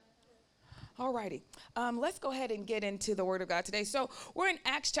All righty. Let's go ahead and get into the Word of God today. So we're in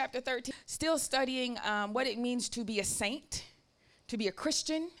Acts chapter 13, still studying what it means to be a saint, to be a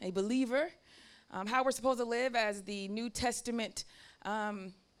Christian, a believer, how we're supposed to live as the New Testament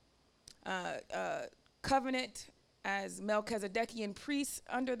covenant, as Melchizedekian priests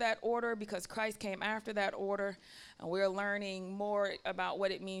under that order, because Christ came after that order, and we're learning more about what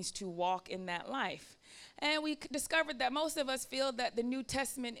it means to walk in that life. And we discovered that most of us feel that the New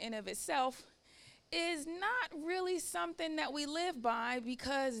Testament in of itself is not really something that we live by,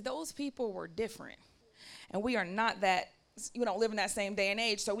 because those people were different. And we are not that, we don't live in that same day and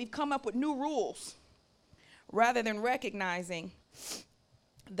age. So we've come up with new rules rather than recognizing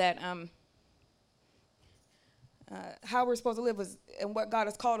that how we're supposed to live was, and what God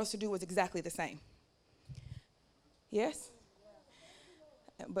has called us to do was exactly the same. Yes?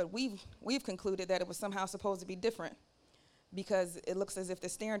 But we've concluded that it was somehow supposed to be different, because it looks as if the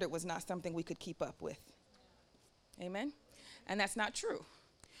standard was not something we could keep up with. Amen? And that's not true.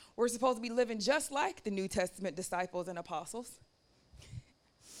 We're supposed to be living just like the New Testament disciples and apostles,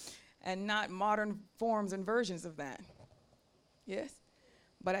 and not modern forms and versions of that. Yes?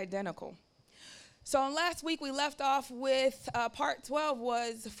 But identical. So last week we left off with part 12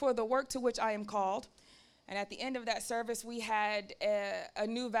 was for the work to which I am called. And at the end of that service, we had a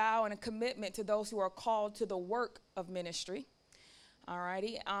new vow and a commitment to those who are called to the work of ministry. All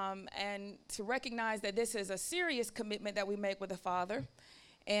righty. And to recognize that this is a serious commitment that we make with the Father,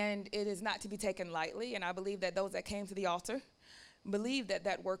 and it is not to be taken lightly. And I believe that those that came to the altar believed that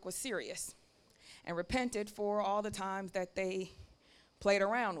that work was serious and repented for all the times that they played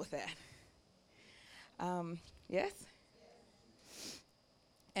around with that. Yes?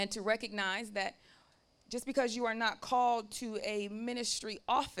 And to recognize that just because you are not called to a ministry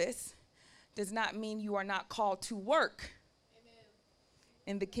office does not mean you are not called to work. Amen.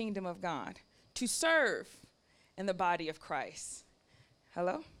 In the kingdom of God, to serve in the body of Christ.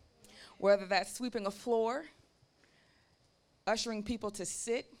 Hello? Amen. Whether that's sweeping a floor, ushering people to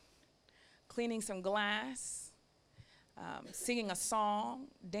sit, cleaning some glass, singing a song,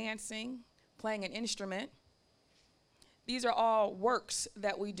 dancing, playing an instrument. These are all works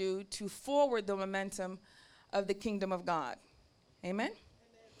that we do to forward the momentum of the kingdom of God. Amen? Amen.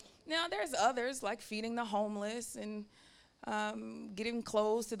 Now, there's others like feeding the homeless and getting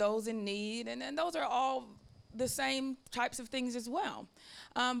clothes to those in need, and those are all the same types of things as well.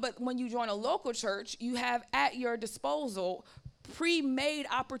 But when you join a local church, you have at your disposal pre-made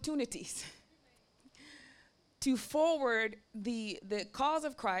opportunities to forward the cause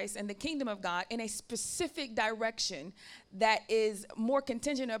of Christ and the kingdom of God in a specific direction that is more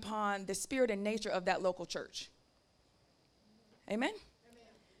contingent upon the spirit and nature of that local church. Amen? Amen.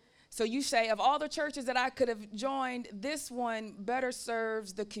 So you say, of all the churches that I could have joined, this one better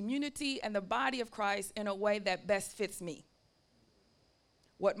serves the community and the body of Christ in a way that best fits me.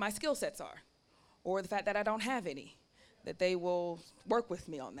 What my skill sets are, or the fact that I don't have any, that they will work with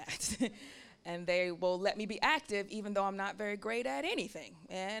me on that. And they will let me be active even though I'm not very great at anything.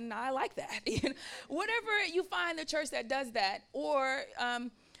 And I like that. Whatever you find the church that does that, or,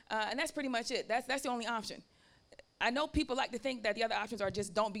 and that's pretty much it. That's the only option. I know people like to think that the other options are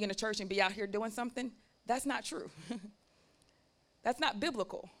just don't be in the church and be out here doing something. That's not true. That's not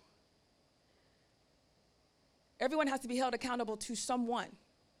biblical. Everyone has to be held accountable to someone.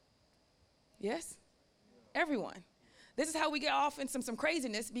 Yes? Everyone. This is how we get off in some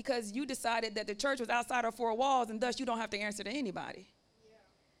craziness, because you decided that the church was outside our four walls, and thus you don't have to answer to anybody. Yeah.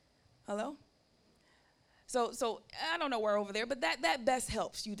 Hello? So I don't know where over there, but that best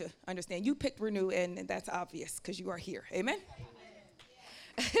helps you to understand. You picked Renew, and that's obvious because you are here. Amen?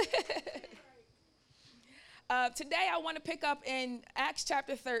 Today I want to pick up in Acts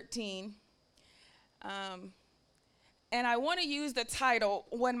chapter 13, and I want to use the title,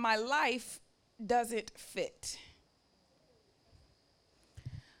 When My Life Doesn't Fit.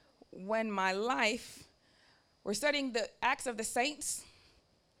 When my life, we're studying the Acts of the Saints,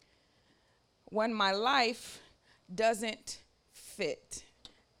 when my life doesn't fit.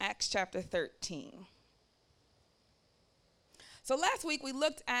 Acts chapter 13. So last week we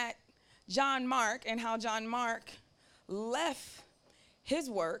looked at John Mark and how John Mark left his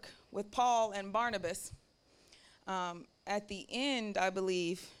work with Paul and Barnabas at the end, I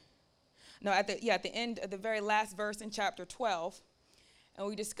believe. No, at the end of the very last verse in chapter 12. And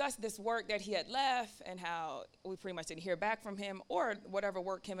we discussed this work that he had left and how we pretty much didn't hear back from him or whatever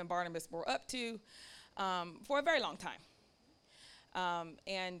work him and Barnabas were up to for a very long time.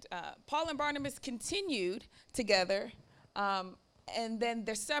 And Paul and Barnabas continued together, and then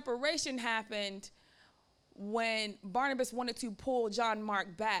their separation happened when Barnabas wanted to pull John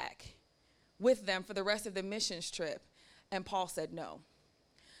Mark back with them for the rest of the missions trip, and Paul said no.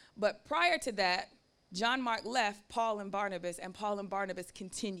 But prior to that, John Mark left Paul and Barnabas, and Paul and Barnabas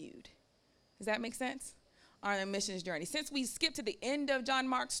continued. Does that make sense? On a missions journey. Since we skipped to the end of John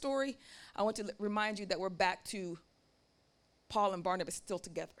Mark's story, I want to remind you that we're back to Paul and Barnabas still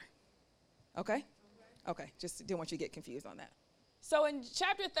together. Okay? Okay, just didn't want you to get confused on that. So in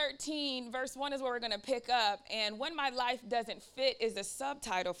chapter 13, verse 1 is where we're going to pick up. And When My Life Doesn't Fit is the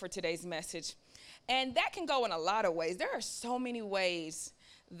subtitle for today's message. And that can go in a lot of ways. There are so many ways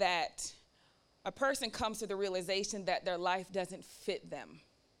that a person comes to the realization that their life doesn't fit them.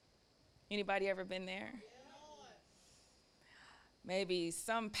 Anybody ever been there? Maybe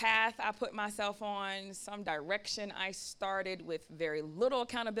some path I put myself on, some direction I started with very little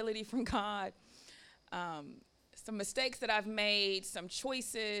accountability from God. Some mistakes that I've made, some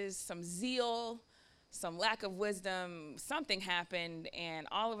choices, some zeal, some lack of wisdom, something happened, and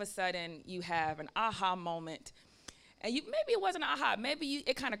all of a sudden you have an aha moment. And maybe it wasn't aha, maybe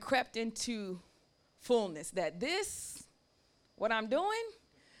it kind of crept into fullness that what I'm doing,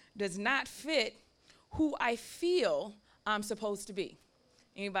 does not fit who I feel I'm supposed to be.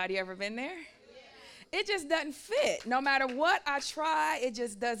 Anybody ever been there? Yeah. It just doesn't fit. No matter what I try, it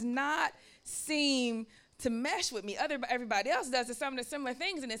just does not seem to mesh with me. Everybody else does some of the similar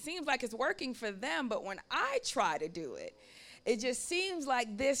things, and it seems like it's working for them. But when I try to do it, it just seems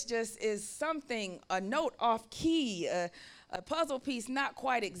like this just is something, a note off key, a puzzle piece not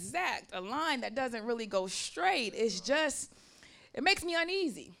quite exact, a line that doesn't really go straight. It makes me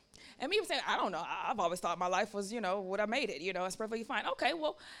uneasy. And people say, I don't know, I've always thought my life was, what I made it, it's perfectly fine. Okay,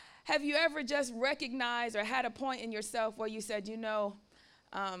 well, have you ever just recognized or had a point in yourself where you said,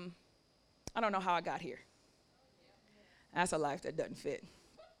 I don't know how I got here? That's a life that doesn't fit.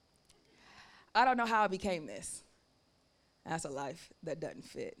 I don't know how I became this. That's a life that doesn't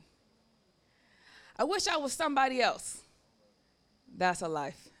fit. I wish I was somebody else. That's a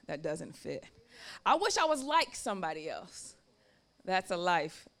life that doesn't fit. I wish I was like somebody else. That's a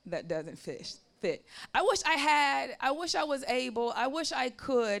life that doesn't fit. I wish I was able, I wish I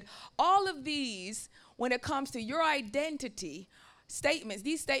could. All of these, when it comes to your identity statements,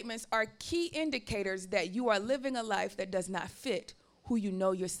 these statements are key indicators that you are living a life that does not fit who you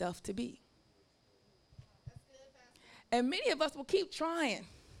know yourself to be. And many of us will keep trying.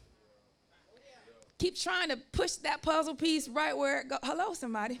 Keep trying to push that puzzle piece right where it goes. Hello,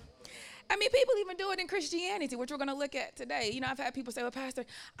 somebody. I mean, people even do it in Christianity, which we're going to look at today. I've had people say, well, Pastor,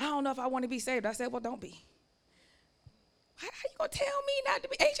 I don't know if I want to be saved. I said, well, don't be. How you going to tell me not to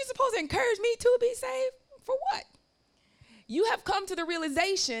be? Ain't you supposed to encourage me to be saved? For what? You have come to the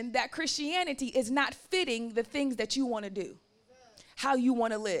realization that Christianity is not fitting the things that you want to do, how you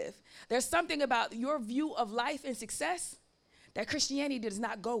want to live. There's something about your view of life and success that Christianity does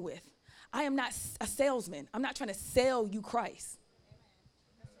not go with. I am not a salesman. I'm not trying to sell you Christ.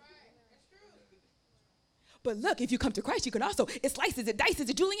 But look, if you come to Christ, you can also, it slices, it dices,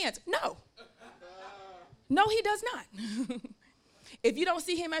 it juliennes. No. No, he does not. If you don't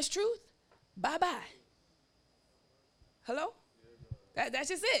see him as truth, bye-bye. Hello? That's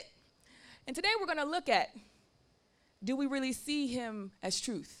just it. And today we're going to look at, do we really see him as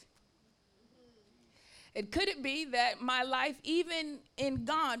truth? And could it be that my life, even in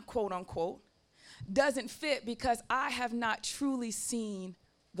God, quote unquote, doesn't fit because I have not truly seen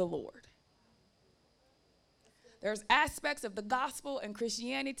the Lord? There's aspects of the gospel and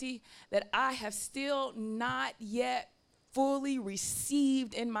Christianity that I have still not yet fully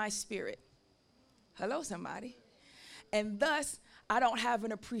received in my spirit. Hello, somebody. And thus, I don't have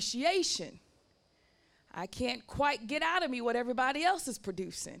an appreciation. I can't quite get out of me what everybody else is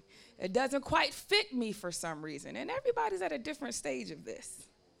producing. It doesn't quite fit me for some reason. And everybody's at a different stage of this.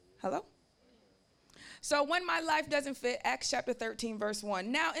 Hello? So when my life doesn't fit, Acts chapter 13, verse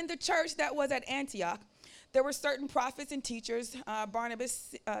 1. Now in the church that was at Antioch, there were certain prophets and teachers,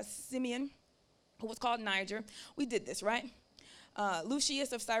 Barnabas, Simeon, who was called Niger. We did this, right?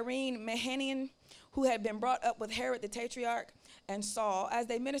 Lucius of Cyrene, Mahanian, who had been brought up with Herod the Tetrarch, and Saul. As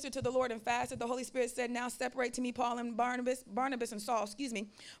they ministered to the Lord and fasted, the Holy Spirit said, now separate to me Paul and Barnabas and Saul,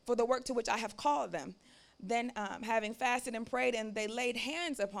 for the work to which I have called them. Then having fasted and prayed, and they laid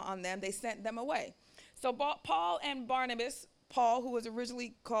hands upon them, they sent them away. So Paul and Barnabas, Paul, who was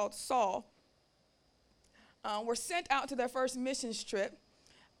originally called Saul, were sent out to their first missions trip.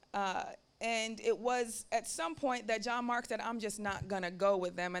 And it was at some point that John Mark said, I'm just not going to go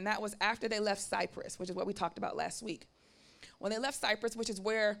with them. And that was after they left Cyprus, which is what we talked about last week. When they left Cyprus, which is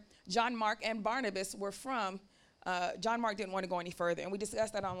where John Mark and Barnabas were from, John Mark didn't want to go any further. And we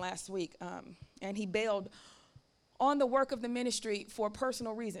discussed that on last week. And he bailed on the work of the ministry for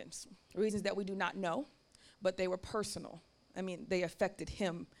personal reasons that we do not know, but they were personal. I mean, they affected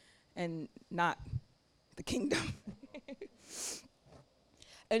him and not the kingdom.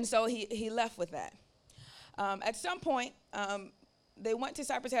 And so he left with that. At some point, they went to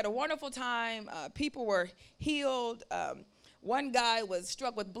Cyprus, had a wonderful time. People were healed. One guy was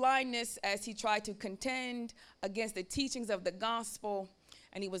struck with blindness as he tried to contend against the teachings of the gospel,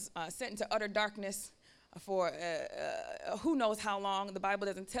 and he was sent into utter darkness for who knows how long. The Bible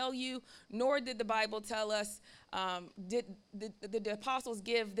doesn't tell you, nor did the Bible tell us, did the apostles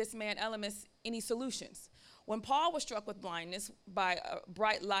give this man Elymas any solutions. When Paul was struck with blindness by a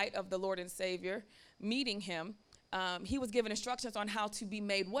bright light of the Lord and Savior meeting him, he was given instructions on how to be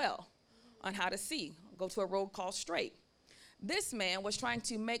made well, on how to see, go to a road called straight. This man was trying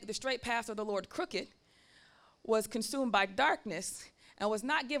to make the straight path of the Lord crooked, was consumed by darkness, and was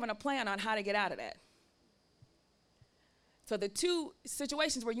not given a plan on how to get out of that. So the two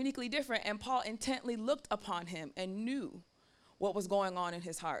situations were uniquely different, and Paul intently looked upon him and knew what was going on in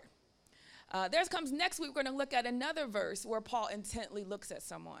his heart. Next week, we're going to look at another verse where Paul intently looks at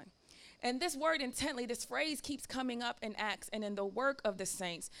someone. And this word intently, this phrase keeps coming up in Acts and in the work of the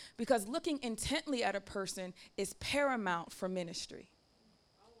saints, because looking intently at a person is paramount for ministry.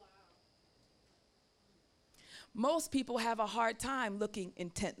 Oh, wow. Most people have a hard time looking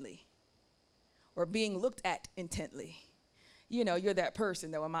intently or being looked at intently. You know, you're that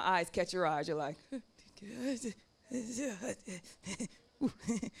person that when my eyes catch your eyes, you're like,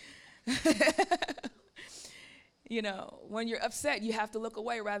 you know, when you're upset, you have to look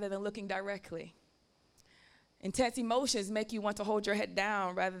away rather than looking directly. Intense emotions make you want to hold your head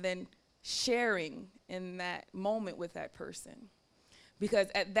down rather than sharing in that moment with that person. Because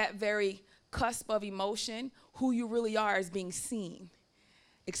at that very cusp of emotion, who you really are is being seen,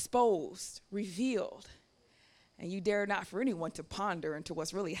 exposed, revealed. And you dare not for anyone to ponder into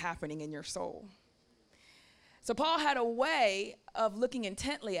what's really happening in your soul. So Paul had a way of looking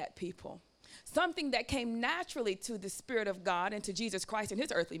intently at people, something that came naturally to the Spirit of God and to Jesus Christ in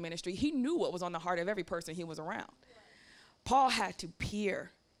his earthly ministry. He knew what was on the heart of every person he was around. Paul had to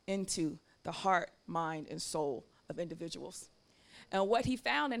peer into the heart, mind, and soul of individuals. And what he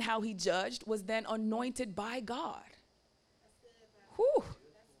found and how he judged was then anointed by God. Whew.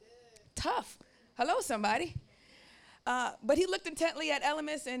 Tough. Hello, somebody. But he looked intently at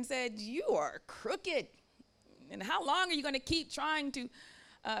Elymas and said, "You are crooked. And how long are you going to keep trying to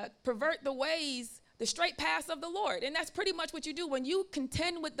pervert the ways, the straight paths of the Lord?" And that's pretty much what you do when you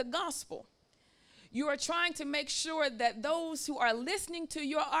contend with the gospel. You are trying to make sure that those who are listening to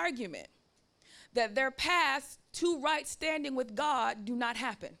your argument, that their paths to right standing with God do not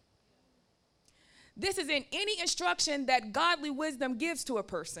happen. This is in any instruction that godly wisdom gives to a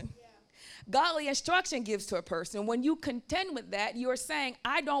person. Godly instruction gives to a person. When you contend with that, you're saying,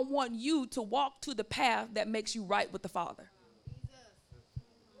 I don't want you to walk to the path that makes you right with the Father.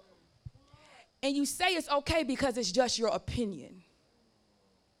 And you say it's okay because it's just your opinion.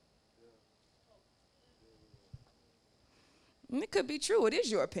 And it could be true. It is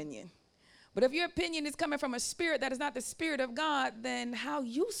your opinion. But if your opinion is coming from a spirit that is not the Spirit of God, then how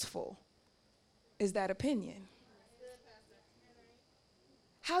useful is that opinion?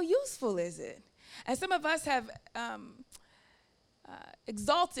 How useful is it? And some of us have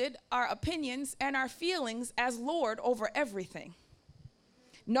exalted our opinions and our feelings as Lord over everything.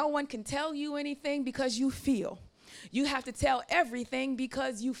 No one can tell you anything because you feel. You have to tell everything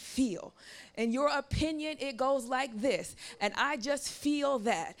because you feel. And your opinion, it goes like this. And I just feel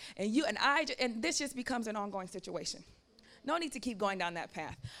that. And this just becomes an ongoing situation. No need to keep going down that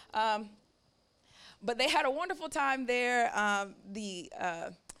path. But they had a wonderful time there. The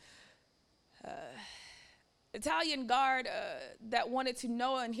Italian guard that wanted to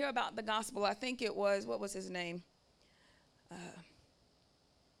know and hear about the gospel, I think it was, what was his name?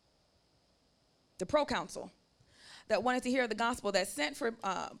 The proconsul that wanted to hear the gospel, that sent for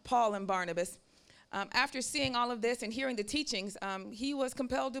Paul and Barnabas. After seeing all of this and hearing the teachings, he was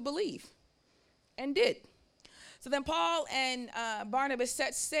compelled to believe and did. So then Paul and Barnabas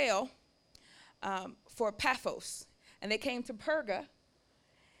set sail for Paphos, and they came to Perga.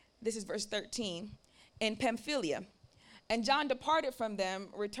 This is verse 13, in Pamphylia. And John departed from them,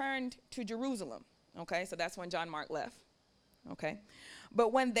 returned to Jerusalem. Okay, so that's when John Mark left. Okay.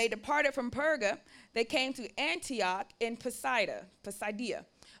 But when they departed from Perga, they came to Antioch in Pisidia,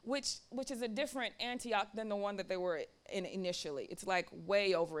 which is a different Antioch than the one that they were in initially. It's like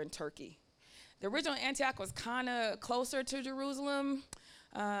way over in Turkey. The original Antioch was kind of closer to Jerusalem,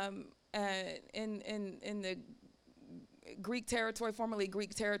 in the Greek territory, formerly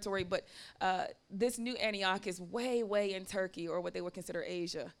Greek territory, but this new Antioch is way, way in Turkey, or what they would consider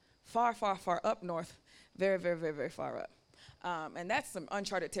Asia. Far, far, far up north. Very, very, very, very far up. And that's some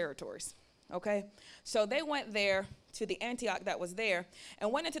uncharted territories, okay? So they went there to the Antioch that was there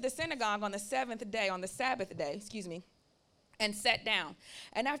and went into the synagogue on the Sabbath day, and sat down.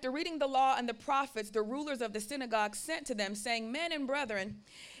 And after reading the law and the prophets, the rulers of the synagogue sent to them, saying, Men and brethren,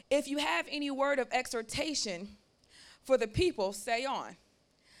 if you have any word of exhortation for the people, say on.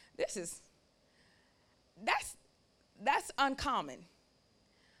 That's uncommon,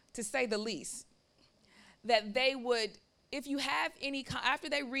 to say the least. That they would, if you have any, after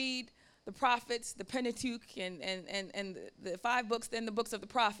they read the prophets, the Pentateuch, and the 5 books, then the books of the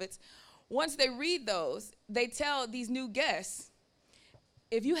prophets, once they read those, they tell these new guests,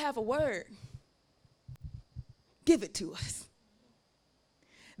 if you have a word, give it to us.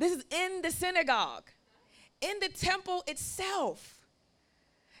 This is in the synagogue, in the temple itself.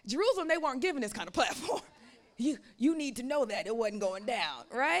 Jerusalem, they weren't given this kind of platform. You need to know that it wasn't going down,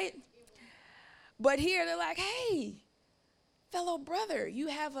 right? But here they're like, hey, fellow brother, you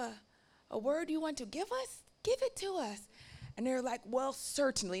have a word you want to give us? Give it to us. And they're like, well,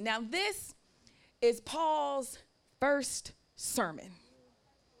 certainly. Now, this is Paul's first sermon.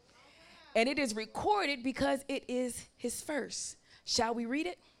 And it is recorded because it is his first. Shall we read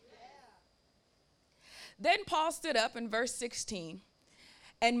it? Yeah. Then Paul stood up in verse 16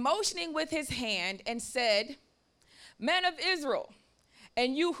 and motioning with his hand and said, Men of Israel,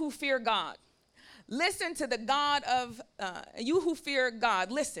 and you who fear God, listen to the God of, you who fear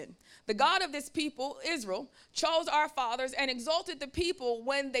God, listen. The God of this people, Israel, chose our fathers and exalted the people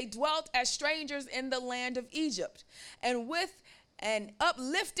when they dwelt as strangers in the land of Egypt. And with an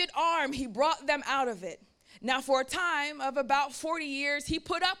uplifted arm, he brought them out of it. Now, for a time of about 40 years, he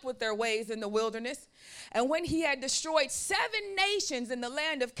put up with their ways in the wilderness. And when he had destroyed 7 nations in the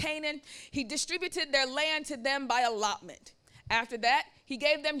land of Canaan, he distributed their land to them by allotment. After that, he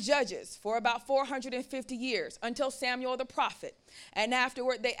gave them judges for about 450 years until Samuel the prophet. And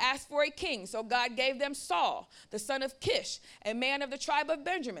afterward, they asked for a king. So God gave them Saul, the son of Kish, a man of the tribe of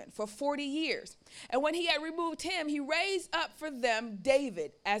Benjamin, for 40 years. And when he had removed him, he raised up for them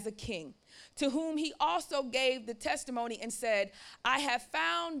David as a king, to whom he also gave the testimony and said, I have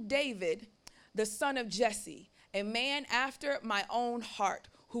found David, the son of Jesse, a man after my own heart,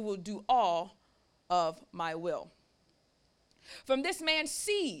 who will do all of my will. From this man's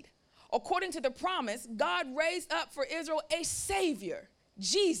seed, according to the promise, God raised up for Israel a Savior,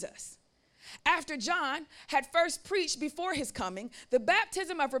 Jesus. After John had first preached before his coming, the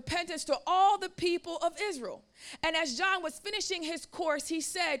baptism of repentance to all the people of Israel. And as John was finishing his course, he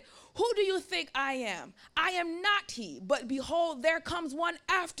said, Who do you think I am? I am not he, but behold, there comes one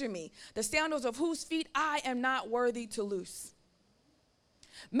after me, the sandals of whose feet I am not worthy to loose.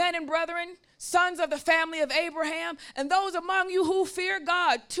 Men and brethren, sons of the family of Abraham, and those among you who fear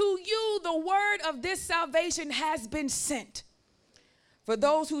God, to you the word of this salvation has been sent. For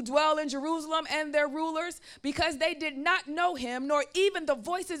those who dwell in Jerusalem and their rulers, because they did not know him, nor even the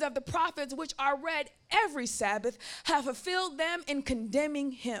voices of the prophets which are read every Sabbath, have fulfilled them in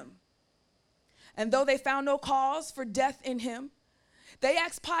condemning him. And though they found no cause for death in him, they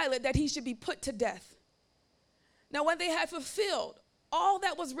asked Pilate that he should be put to death. Now when they had fulfilled all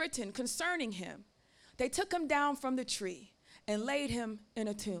that was written concerning him, they took him down from the tree and laid him in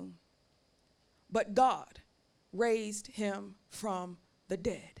a tomb. But God raised him from the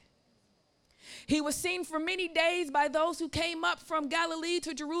dead. He was seen for many days by those who came up from Galilee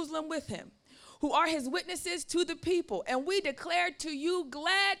to Jerusalem with him, who are his witnesses to the people. And we declare to you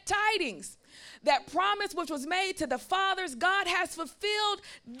glad tidings. That promise which was made to the fathers, God has fulfilled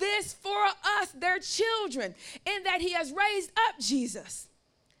this for us, their children, in that he has raised up Jesus.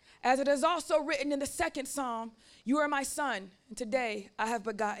 As it is also written in the 2nd Psalm, you are my son, and today I have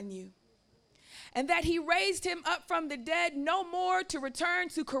begotten you. And that he raised him up from the dead, no more to return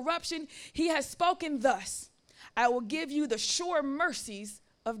to corruption. He has spoken thus, I will give you the sure mercies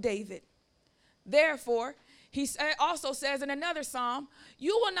of David. Therefore, he also says in another psalm,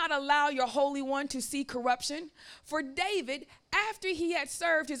 you will not allow your Holy One to see corruption. For David, after he had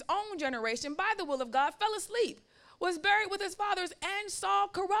served his own generation by the will of God, fell asleep, was buried with his fathers, and saw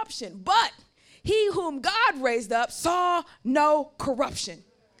corruption. But he whom God raised up saw no corruption.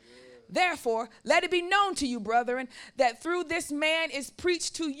 Therefore, let it be known to you, brethren, that through this man is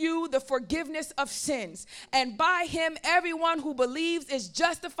preached to you the forgiveness of sins. And by him, everyone who believes is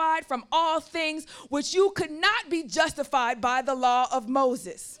justified from all things which you could not be justified by the law of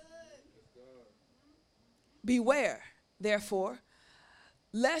Moses. Beware, therefore,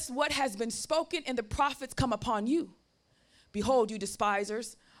 lest what has been spoken in the prophets come upon you. Behold, you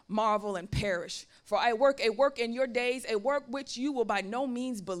despisers, marvel and perish. For I work a work in your days, a work which you will by no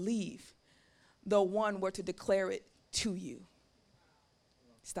means believe, though one were to declare it to you.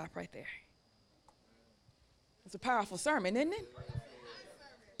 Stop right there. It's a powerful sermon, isn't it?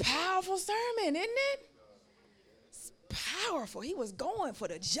 Powerful sermon, isn't it? It's powerful. He was going for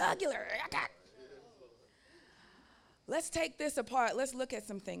the jugular. Let's take this apart. Let's look at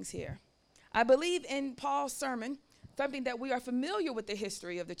some things here. I believe in Paul's sermon, something that we are familiar with the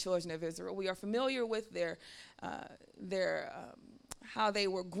history of the children of Israel. We are familiar with their how they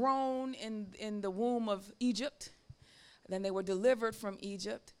were grown in the womb of Egypt. Then they were delivered from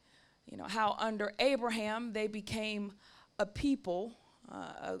Egypt. You know, how under Abraham they became a people,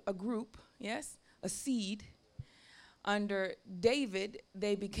 a group, yes, a seed. Under David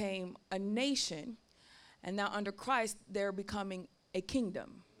they became a nation. And now under Christ they're becoming a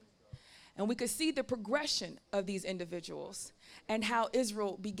kingdom. And we could see the progression of these individuals and how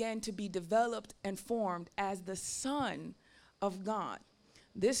Israel began to be developed and formed as the son of God.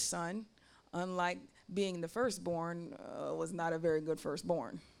 This son, unlike being the firstborn, was not a very good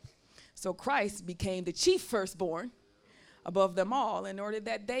firstborn. So Christ became the chief firstborn above them all in order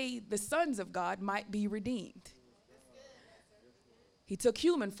that they, the sons of God, might be redeemed. He took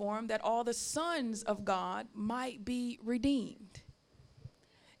human form that all the sons of God might be redeemed.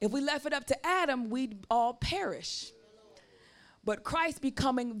 If we left it up to Adam, we'd all perish. But Christ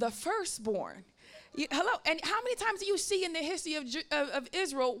becoming the firstborn. Hello, and how many times do you see in the history of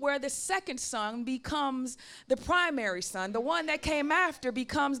Israel where the second son becomes the primary son? The one that came after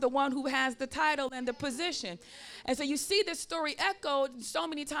becomes the one who has the title and the position. And so you see this story echoed so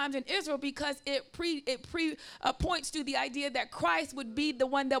many times in Israel because it points to the idea that Christ would be the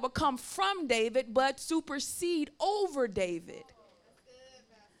one that would come from David but supersede over David.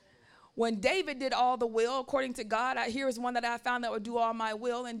 When David did all the will, according to God, here is one that I found that would do all my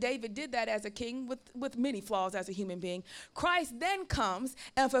will. And David did that as a king with many flaws as a human being. Christ then comes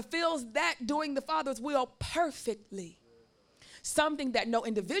and fulfills that doing the Father's will perfectly. Something that no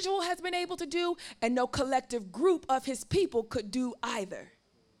individual has been able to do and no collective group of his people could do either.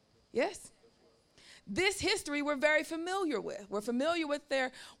 Yes? This history we're very familiar with. We're familiar with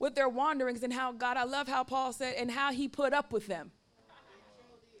their wanderings and how God, I love how Paul said, and how he put up with them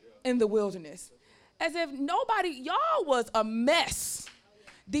in the wilderness. As if y'all was a mess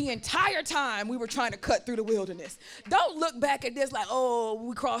the entire time we were trying to cut through the wilderness. Don't look back at this like, oh,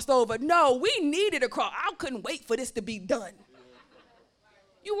 we crossed over. No, we needed to cross. I couldn't wait for this to be done.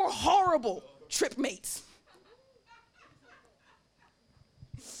 You were horrible trip mates.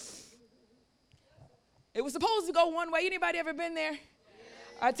 It was supposed to go one way. Anybody ever been there?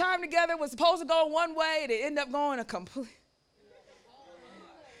 Our time together was supposed to go one way, and it ended up going a complete.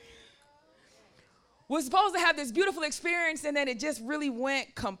 We're supposed to have this beautiful experience, and then it just really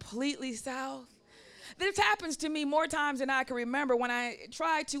went completely south. This happens to me more times than I can remember when I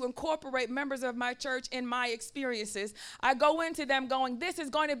try to incorporate members of my church in my experiences. I go into them going, this is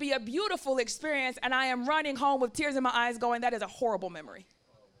going to be a beautiful experience, and I am running home with tears in my eyes going, that is a horrible memory.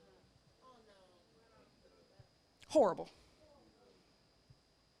 Horrible.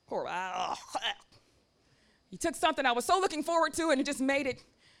 Horrible. You took something I was so looking forward to, and it just made it.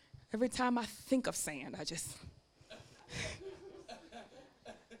 Every time I think of sand, I just.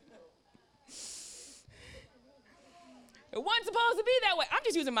 It wasn't supposed to be that way. I'm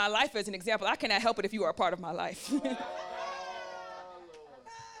just using my life as an example. I cannot help it if you are a part of my life.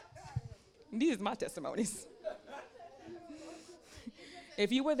 These are my testimonies.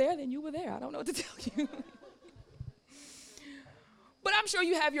 If you were there, then you were there. I don't know what to tell you. But I'm sure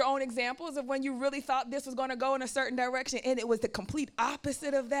you have your own examples of when you really thought this was going to go in a certain direction and it was the complete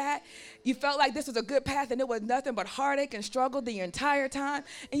opposite of that. You felt like this was a good path and it was nothing but heartache and struggle the entire time.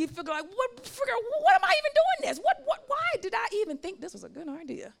 And you figure like, what am I even doing this? Why did I even think this was a good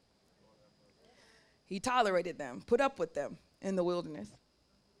idea? He tolerated them, put up with them in the wilderness.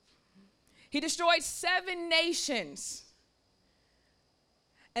 He destroyed 7 nations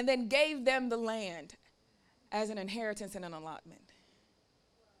and then gave them the land as an inheritance and an allotment.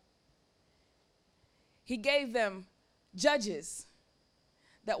 He gave them judges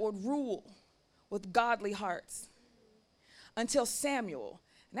that would rule with godly hearts until Samuel.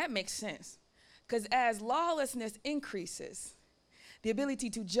 And that makes sense because as lawlessness increases, the ability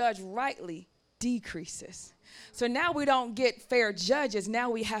to judge rightly decreases. So now we don't get fair judges. Now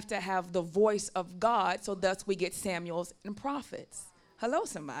we have to have the voice of God. So thus we get Samuels and prophets. Hello,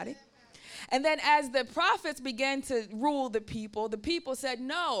 somebody. And then as the prophets began to rule the people said,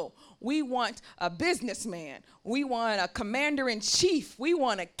 no, we want a businessman. We want a commander-in-chief. We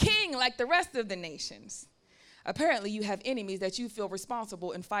want a king like the rest of the nations. Apparently, you have enemies that you feel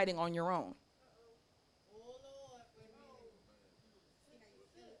responsible in fighting on your own.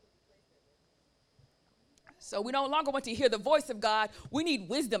 So we no longer want to hear the voice of God. We need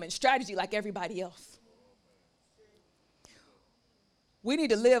wisdom and strategy like everybody else. We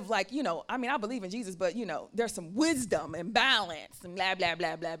need to live like, I believe in Jesus, but, there's some wisdom and balance and blah, blah,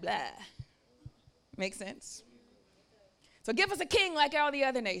 blah, blah, blah. Make sense? So give us a king like all the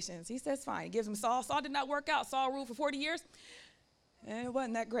other nations. He says, fine. He gives him Saul. Saul did not work out. Saul ruled for 40 years, and it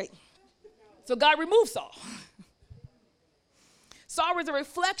wasn't that great. So God removed Saul. Saul was a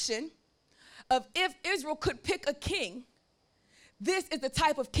reflection of if Israel could pick a king, this is the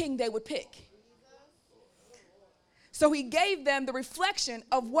type of king they would pick. So he gave them the reflection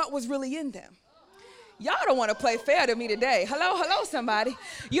of what was really in them. Y'all don't want to play fair to me today. Hello, somebody.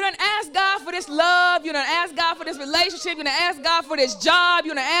 You don't ask God for this love. You don't ask God for this relationship. You don't ask God for this job.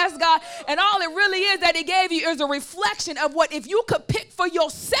 You don't ask God. And all it really is that he gave you is a reflection of what if you could pick for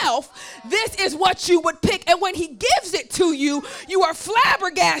yourself, this is what you would pick. And when he gives it to you, you are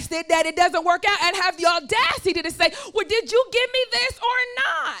flabbergasted that it doesn't work out and have the audacity to say, well, did you give me this or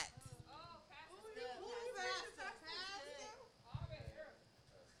not?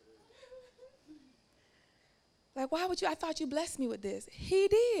 Like, why would you? I thought you blessed me with this. He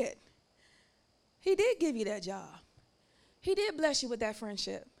did. He did give you that job. He did bless you with that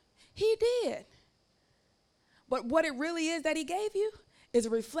friendship. He did. But what it really is that he gave you is a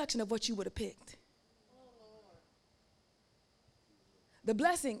reflection of what you would have picked. The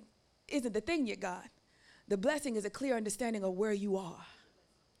blessing isn't the thing you got. The blessing is a clear understanding of where you are.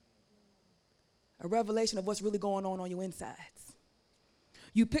 A revelation of what's really going on your insides.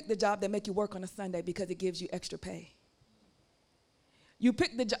 You pick the job that make you work on a Sunday because it gives you extra pay. You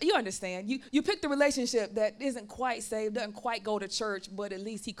pick the job, you understand. You pick the relationship that isn't quite saved, doesn't quite go to church, but at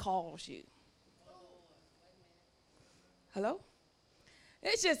least he calls you. Hello?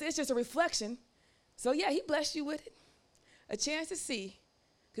 It's just a reflection. So yeah, he blessed you with it. A chance to see.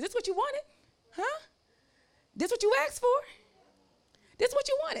 Because this is what you wanted. Huh? This is what you asked for. This is what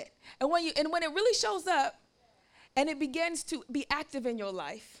you wanted. And when it really shows up, and it begins to be active in your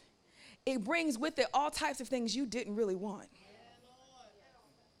life, it brings with it all types of things you didn't really want.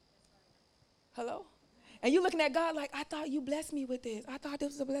 Hello? And you're looking at God like, I thought you blessed me with this. I thought this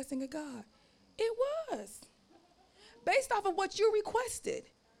was a blessing of God. It was. Based off of what you requested,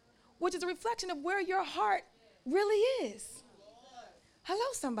 which is a reflection of where your heart really is. Hello,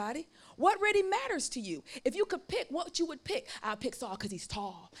 somebody. What really matters to you? If you could pick what you would pick, I'll pick Saul because he's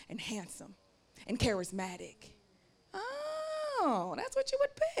tall and handsome and charismatic. Oh, that's what you would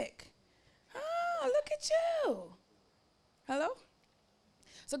pick. Oh, look at you. Hello?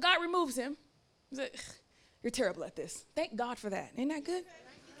 So God removes him. He's like, you're terrible at this. Thank God for that. Ain't that good?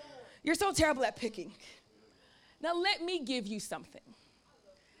 You're so terrible at picking. Now let me give you something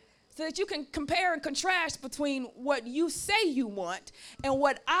so that you can compare and contrast between what you say you want and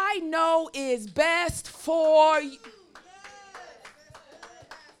what I know is best for you.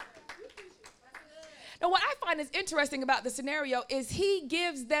 Now, what I find is interesting about the scenario is he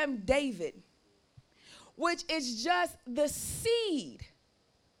gives them David, which is just the seed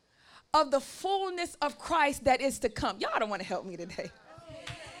of the fullness of Christ that is to come. Y'all don't want to help me today.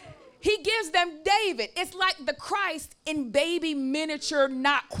 He gives them David. It's like the Christ in baby miniature,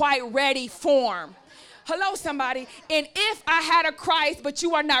 not quite ready form. Hello, somebody. And if I had a Christ, but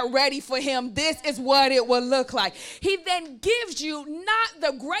you are not ready for him, this is what it will look like. He then gives you not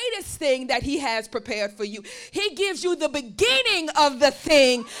the greatest thing that he has prepared for you. He gives you the beginning of the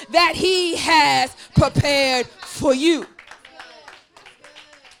thing that he has prepared for you.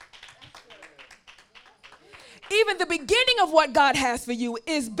 Even the beginning of what God has for you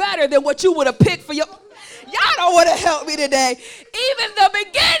is better than what you would have picked for your... Y'all don't want to help me today. Even the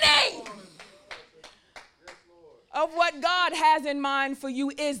beginning of what God has in mind for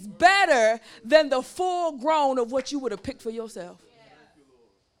you is better than the full grown of what you would have picked for yourself.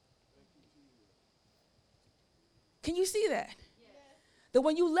 Can you see that? That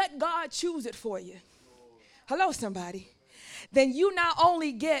when you let God choose it for you, hello, somebody, then you not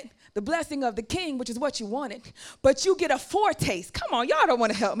only get the blessing of the king, which is what you wanted, but you get a foretaste. Come on, y'all don't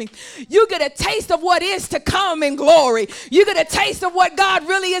want to help me. You get a taste of what is to come in glory. You get a taste of what God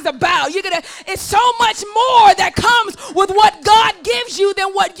really is about. It's so much more that comes with what God gives you than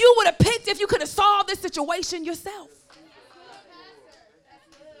what you would have picked if you could have solved this situation yourself.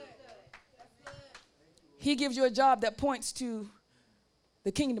 He gives you a job that points to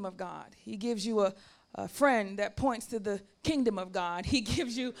the kingdom of God. He gives you a friend that points to the kingdom of God. He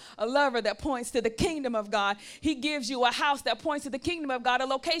gives you a lover that points to the kingdom of God. He gives you a house that points to the kingdom of God, a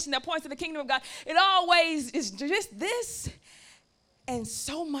location that points to the kingdom of God. It always is just this and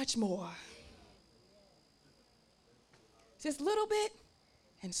so much more. Just a little bit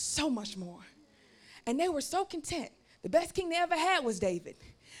and so much more. And they were so content. The best king they ever had was David.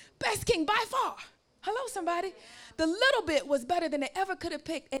 Best king by far. Hello, somebody. The little bit was better than they ever could have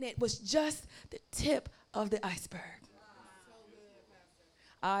picked, and it was just the tip of the iceberg.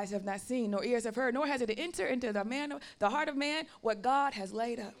 Eyes have not seen, nor ears have heard, nor has it entered into the heart of man what God has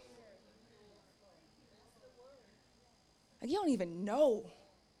laid up. Like, you don't even know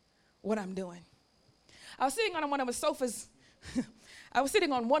what I'm doing. I was sitting on one of the sofas. I was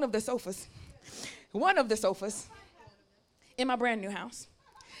sitting on one of the sofas in my brand new house.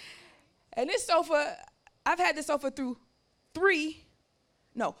 And this sofa, I've had this sofa through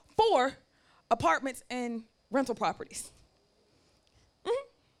 4 apartments and rental properties.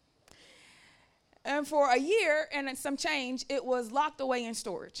 And for a year and some change, it was locked away in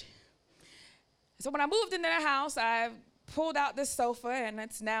storage. So when I moved into the house, I pulled out this sofa, and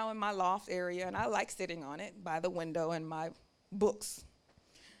it's now in my loft area, and I like sitting on it by the window and my books.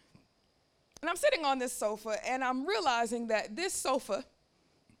 And I'm sitting on this sofa, and I'm realizing that this sofa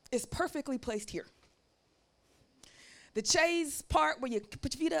is perfectly placed here. The chaise part where you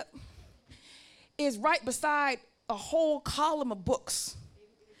put your feet up is right beside a whole column of books.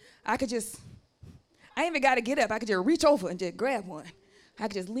 I ain't even got to get up. I could just reach over and just grab one. I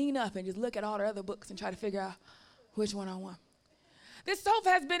could just lean up and just look at all the other books and try to figure out which one I want. This sofa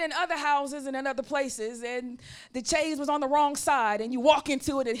has been in other houses and in other places, and the chaise was on the wrong side, and you walk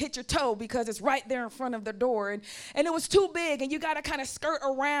into it and hit your toe because it's right there in front of the door, and it was too big, and you got to kind of skirt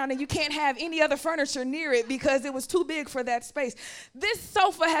around, and you can't have any other furniture near it because it was too big for that space. This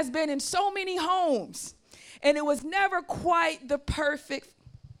sofa has been in so many homes, and it was never quite the perfect.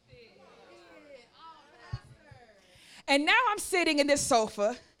 And now I'm sitting in this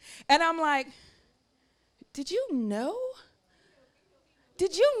sofa, and I'm like, did you know?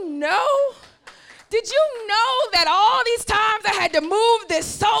 Did you know? Did you know that all these times I had to move this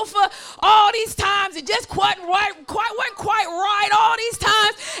sofa, all these times it just wasn't quite right, all these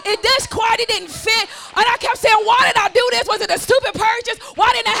times it didn't fit. And I kept saying, why did I do this? Was it a stupid purchase?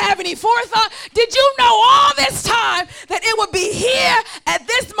 Why didn't I have any forethought? Did you know all this time that it would be here at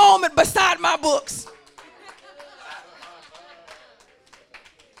this moment beside my books?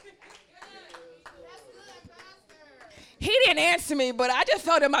 He didn't answer me, but I just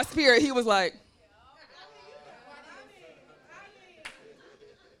felt in my spirit, he was like,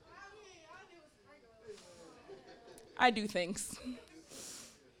 I do things.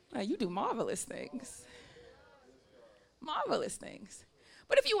 You do marvelous things. Marvelous things.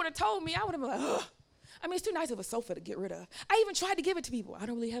 But if you would have told me, I would have been like, ugh. I mean, it's too nice of a sofa to get rid of. I even tried to give it to people. I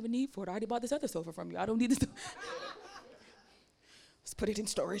don't really have a need for it. I already bought this other sofa from you. I don't need this. Just put it in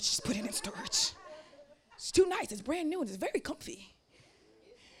storage. Just put it in storage. It's too nice. It's brand new and it's very comfy.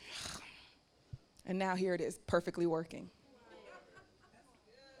 And now here it is, perfectly working.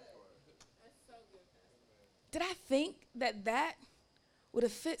 Did I think that would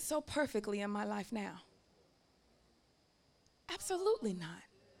have fit so perfectly in my life now? Absolutely not.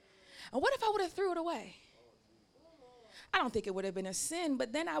 And what if I would have threw it away? I don't think it would have been a sin,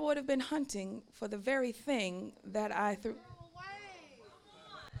 but then I would have been hunting for the very thing that I threw.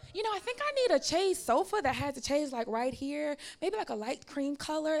 You know, I think I need a chaise sofa that has a chaise like right here, maybe like a light cream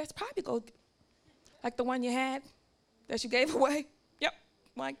color. That's probably like the one you had that you gave away. Yep,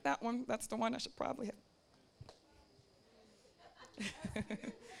 like that one. That's the one I should probably have.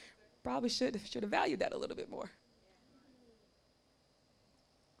 Probably should have valued that a little bit more.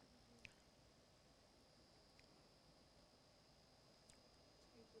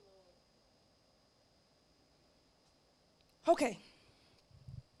 Okay.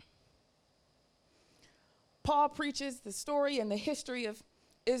 Paul preaches the story and the history of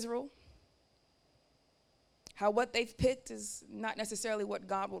Israel, how what they've picked is not necessarily what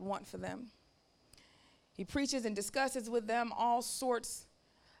God would want for them. He preaches and discusses with them all sorts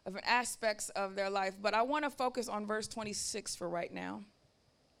of aspects of their life, but I want to focus on verse 26 for right now.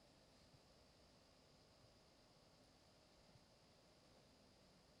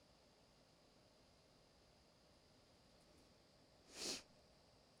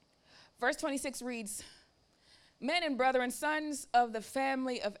 Verse 26 reads, "Men and brethren, sons of the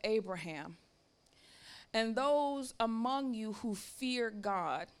family of Abraham, and those among you who fear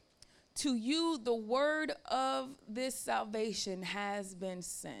God, to you the word of this salvation has been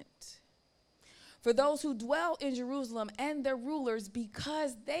sent. For those who dwell in Jerusalem and their rulers,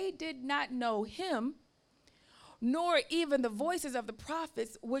 because they did not know him nor even the voices of the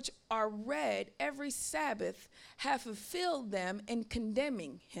prophets which are read every Sabbath have fulfilled them in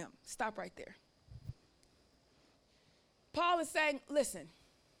condemning him. Stop right there. Paul is saying, listen,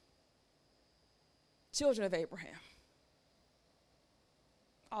 children of Abraham,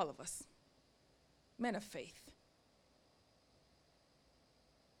 all of us, men of faith,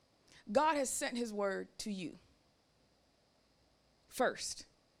 God has sent his word to you first.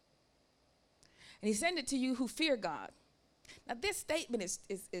 And he sent it to you who fear God. Now, this statement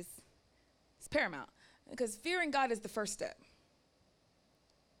is paramount, because fearing God is the first step.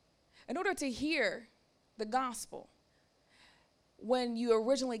 In order to hear the gospel when you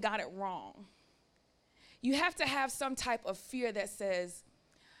originally got it wrong, you have to have some type of fear that says,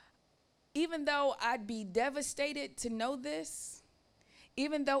 even though I'd be devastated to know this,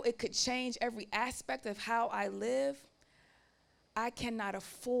 even though it could change every aspect of how I live, I cannot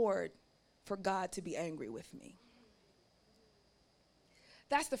afford for God to be angry with me.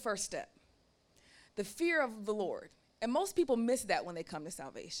 That's the first step. The fear of the Lord. And most people miss that when they come to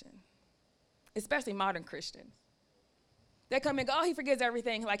salvation, especially modern Christians. They come and go, oh, he forgives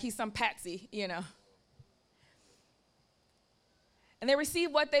everything, like he's some patsy, you know. And they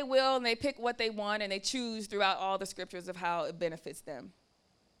receive what they will, and they pick what they want, and they choose throughout all the scriptures of how it benefits them.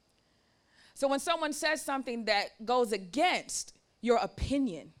 So when someone says something that goes against your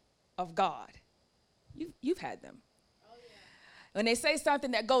opinion of God, you've had them. Oh, yeah. When they say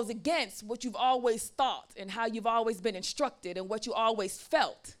something that goes against what you've always thought and how you've always been instructed and what you always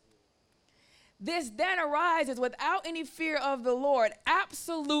felt, this then arises without any fear of the Lord,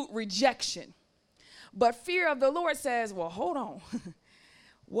 absolute rejection. But fear of the Lord says, well, hold on.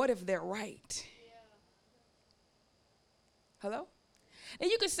 What if they're right? Yeah. Hello?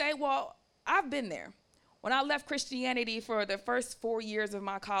 And you could say, well, I've been there. When I left Christianity for the first 4 years of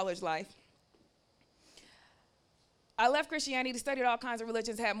my college life, I left Christianity, studied all kinds of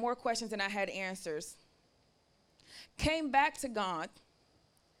religions, had more questions than I had answers. Came back to God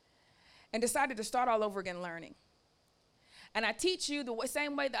and decided to start all over again learning. And I teach you the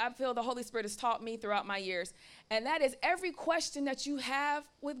same way that I feel the Holy Spirit has taught me throughout my years. And that is, every question that you have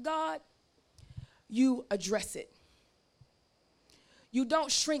with God, you address it. You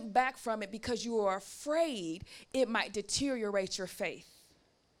don't shrink back from it because you are afraid it might deteriorate your faith.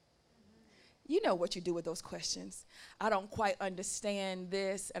 You know what you do with those questions. I don't quite understand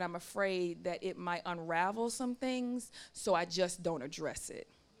this, and I'm afraid that it might unravel some things, so I just don't address it.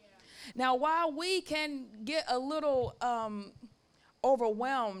 Now, while we can get a little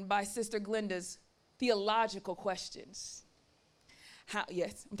overwhelmed by Sister Glenda's theological questions,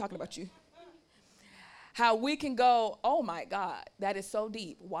 yes, I'm talking about you. How we can go, oh my God, that is so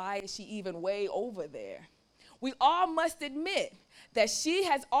deep. Why is she even way over there? We all must admit that she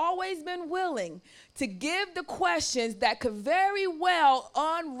has always been willing to give the questions that could very well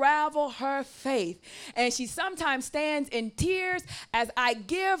unravel her faith. And she sometimes stands in tears as I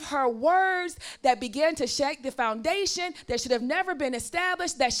give her words that begin to shake the foundation that should have never been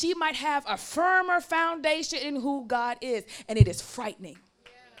established, that she might have a firmer foundation in who God is. And it is frightening.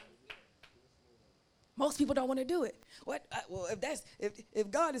 Most people don't want to do it. What? Well, if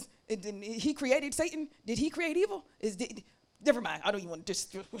God is, he created Satan, did he create evil? Never mind. I don't even want to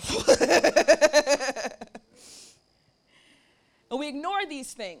just. And we ignore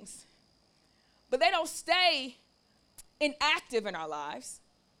these things, but they don't stay inactive in our lives,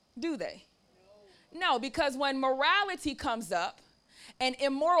 do they? No, because when morality comes up and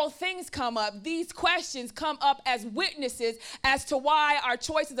immoral things come up, these questions come up as witnesses as to why our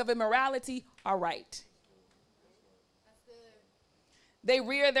choices of immorality are right. They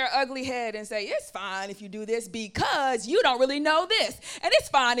rear their ugly head and say, it's fine if you do this because you don't really know this. And it's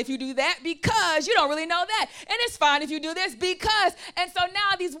fine if you do that because you don't really know that. And it's fine if you do this because. And so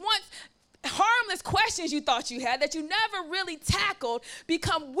now these once harmless questions you thought you had that you never really tackled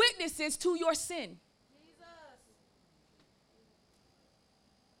become witnesses to your sin. Jesus.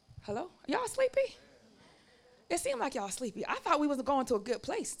 Hello? Y'all sleepy? It seemed like y'all sleepy. I thought we was going to a good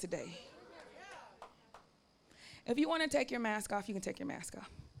place today. If you want to take your mask off, you can take your mask off.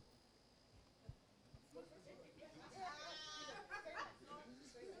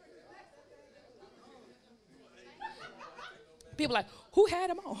 People are like, who had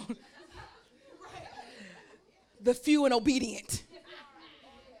them on? The few and obedient.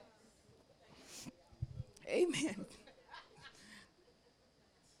 Amen.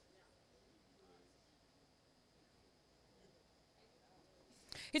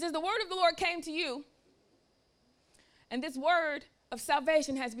 He says, the word of the Lord came to you, and this word of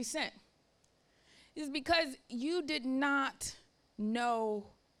salvation has been sent. It's because you did not know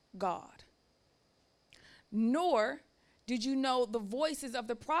God. nor did you know the voices of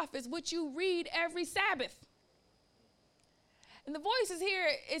the prophets, which you read every Sabbath. And the voices here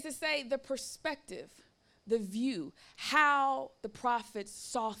is to say the perspective, the view, how the prophets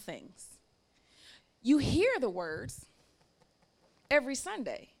saw things. You hear the words every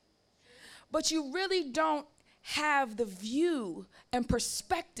Sunday, but you really don't have the view and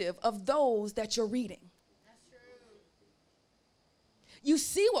perspective of those that you're reading. That's true. You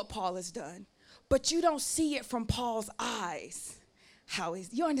see what Paul has done, but you don't see it from Paul's eyes.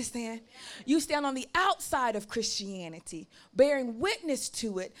 You understand? You stand on the outside of Christianity, bearing witness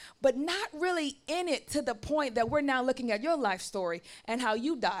to it, but not really in it to the point that we're now looking at your life story and how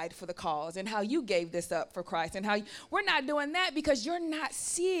you died for the cause and how you gave this up for Christ. And we're not doing that because you're not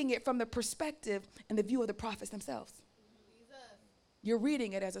seeing it from the perspective and the view of the prophets themselves. You're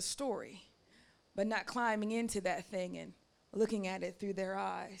reading it as a story, but not climbing into that thing and looking at it through their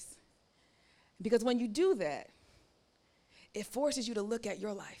eyes. Because when you do that, it forces you to look at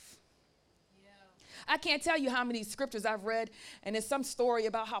your life. Yeah. I can't tell you how many scriptures I've read, and it's some story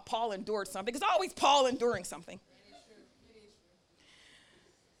about how Paul endured something. It's always Paul enduring something. It is true. It is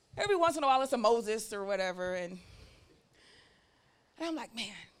true. Every once in a while, it's a Moses or whatever, and I'm like,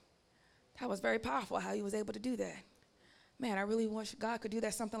 man, that was very powerful how he was able to do that. Man, I really wish God could do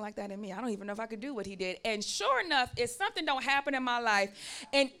that, something like that in me. I don't even know if I could do what he did. And sure enough, if something don't happen in my life,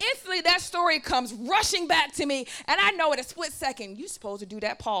 and instantly that story comes rushing back to me, and I know in a split second, you're supposed to do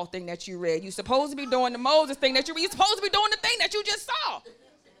that Paul thing that you read. You're supposed to be doing the Moses thing that you read. You're supposed to be doing the thing that you just saw.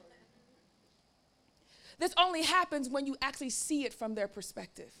 This only happens when you actually see it from their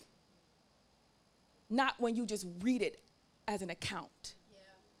perspective, not when you just read it as an account,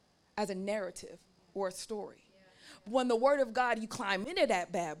 as a narrative or a story. When the word of God, you climb into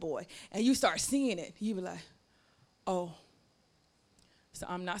that bad boy and you start seeing it, you be like, oh, so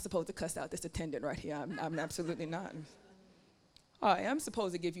I'm not supposed to cuss out this attendant right here. I'm absolutely not. I am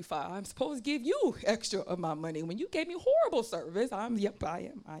supposed to give you $5. I'm supposed to give you extra of my money. When you gave me horrible service, I am.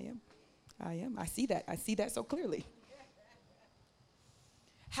 I see that. I see that so clearly.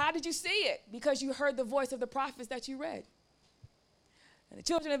 How did you see it? Because you heard the voice of the prophets that you read. And the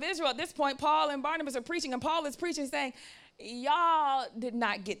children of Israel, at this point, Paul and Barnabas are preaching, and Paul is preaching saying, y'all did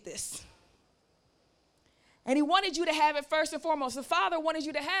not get this. And he wanted you to have it first and foremost. The Father wanted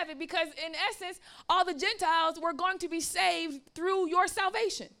you to have it because, in essence, all the Gentiles were going to be saved through your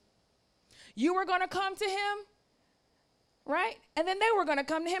salvation. You were going to come to him, right? And then they were going to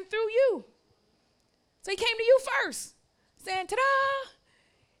come to him through you. So he came to you first, saying, ta-da!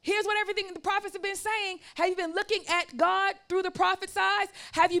 Here's what everything the prophets have been saying. Have you been looking at God through the prophet's eyes?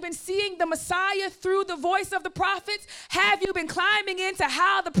 Have you been seeing the Messiah through the voice of the prophets? Have you been climbing into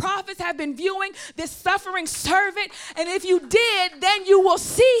how the prophets have been viewing this suffering servant? And if you did, then you will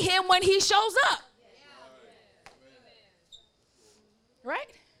see him when he shows up. Right?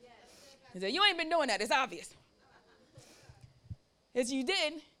 He said, you ain't been doing that. It's obvious. As you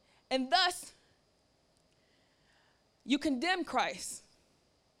did, and thus you condemn Christ.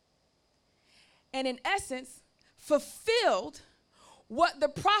 And in essence, fulfilled what the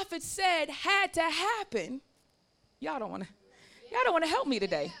prophet said had to happen. Y'all don't want to help me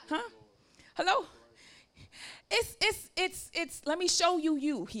today, huh? Hello? It's let me show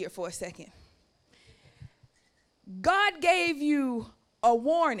you here for a second. God gave you a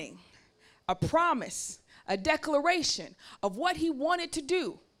warning, a promise, a declaration of what he wanted to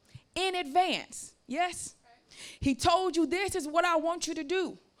do in advance. Yes? He told you, this is what I want you to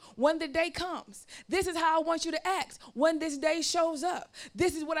do. When the day comes, this is how I want you to act when this day shows up.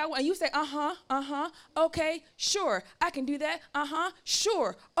 This is what I want. And you say, okay, sure, I can do that.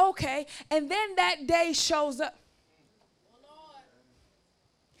 Sure, okay. And then that day shows up.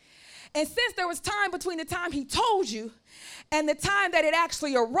 And since there was time between the time he told you and the time that it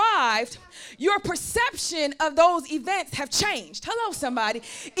actually arrived, your perception of those events have changed. Hello, somebody.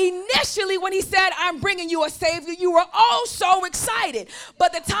 Initially, when he said, I'm bringing you a Savior, you were all so excited.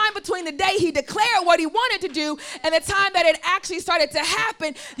 But the time between the day he declared what he wanted to do and the time that it actually started to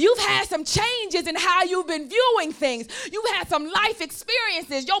happen, you've had some changes in how you've been viewing things. You've had some life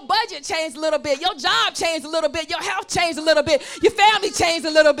experiences. Your budget changed a little bit. Your job changed a little bit. Your health changed a little bit. Your family changed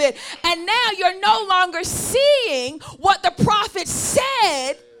a little bit. And now you're no longer seeing what the prophet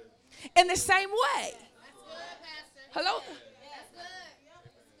said in the same way. Hello?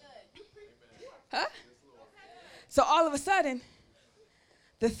 Huh? So all of a sudden,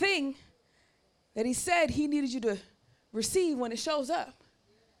 the thing that he said he needed you to receive when it shows up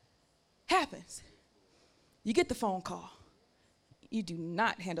happens. You get the phone call. You do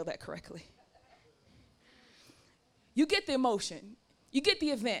not handle that correctly. You get the emotion. You get the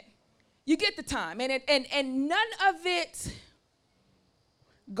event. You get the time. And none of it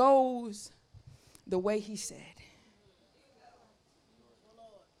goes the way he said.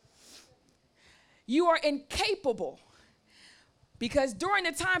 You are incapable, because during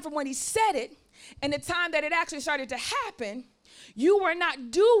the time from when he said it and the time that it actually started to happen, you were not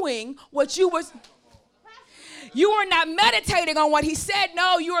doing what you were not meditating on what he said.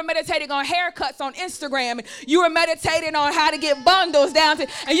 No, you were meditating on haircuts on Instagram. You were meditating on how to get bundles down to,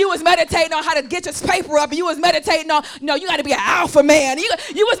 and you was meditating on how to get your paper up. And you was meditating on, no, you got to be an alpha man.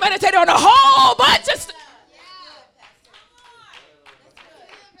 You was meditating on a whole bunch of stuff.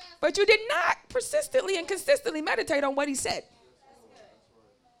 But you did not persistently and consistently meditate on what he said.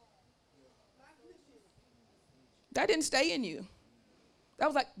 That didn't stay in you. That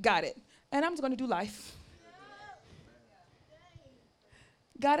was like, got it. And I'm just going to do life.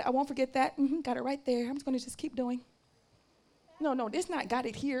 Got it. I won't forget that. Got it right there. I'm just going to just keep doing. No, it's not got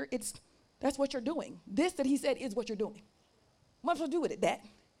it here. That's what you're doing. This that he said is what you're doing. What am I supposed to do with it? That.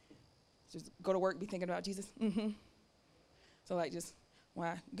 Just go to work, be thinking about Jesus. So like just when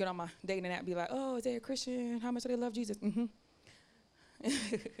I get on my dating app, be like, oh, is they a Christian? How much do they love Jesus?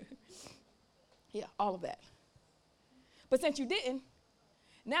 Yeah, all of that. But since you didn't,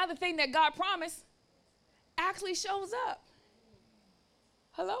 now the thing that God promised actually shows up.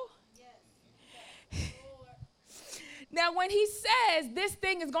 Hello? Yes. Now, when he says this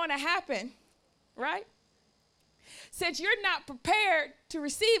thing is going to happen, right? Since you're not prepared to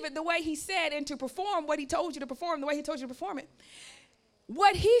receive it the way he said and to perform what he told you to perform the way he told you to perform it,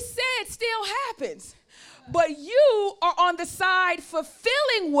 what he said still happens. But you are on the side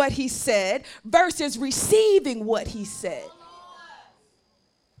fulfilling what he said versus receiving what he said.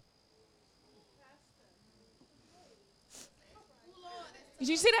 Did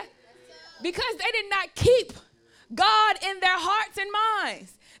you see that? Because they did not keep God in their hearts and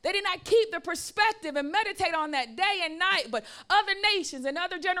minds. They did not keep the perspective and meditate on that day and night. But other nations and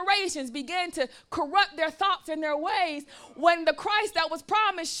other generations began to corrupt their thoughts and their ways. When the Christ that was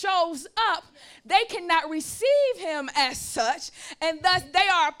promised shows up, they cannot receive him as such. And thus they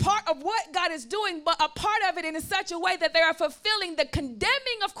are a part of what God is doing, but a part of it in such a way that they are fulfilling the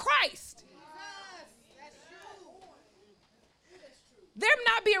condemning of Christ. Them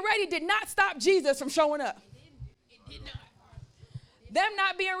not being ready did not stop Jesus from showing up. It did not. Them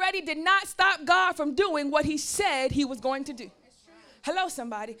not being ready did not stop God from doing what he said he was going to do. Hello,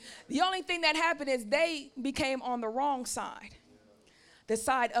 somebody. The only thing that happened is they became on the wrong side. The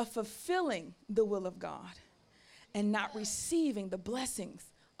side of fulfilling the will of God and not receiving the blessings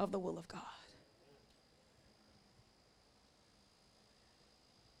of the will of God.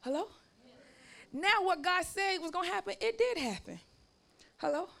 Hello? Now what God said was going to happen, it did happen.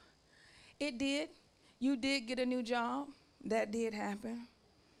 Hello? It did. You did get a new job. That did happen.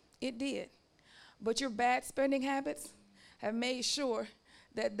 It did. But your bad spending habits have made sure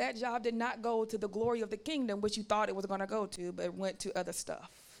that that job did not go to the glory of the kingdom, which you thought it was going to go to, but it went to other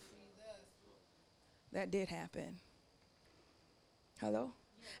stuff. That did happen. Hello?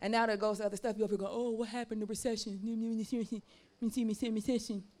 And now that it goes to other stuff, you'll be going, oh, what happened to recession?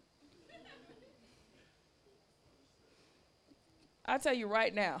 Recession. I'll tell you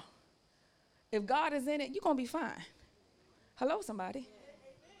right now, if God is in it, you're going to be fine. Hello, somebody.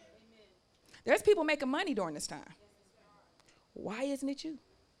 There's people making money during this time. Why isn't it you?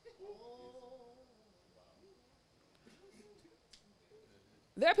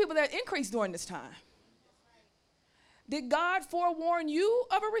 There are people that increase during this time. Did God forewarn you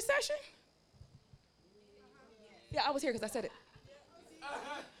of a recession? Yeah, I was here because I said it.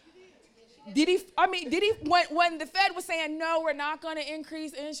 Did he, when the Fed was saying, no, we're not going to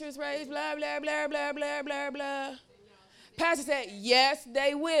increase interest rates, blah, blah, blah, blah, blah, blah, blah. Pastor said, yes,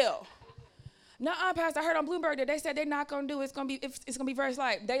 they will. Nuh-uh, Pastor, I heard on Bloomberg that they said they're not going to do it. It's going to be very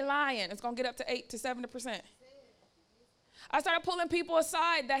slight. They lying. It's going to get up to 8 to 7%. I started pulling people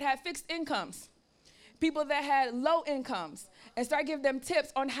aside that had fixed incomes, people that had low incomes, and started giving them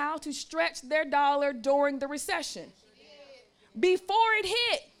tips on how to stretch their dollar during the recession before it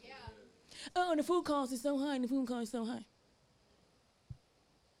hit. Oh, the food cost is so high, and the food cost is so high.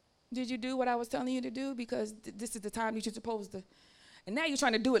 Did you do what I was telling you to do? Because this is the time that you're supposed to. And now you're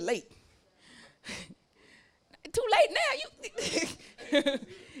trying to do it late. Too late now. You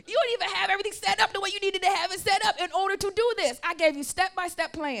don't even have everything set up the way you needed to have it set up in order to do this. I gave you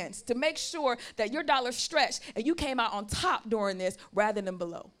step-by-step plans to make sure that your dollar stretched and you came out on top during this rather than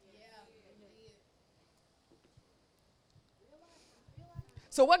below.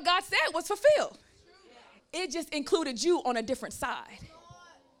 So what God said was fulfilled. It just included you on a different side.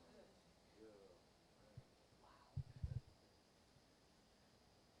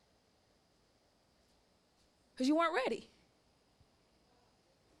 because you weren't ready.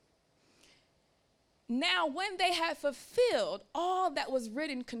 Now, when they had fulfilled all that was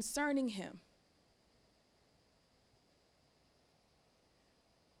written concerning him,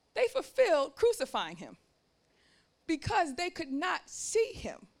 they fulfilled crucifying him because they could not see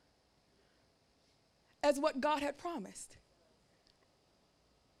him as what God had promised.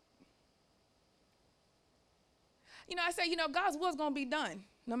 I say, God's will is going to be done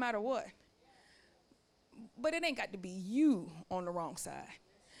no matter what. But it ain't got to be you on the wrong side.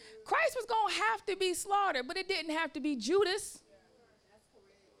 Christ was going to have to be slaughtered, but it didn't have to be Judas.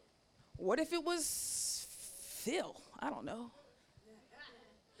 What if it was Phil? I don't know.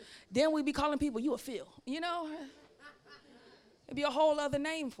 Then we'd be calling people, you a Phil. It'd be a whole other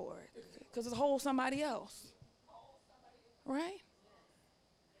name for it because it's a whole somebody else. Right?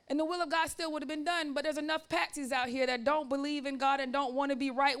 And the will of God still would have been done, but there's enough patsies out here that don't believe in God and don't want to be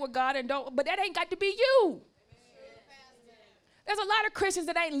right with God but that ain't got to be you. There's a lot of Christians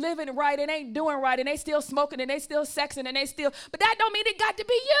that ain't living right and ain't doing right and they still smoking and they still sexing and but that don't mean it got to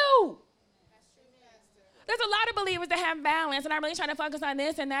be you. There's a lot of believers that have balance and I'm really trying to focus on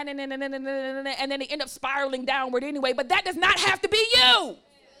this and that and then they end up spiraling downward anyway, but that does not have to be you.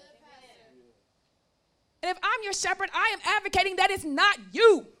 And if I'm your shepherd, I am advocating that it's not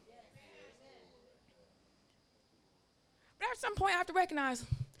you. But at some point I have to recognize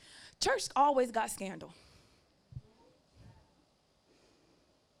church always got scandal.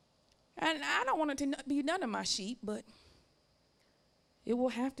 And I don't want it to be none of my sheep, but it will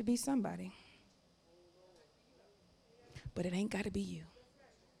have to be somebody. But it ain't got to be you.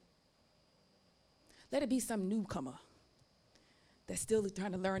 Let it be some newcomer that's still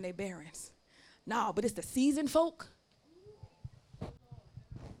trying to learn their bearings. No, but it's the seasoned folk. We're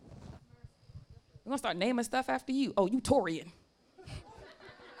going to start naming stuff after you. Oh, you Torian.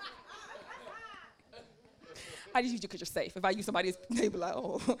 I just use you because you're safe. If I use somebody's name, be like,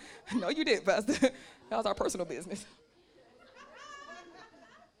 oh, no, you did, Pastor. That was our personal business.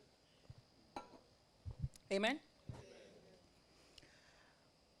 Amen?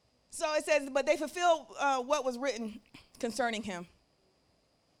 So it says, but they fulfilled what was written concerning him.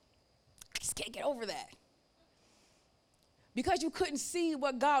 I just can't get over that. Because you couldn't see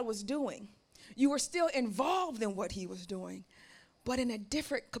what God was doing. You were still involved in what he was doing, but in a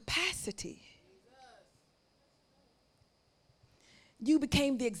different capacity. You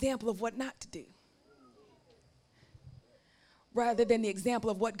became the example of what not to do, rather than the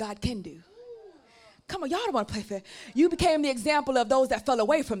example of what God can do. Come on, y'all don't want to play fair. You became the example of those that fell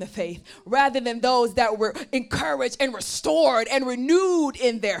away from the faith, rather than those that were encouraged and restored and renewed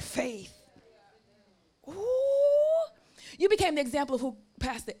in their faith. Ooh. You became the example of who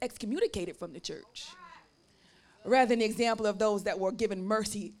pastor excommunicated from the church, rather than the example of those that were given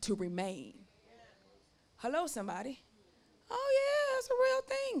mercy to remain. Hello, somebody. Oh, yeah, that's a real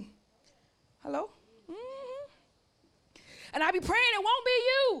thing. Hello? Mm-hmm. And I be praying it won't be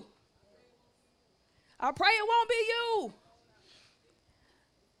you. I pray it won't be you.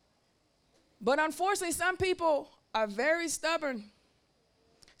 But unfortunately, some people are very stubborn,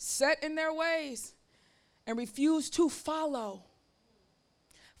 set in their ways, and refuse to follow.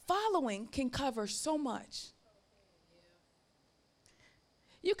 Following can cover so much.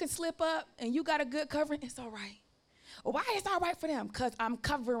 You can slip up and you got a good covering, it's all right. Well, why is it all right for them? Because I'm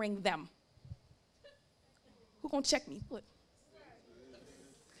covering them. Who gonna check me? What?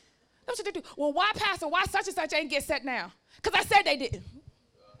 That's what they do. Well, why, Pastor? Why such and such ain't get set now? Because I said they didn't.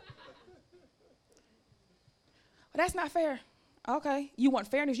 Well, that's not fair. Okay. You want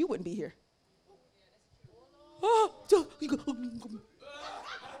fairness, you wouldn't be here.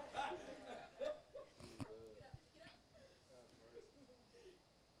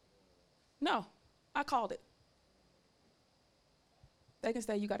 No, I called it. They can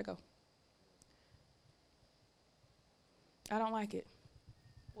stay, you got to go. I don't like it.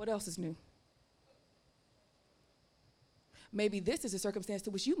 What else is new? Maybe this is a circumstance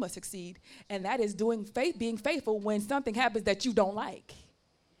to which you must succeed, and that is being faithful when something happens that you don't like.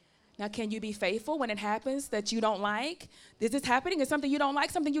 Now, can you be faithful when it happens that you don't like? Is this happening? Is something you don't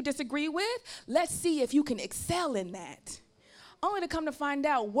like, something you disagree with? Let's see if you can excel in that. Only to come to find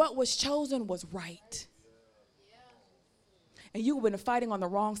out what was chosen was right. And you've been fighting on the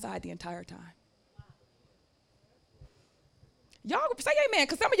wrong side the entire time. Y'all say amen,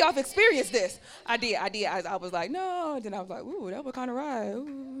 because some of y'all have experienced this. I did. I was like, no. Then I was like, ooh, that was kind of right.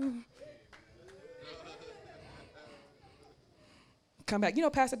 Ooh. Come back. You know,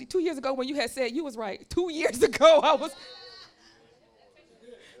 Pastor, 2 years ago when you had said you was right. 2 years ago, I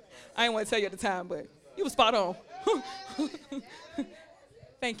didn't want to tell you at the time, but you was spot on.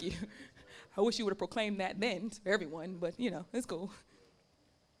 Thank you. I wish you would have proclaimed that then to everyone, but it's cool.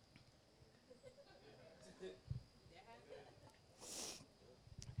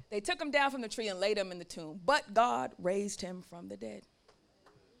 They took him down from the tree and laid him in the tomb, but God raised him from the dead.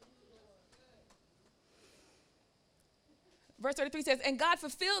 Verse 33 says, and God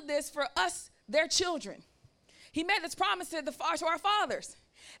fulfilled this for us, their children. He made this promise to our fathers.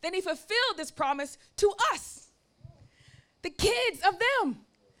 Then he fulfilled this promise to us, the kids of them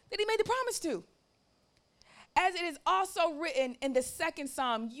that he made the promise to. As it is also written in the second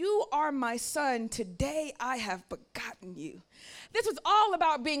Psalm, you are my son, today I have begotten you. This was all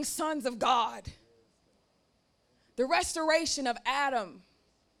about being sons of God. The restoration of Adam,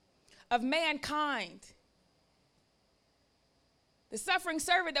 of mankind. The suffering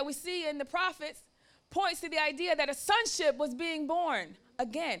servant that we see in the prophets points to the idea that a sonship was being born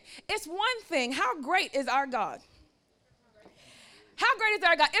again. It's one thing, how great is our God? How great is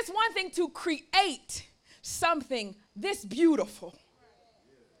our God? It's one thing to create something this beautiful.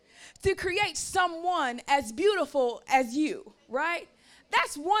 To create someone as beautiful as you, right?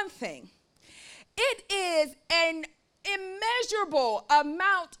 That's one thing. It is an immeasurable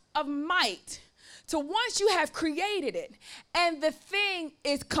amount of might to once you have created it and the thing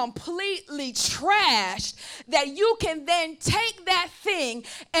is completely trashed, that you can then take that thing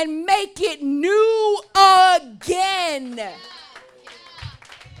and make it new again.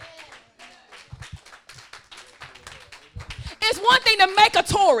 It's one thing to make a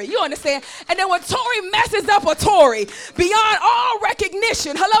Tory, you understand? And then when Tory messes up a Tory beyond all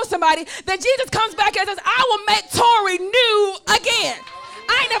recognition, hello somebody, then Jesus comes back and says, I will make Tory new again.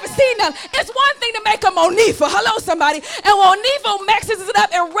 I ain't never seen them. It's one thing to make a Monifa, hello somebody, and Monifa mixes it up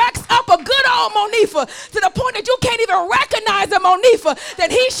and racks up a good old Monifa to the point that you can't even recognize a Monifa.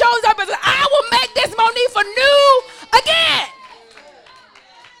 Then he shows up and says, I will make this Monifa new again.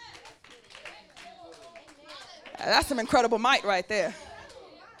 That's some incredible might right there.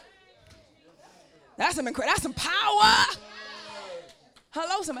 That's some power.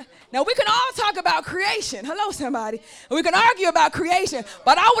 Hello, somebody. Now, we can all talk about creation. Hello, somebody. We can argue about creation,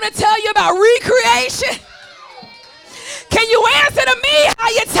 but I want to tell you about recreation. Can you answer to me how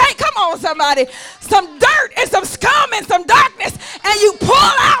you take, come on, somebody, some dirt and some scum and some darkness, and you pull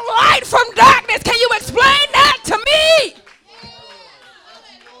out light from darkness? Can you explain that to me?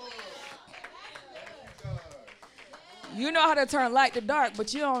 You know how to turn light to dark,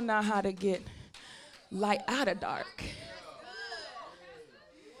 but you don't know how to get light out of dark.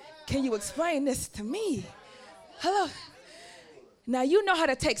 Can you explain this to me? Hello. Now you know how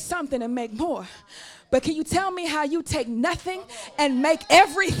to take something and make more. But can you tell me how you take nothing and make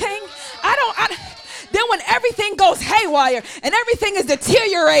everything? Then when everything goes haywire and everything is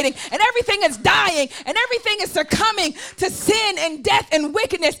deteriorating and everything is dying and everything is succumbing to sin and death and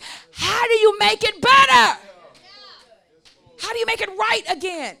wickedness, how do you make it better? How do you make it right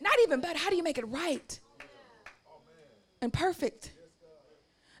again? Not even better. How do you make it right and perfect?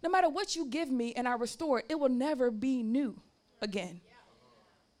 No matter what you give me and I restore it, it will never be new again.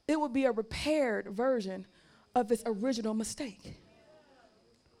 It will be a repaired version of its original mistake.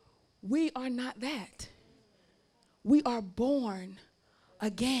 We are not that. We are born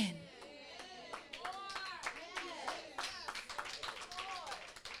again.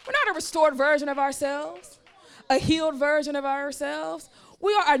 We're not a restored version of ourselves, a healed version of ourselves.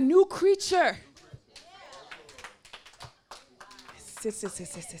 We are a new creature. Sit.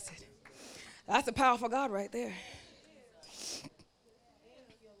 That's a powerful God right there.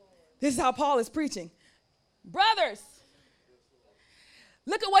 This is how Paul is preaching. Brothers,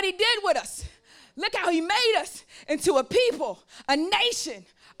 look at what he did with us. Look how he made us into a people, a nation,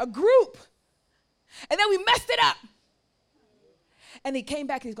 a group. And then we messed it up. And he came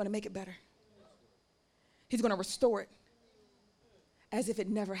back and he's going to make it better. He's going to restore it as if it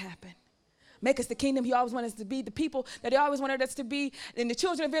never happened. Make us the kingdom he always wanted us to be, the people that he always wanted us to be, and the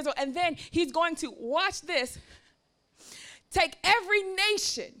children of Israel. And then he's going to, watch this, take every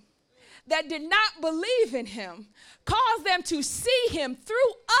nation that did not believe in him, cause them to see him through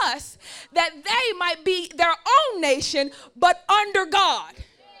us, that they might be their own nation, but under God.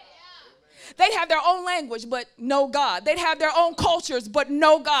 They'd have their own language, but no God. They'd have their own cultures, but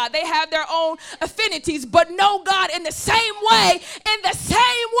no God. They have their own affinities, but no God, in the same way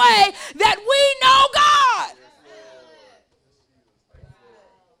that we know God.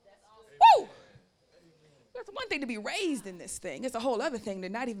 Woo! It's one thing to be raised in this thing. It's a whole other thing to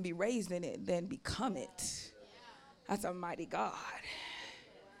not even be raised in it, then become it. That's a mighty God.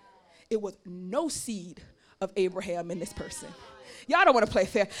 It was no seed of Abraham in this person. Y'all don't want to play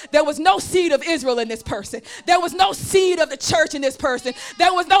fair. There was no seed of Israel in this person. There was no seed of the church in this person.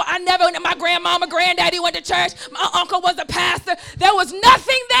 There was no, my grandmama, granddaddy went to church. My uncle was a pastor. There was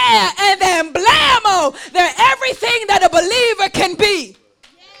nothing there. And then blammo, they're everything that a believer can be.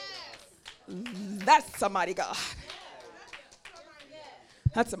 Yes. That's somebody God.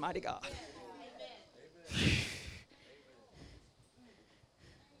 That's somebody God.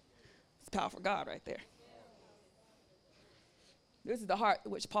 It's powerful God right there. This is the heart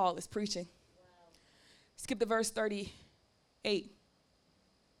which Paul is preaching. Skip to verse 38.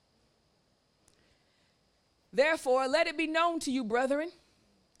 Therefore, let it be known to you, brethren,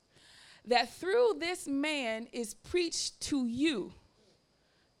 that through this man is preached to you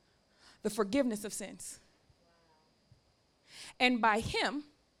the forgiveness of sins. And by him,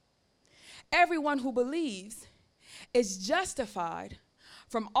 everyone who believes is justified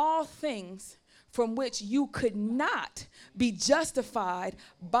from all things from which you could not be justified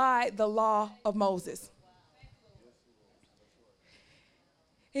by the law of Moses.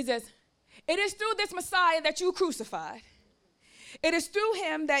 He says, it is through this Messiah that you crucified. It is through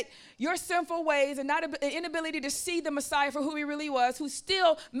him that your sinful ways and not inability to see the Messiah for who he really was, who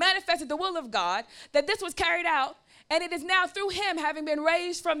still manifested the will of God, that this was carried out. And it is now through him, having been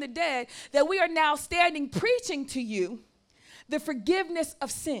raised from the dead, that we are now standing preaching to you the forgiveness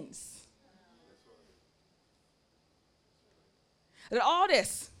of sins. That all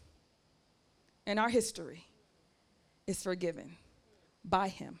this in our history is forgiven by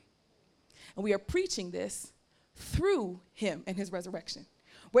him. And we are preaching this through him and his resurrection.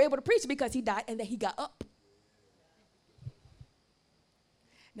 We're able to preach it because he died and then he got up.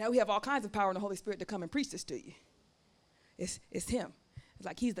 Now we have all kinds of power in the Holy Spirit to come and preach this to you. It's him. It's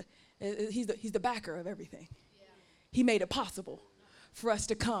like he's the backer of everything. Yeah. He made it possible for us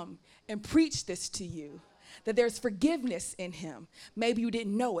to come and preach this to you. That there's forgiveness in him. Maybe you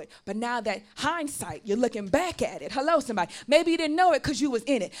didn't know it, but now that hindsight, you're looking back at it. Hello, somebody. Maybe you didn't know it because you was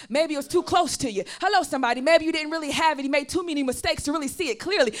in it. Maybe it was too close to you. Hello, somebody. Maybe you didn't really have it. You made too many mistakes to really see it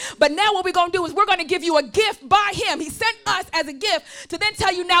clearly. But now what we're going to do is we're going to give you a gift by him. He sent us as a gift to then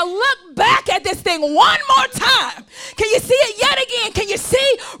tell you, now look back at this thing one more time. Can you see it yet again? Can you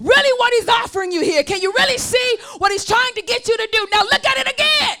see really what he's offering you here? Can you really see what he's trying to get you to do? Now look at it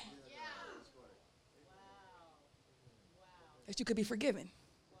again. That you could be forgiven.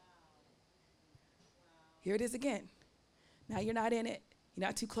 Here it is again. Now you're not in it. You're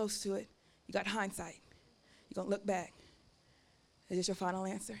not too close to it. You got hindsight. You're going to look back. Is this your final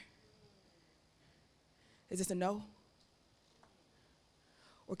answer? Is this a no?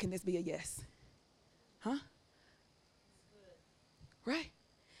 Or can this be a yes? Huh? Right?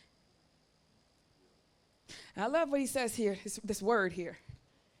 And I love what he says here, this word here.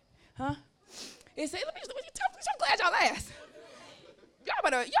 Huh? He said, let me tell you, I'm glad y'all asked.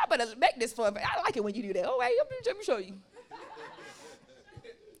 Y'all better make this fun. I like it when you do that. Oh, wait, let me show you.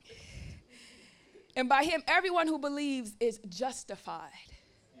 And by him, everyone who believes is justified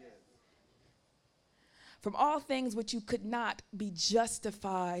from all things which you could not be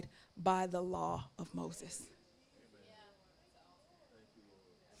justified by the law of Moses.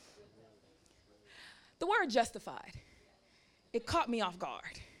 The word justified, it caught me off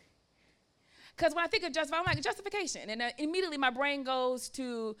guard. Because when I think of justified, I'm like, justification. And immediately my brain goes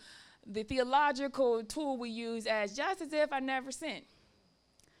to the theological tool we use as just as if I never sinned.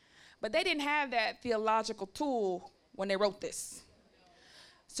 But they didn't have that theological tool when they wrote this.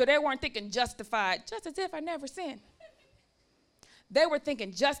 So they weren't thinking justified just as if I never sinned. They were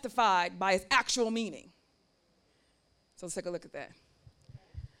thinking justified by its actual meaning. So let's take a look at that.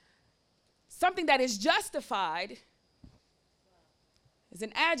 Something that is justified is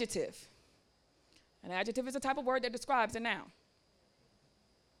an adjective. An adjective is a type of word that describes a noun.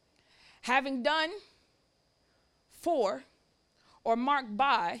 Having done for or marked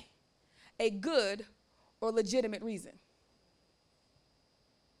by a good or legitimate reason.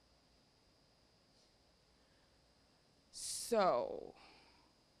 So,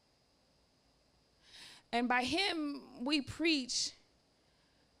 and by him we preach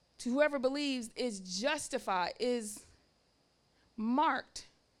to whoever believes is justified, is marked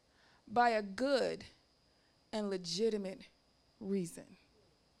by a good and legitimate reason.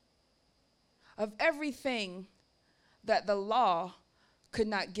 Of everything that the law could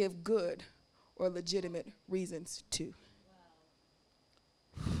not give good or legitimate reasons to.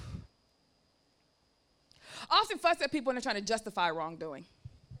 Wow. I often fuss at people when they're trying to justify wrongdoing.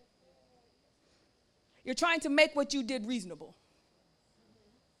 You're trying to make what you did reasonable.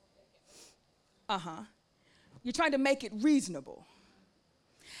 You're trying to make it reasonable.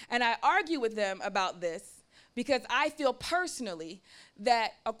 And I argue with them about this Because I feel personally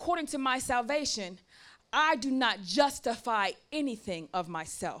that according to my salvation, I do not justify anything of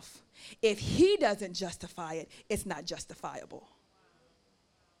myself. If he doesn't justify it, it's not justifiable.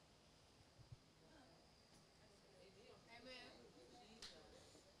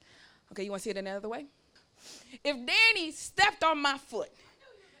 Okay, you want to see it another way? If Danny stepped on my foot,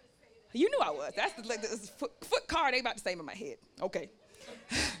 you knew I was. That's like this foot card they about to say in my head. Okay.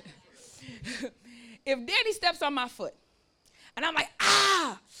 If Danny steps on my foot, and I'm like,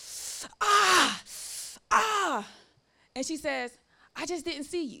 and she says, I just didn't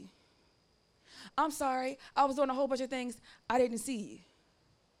see you. I'm sorry. I was doing a whole bunch of things. I didn't see you.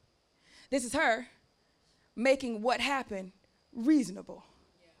 This is her making what happened reasonable.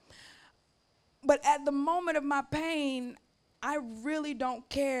 But at the moment of my pain, I really don't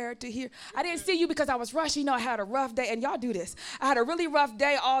care to hear. I didn't see you because I was rushing. I had a rough day. And y'all do this. I had a really rough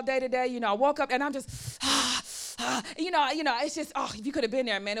day all day today. I woke up and I'm just, it's just, if you could have been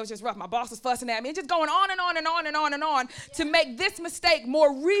there, man, it was just rough. My boss was fussing at me. It's just going on and on and on and on and on to make this mistake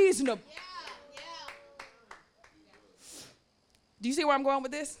more reasonable. Do you see where I'm going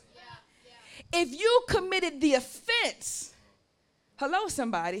with this? If you committed the offense, hello,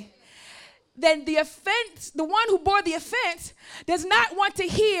 somebody, then the offense, the one who bore the offense, does not want to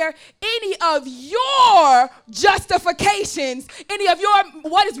hear any of your justifications, any of your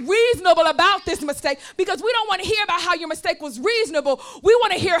what is reasonable about this mistake, because we don't want to hear about how your mistake was reasonable. We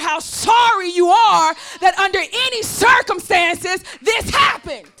want to hear how sorry you are that under any circumstances this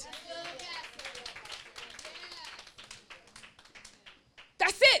happened.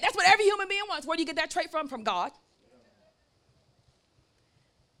 That's it. That's what every human being wants. Where do you get that trait from? From God.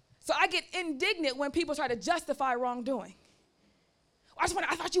 So I get indignant when people try to justify wrongdoing. I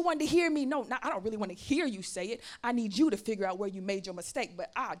thought you wanted to hear me. No, I don't really want to hear you say it. I need you to figure out where you made your mistake,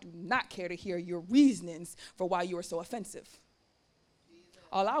 but I do not care to hear your reasonings for why you are so offensive.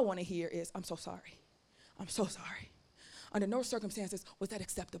 All I want to hear is, I'm so sorry. I'm so sorry. Under no circumstances was that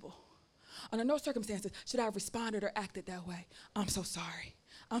acceptable. Under no circumstances should I have responded or acted that way. I'm so sorry.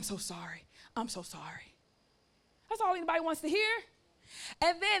 I'm so sorry. I'm so sorry. That's all anybody wants to hear.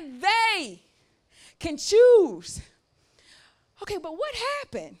 And then they can choose. Okay, but what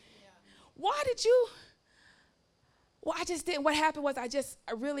happened? Why did you? Well, I just didn't. What happened was I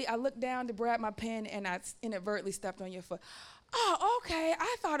looked down to grab my pen and I inadvertently stepped on your foot. Oh, okay.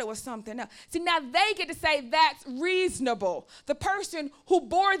 I thought it was something else. See, now they get to say that's reasonable. The person who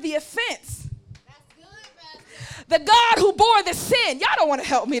bore the offense. The God who bore the sin. Y'all don't want to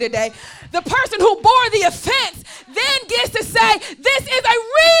help me today. The person who bore the offense then gets to say, this is a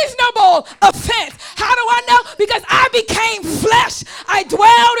reasonable offense. How do I know? Because I became flesh. I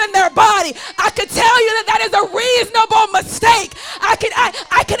dwelled in their body. I could tell you that is a reasonable mistake. I can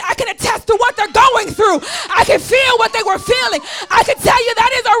attest to what they're going through. I can feel what they were feeling. I can tell you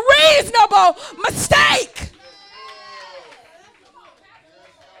that is a reasonable mistake.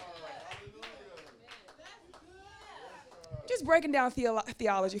 Just breaking down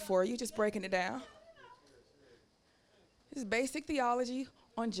theology for you, just breaking it down. This is basic theology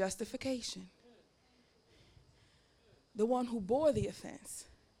on justification. The one who bore the offense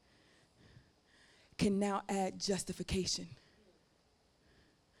can now add justification.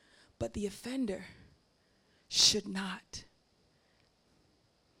 But the offender should not.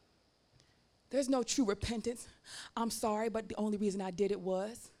 There's no true repentance. I'm sorry, but the only reason I did it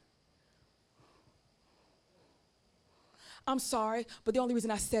was. I'm sorry, but the only reason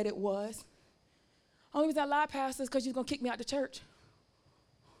I said it was. Only reason I lied, Pastor, is because you're going to kick me out the church.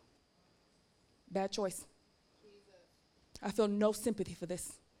 Bad choice. I feel no sympathy for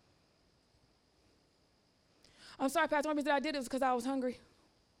this. I'm sorry, Pastor, the only reason I did it was because I was hungry.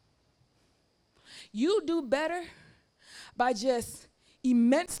 You do better by just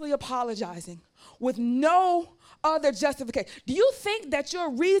immensely apologizing with no other justification. Do you think that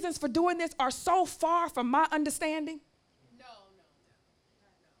your reasons for doing this are so far from my understanding?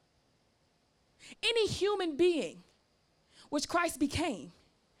 Any human being, which Christ became,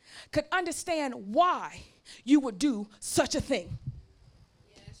 could understand why you would do such a thing.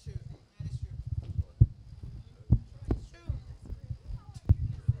 Yeah, that's true. That is true.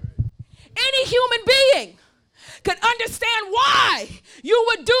 Any human being could understand why you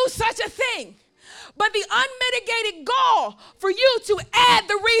would do such a thing. But the unmitigated gall for you to add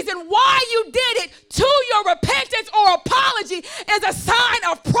the reason why you did it to your repentance or apology is a sign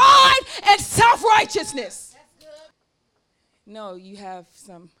of pride and self-righteousness. That's good. No, you have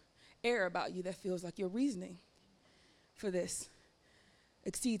some air about you that feels like your reasoning for this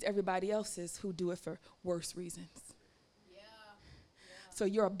exceeds everybody else's who do it for worse reasons. Yeah. So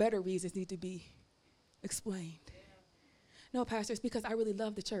your better reasons need to be explained. No, Pastor, it's because I really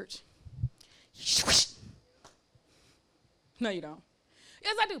love the church. No, you don't.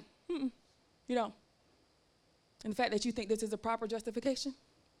 Yes, I do. Mm-mm. You don't. And the fact that you think this is a proper justification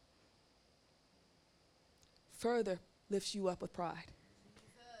further lifts you up with pride.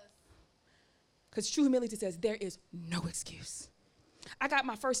 Because true humility says there is no excuse. I got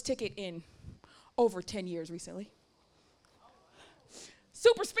my first ticket in over 10 years recently.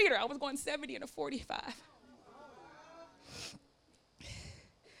 Super speeder. I was going 70 and a 45.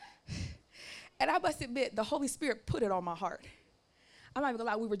 And I must admit, the Holy Spirit put it on my heart. I'm not even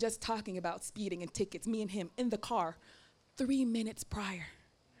gonna lie, we were just talking about speeding and tickets, me and him in the car 3 minutes prior.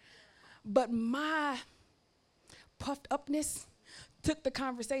 But my puffed upness took the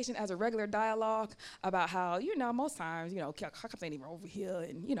conversation as a regular dialogue about how, most times, cops ain't even over here,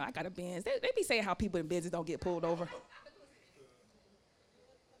 and, I got a Benz. They be saying how people in business don't get pulled over.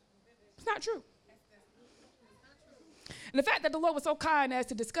 It's not true. And the fact that the Lord was so kind as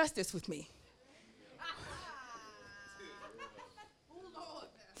to discuss this with me.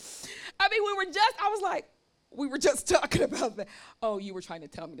 We were just talking about that. Oh, you were trying to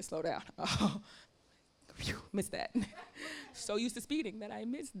tell me to slow down. Oh, missed that. So used to speeding that I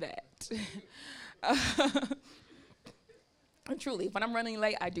missed that. Truly, when I'm running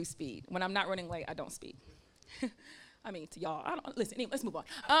late, I do speed. When I'm not running late, I don't speed. I mean, to y'all, listen, anyway, let's move on.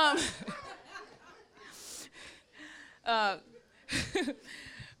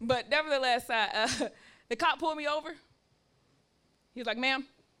 But nevertheless, the cop pulled me over. He was like, ma'am,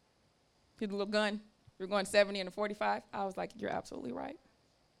 here's a little gun. You're going 70 and a 45. I was like, you're absolutely right.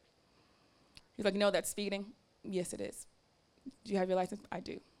 He's like, no, that's speeding. Yes, it is. Do you have your license? I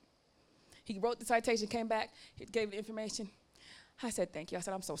do. He wrote the citation, came back, he gave the information. I said, thank you. I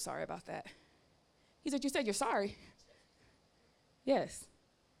said, I'm so sorry about that. He said, you said you're sorry. Yes.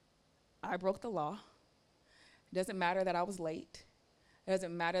 I broke the law. It doesn't matter that I was late. It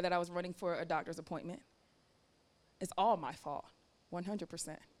doesn't matter that I was running for a doctor's appointment. It's all my fault,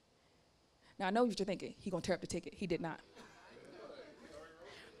 100%. Now, I know what you're thinking. He's going to tear up the ticket. He did not.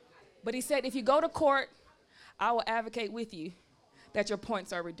 But he said, if you go to court, I will advocate with you that your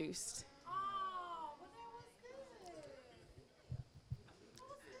points are reduced. Oh, well, that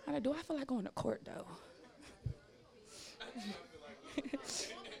was good. Do I feel like going to court, though?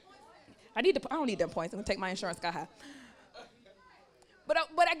 I don't need them points. I'm going to take my insurance sky high.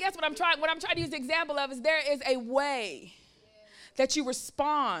 But I guess what I'm trying to use the example of is there is a way that you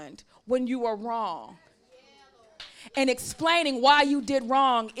respond when you are wrong. And explaining why you did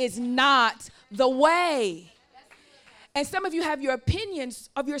wrong is not the way. And some of you have your opinions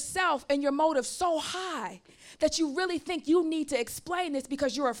of yourself and your motives so high that you really think you need to explain this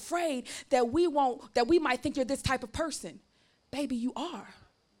because you're afraid that we might think you're this type of person. Baby, you are.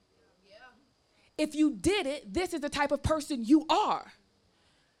 If you did it, this is the type of person you are.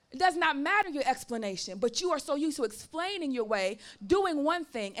 It does not matter your explanation, but you are so used to explaining your way, doing one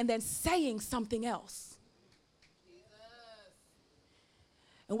thing, and then saying something else. Jesus.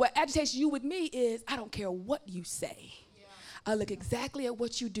 And what agitates you with me is, I don't care what you say. Yeah. I look exactly at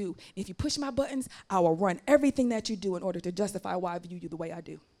what you do. If you push my buttons, I will run everything that you do in order to justify why I view you the way I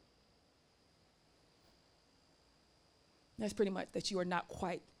do. That's pretty much that you are not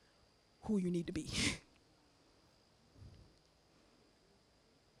quite who you need to be.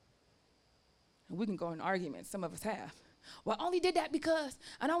 And we can go in arguments. Some of us have. Well, I only did that because,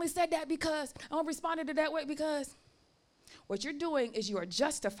 I only said that because, I only responded to that way because. What you're doing is you are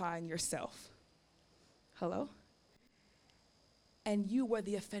justifying yourself. Hello? And you were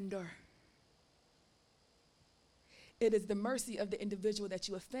the offender. It is the mercy of the individual that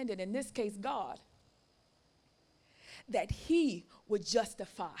you offended, in this case, God, that he would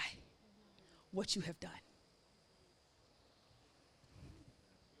justify what you have done.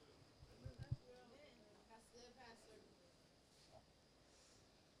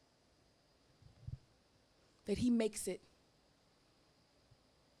 That he makes it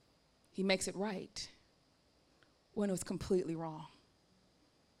right when it was completely wrong.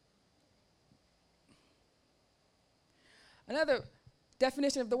 Another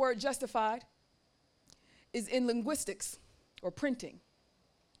definition of the word justified is in linguistics or printing.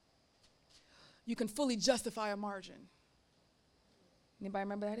 You can fully justify a margin. Anybody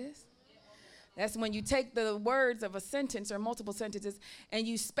remember what that is? That's when you take the words of a sentence or multiple sentences and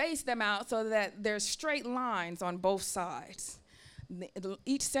you space them out so that there's straight lines on both sides.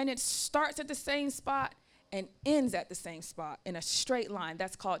 Each sentence starts at the same spot and ends at the same spot in a straight line.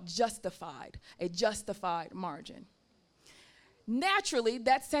 That's called justified, a justified margin. Naturally,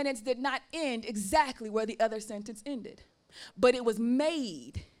 that sentence did not end exactly where the other sentence ended, but it was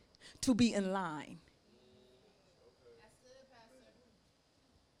made to be in line.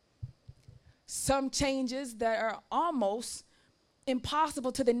 some changes that are almost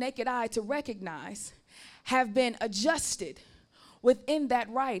impossible to the naked eye to recognize have been adjusted within that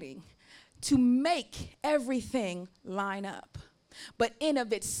writing to make everything line up. But in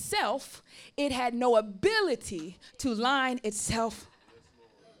of itself, it had no ability to line itself.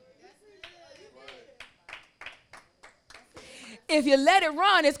 If you let it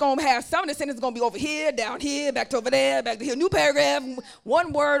run, it's going to have some of the sentence going to be over here, down here, back to over there, back to here. New paragraph,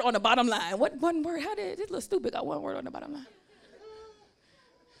 one word on the bottom line. What one word? How did this little stupid got one word on the bottom line?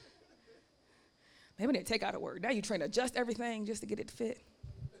 Maybe they take out a word. Now you're trying to adjust everything just to get it to fit.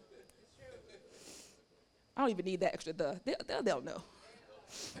 I don't even need that extra the. They'll know.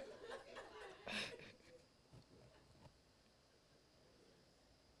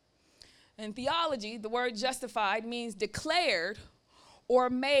 In theology, the word justified means declared or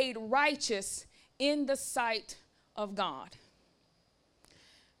made righteous in the sight of God.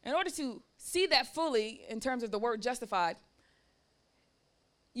 In order to see that fully in terms of the word justified,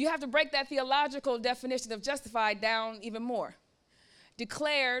 you have to break that theological definition of justified down even more.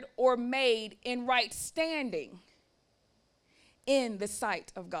 Declared or made in right standing in the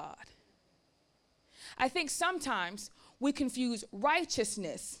sight of God. I think sometimes we confuse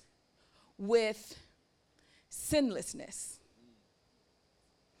righteousness with sinlessness.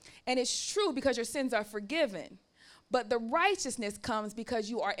 And it's true because your sins are forgiven, but the righteousness comes because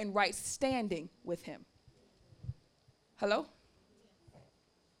you are in right standing with him. Hello?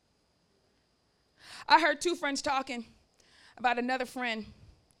 I heard two friends talking about another friend,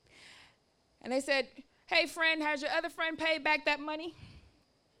 and they said, hey friend, has your other friend paid back that money?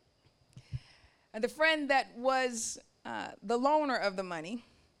 And the friend that was the loaner of the money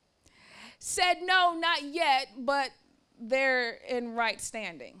said, no, not yet, but they're in right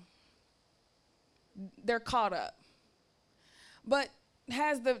standing. They're caught up. But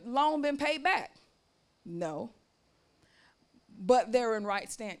has the loan been paid back? No. But they're in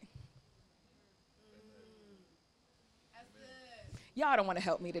right standing. Y'all don't want to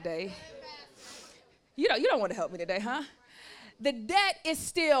help me today. You don't want to help me today, huh? The debt is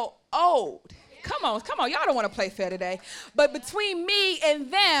still owed. Come on, y'all don't want to play fair today. But between me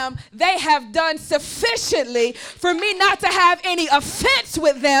and them, they have done sufficiently for me not to have any offense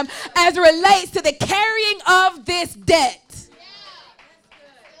with them as it relates to the carrying of this debt.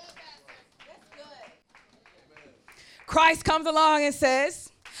 Christ comes along and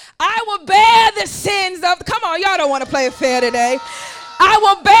says, I will bear the sins of, come on, y'all don't want to play fair today. I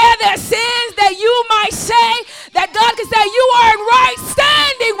will bear their sins that you might say, that God can say, you are in right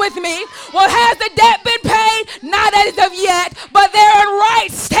standing with me. Well, has the debt been paid? Not as of yet, but they're in right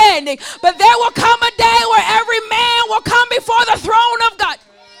standing. But there will come a day where every man will come before the throne of God.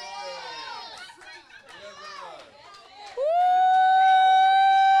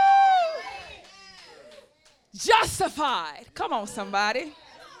 Justified. Come on, somebody.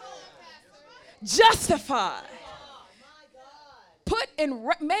 Justified.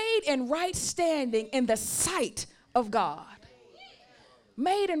 Made in right standing in the sight of God.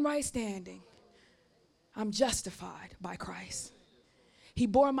 Made in right standing. I'm justified by Christ. He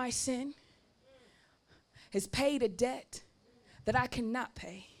bore my sin. Has paid a debt that I cannot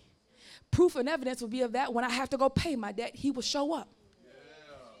pay. Proof and evidence will be of that when I have to go pay my debt, he will show up.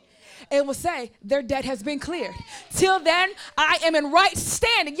 It will say their debt has been cleared. Till then, I am in right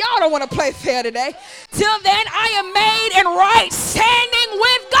standing. Y'all don't want to play fair today. Till then, I am made in right standing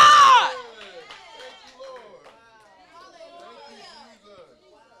with God.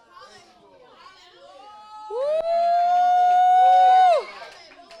 Woo.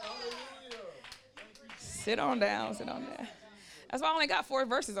 Sit on down. That's why I only got 4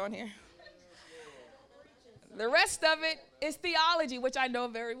 verses on here. The rest of it is theology, which I know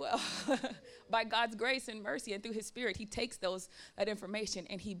very well. By God's grace and mercy and through his spirit, he takes that information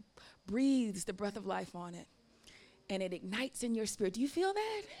and he breathes the breath of life on it. And it ignites in your spirit. Do you feel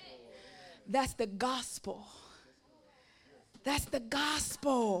that? That's the gospel. That's the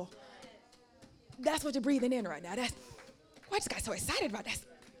gospel. That's what you're breathing in right now. Why this guy so excited about that?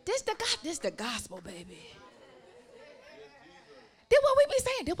 This the gospel, baby. Did what we be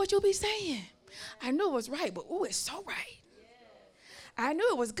saying. Did what you be saying. I knew it was right, but ooh, it's so right. I knew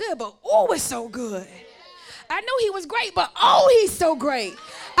it was good, but ooh, it's so good. I knew he was great, but oh, he's so great.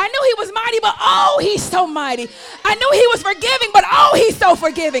 I knew he was mighty, but oh, he's so mighty. I knew he was forgiving, but oh, he's so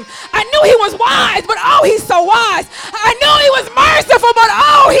forgiving. I knew he was wise, but oh, he's so wise. I knew he was merciful, but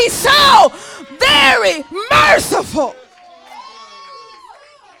oh, he's so very merciful.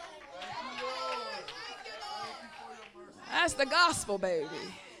 That's the gospel, baby.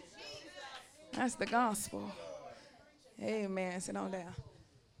 That's the gospel. Amen. Sit on down.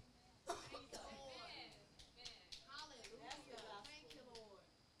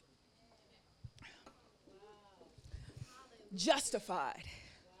 justified.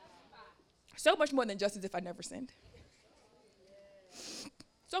 So much more than just as if I never sinned.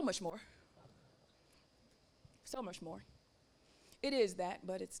 So much more. So much more. It is that,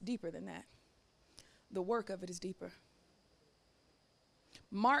 but it's deeper than that. The work of it is deeper.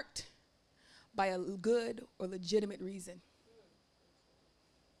 Marked by a good or legitimate reason.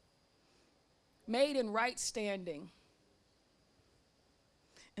 Made in right standing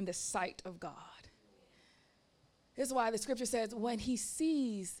in the sight of God. This is why the scripture says, when he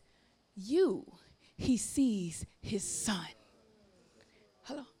sees you, he sees his son.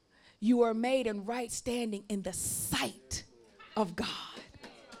 Hello? You are made in right standing in the sight of God.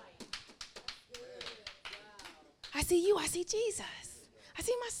 I see you, I see Jesus. I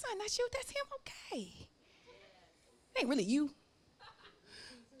see my son, that's you, that's him, okay. It ain't really you.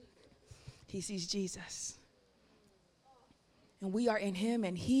 He sees Jesus. And we are in him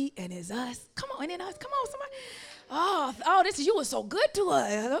and he and is us. Come on, in us, come on, somebody. Oh, this is you was so good to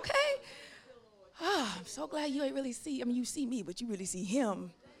us, okay? Oh, I'm so glad you ain't really see, you see me, but you really see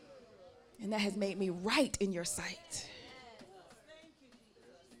him. And that has made me right in your sight.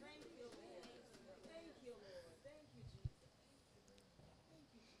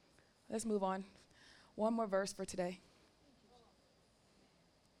 Let's move on. One more verse for today.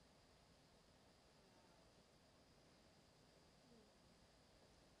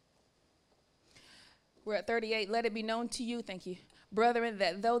 We're at 38. Let it be known to you, thank you, brethren,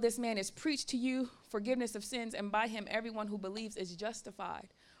 that though this man is preached to you forgiveness of sins, and by him everyone who believes is justified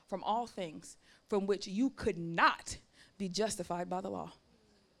from all things from which you could not be justified by the law.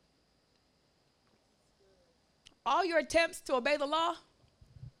 All your attempts to obey the law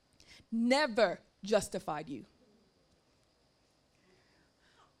never justified you.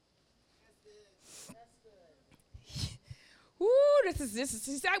 Ooh, this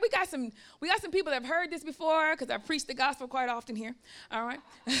is we got some people that have heard this before because I preach the gospel quite often here. All right.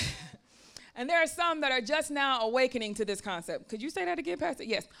 And there are some that are just now awakening to this concept. Could you say that again, Pastor?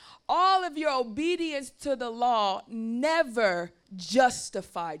 Yes. All of your obedience to the law never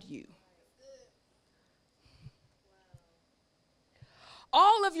justified you.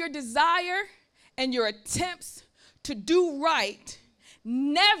 All of your desire and your attempts to do right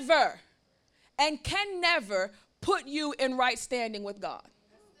never and can never put you in right standing with God.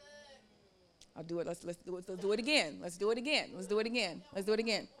 I'll do it. Let's do it again. Let's do it again. Let's do it again. Let's do it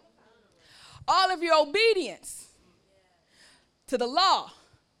again. All of your obedience to the law,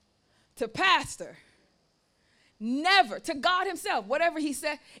 to pastor, never, to God himself, whatever he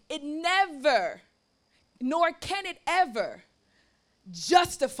said, it never, nor can it ever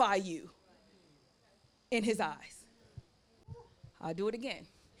justify you in his eyes. I'll do it again.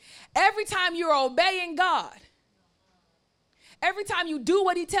 Every time you're obeying God, every time you do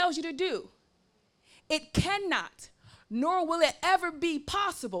what he tells you to do, it cannot, nor will it ever be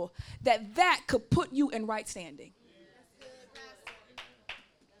possible that could put you in right standing.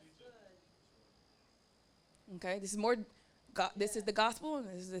 Okay, this is the gospel, and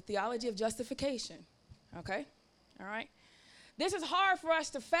this is the theology of justification. Okay, all right. This is hard for us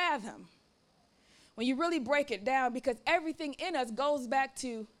to fathom when you really break it down, because everything in us goes back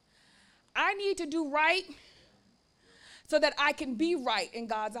to, I need to do right so that I can be right in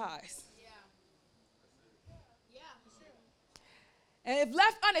God's eyes. And if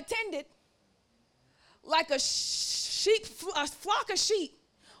left unattended, like a flock of sheep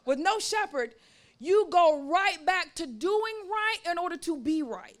with no shepherd, you go right back to doing right in order to be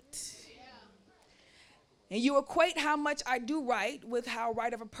right. And you equate how much I do right with how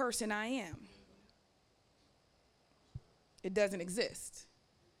right of a person I am. It doesn't exist.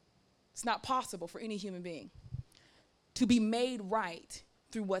 It's not possible for any human being to be made right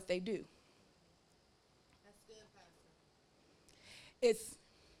through what they do. That's good, Pastor.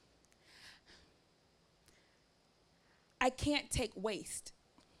 I can't take waste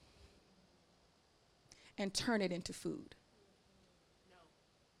and turn it into food. No.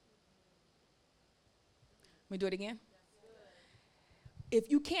 Let me do it again.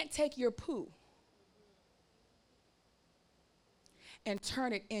 If you can't take your poo and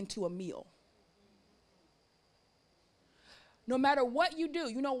turn it into a meal, no matter what you do,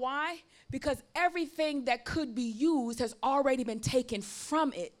 you know why? Because everything that could be used has already been taken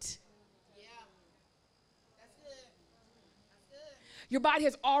from it. Yeah. That's good. That's good. Your body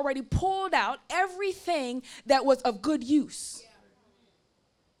has already pulled out everything that was of good use. Yeah.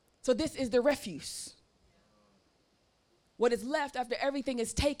 So this is the refuse. What is left after everything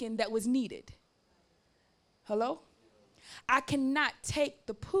is taken that was needed. Hello? I cannot take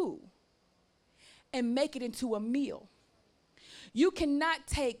the poo and make it into a meal. You cannot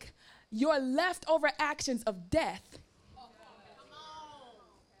take your leftover actions of death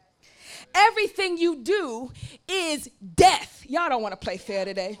everything you do is death. Y'all don't want to play fair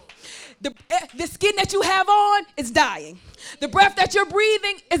today. The skin that you have on is dying. The breath that you're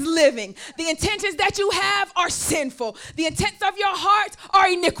breathing is living. The intentions that you have are sinful. The intents of your heart are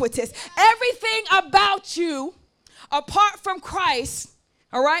iniquitous. Everything about you, apart from Christ,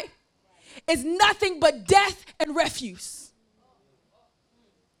 all right, is nothing but death and refuse.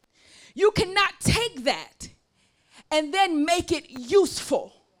 You cannot take that and then make it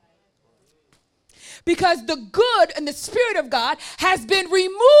useful. Because the good and the Spirit of God has been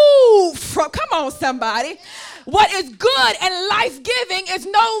removed from, come on somebody. What is good and life-giving is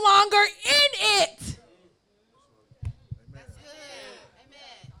no longer in it. That's good.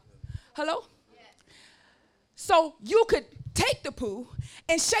 Amen. Hello? So you could take the poo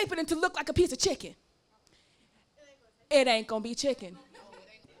and shape it into look like a piece of chicken. It ain't gonna be chicken.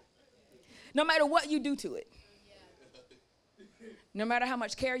 No matter what you do to it. No matter how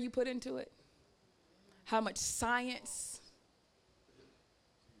much care you put into it. How much science,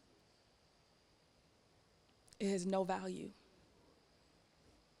 it has no value.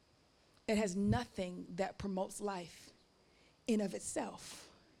 It has nothing that promotes life in of itself.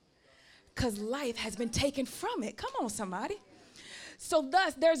 Because life has been taken from it. Come on, somebody. So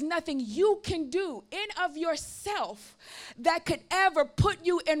thus, there's nothing you can do in of yourself that could ever put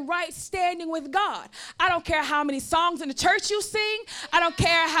you in right standing with God. I don't care how many songs in the church you sing. I don't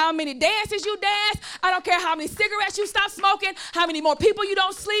care how many dances you dance. I don't care how many cigarettes you stop smoking, how many more people you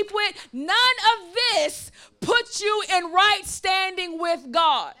don't sleep with. None of this puts you in right standing with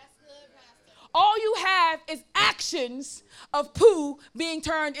God. All you have is actions of poo being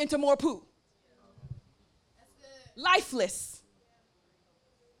turned into more poo. Lifeless.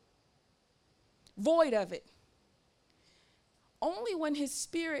 Void of it. Only when his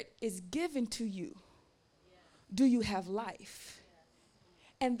Spirit is given to you do you have life.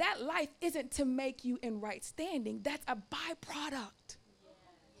 And that life isn't to make you in right standing. That's a byproduct.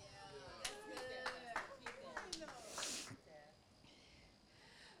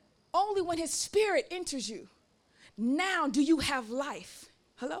 Only when his Spirit enters you, now do you have life.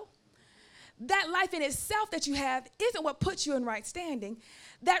 Hello? That life in itself that you have isn't what puts you in right standing.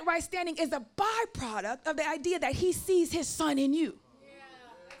 That right standing is a byproduct of the idea that he sees his son in you.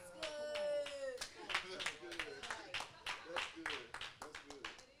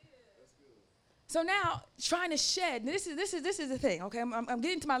 So now, trying to shed. This is the thing. Okay, I'm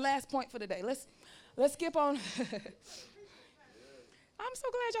getting to my last point for today. Let's skip on. I'm so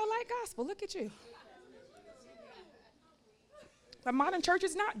glad y'all like gospel. Look at you. The modern church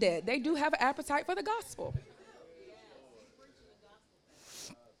is not dead. They do have an appetite for the gospel.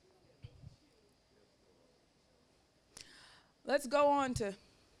 Let's go on to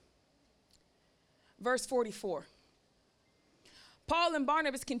verse 44. Paul and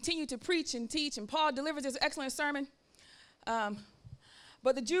Barnabas continue to preach and teach, and Paul delivers this excellent sermon.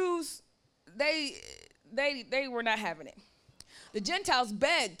 But the Jews, they were not having it. The Gentiles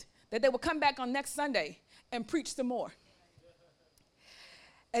begged that they would come back on next Sunday and preach some more.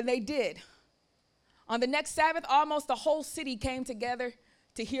 And they did. On the next Sabbath, almost the whole city came together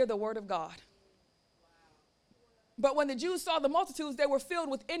to hear the word of God. But when the Jews saw the multitudes, they were filled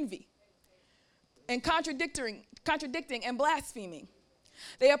with envy and contradicting and blaspheming.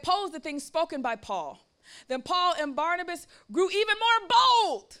 They opposed the things spoken by Paul. Then Paul and Barnabas grew even more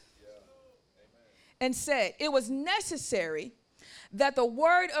bold and said, it was necessary that the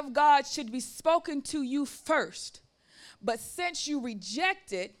word of God should be spoken to you first. But since you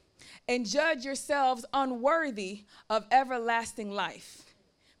reject it and judge yourselves unworthy of everlasting life,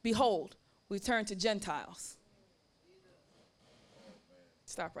 behold, we turn to Gentiles.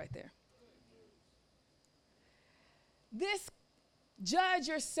 Stop right there. This judge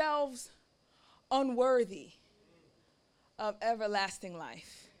yourselves unworthy of everlasting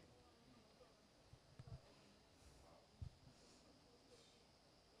life.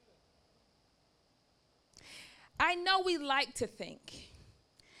 I know we like to think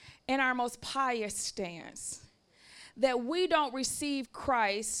in our most pious stance that we don't receive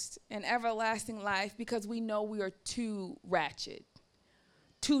Christ and everlasting life because we know we are too ratchet,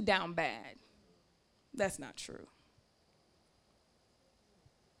 too down bad. That's not true.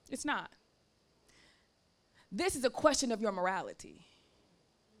 It's not. This is a question of your morality.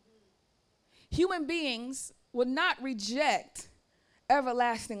 Human beings will not reject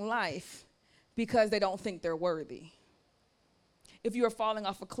everlasting life because they don't think they're worthy. If you are falling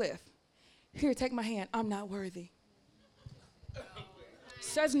off a cliff, here, take my hand, I'm not worthy.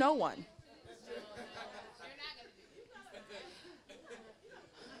 Says no one.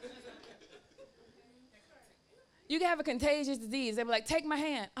 You can have a contagious disease. They'll be like, take my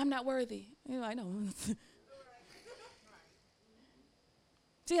hand, I'm not worthy. You're like, no.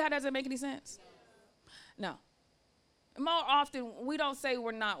 See how that doesn't make any sense? No. More often, we don't say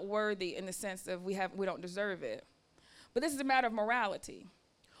we're not worthy in the sense of we don't deserve it. But this is a matter of morality.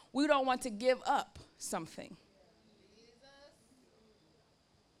 We don't want to give up something.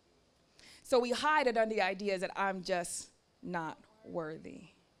 So we hide it under the idea that I'm just not worthy.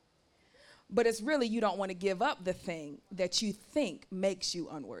 But it's really you don't want to give up the thing that you think makes you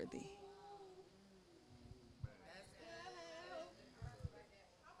unworthy.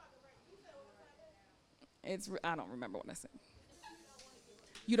 I don't remember what I said.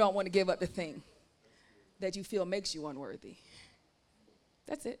 You don't want to give up the thing that you feel makes you unworthy.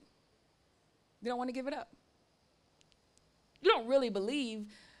 That's it. You don't want to give it up. You don't really believe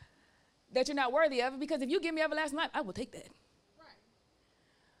that you're not worthy of it, because if you give me everlasting life, I will take that.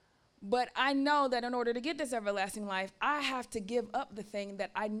 But I know that in order to get this everlasting life, I have to give up the thing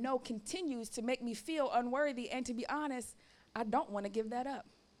that I know continues to make me feel unworthy. And to be honest, I don't want to give that up.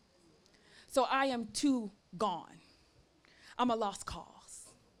 So I am too gone. I'm a lost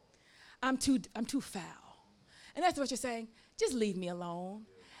cause. I'm too foul. And that's what you're saying. Just leave me alone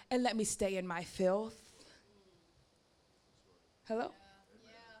and let me stay in my filth. Hello?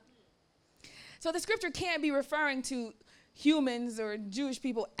 Yeah. So the scripture can't be referring to humans or Jewish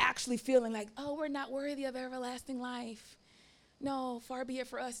people actually feeling like, oh, we're not worthy of everlasting life. No, far be it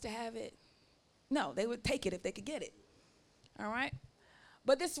for us to have it. No, they would take it if they could get it. All right?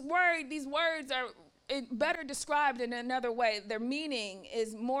 But these words are better described in another way. Their meaning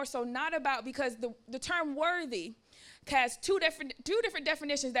is more so not about, because the term worthy has two different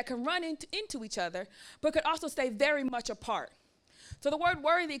definitions that can run into each other, but could also stay very much apart. So the word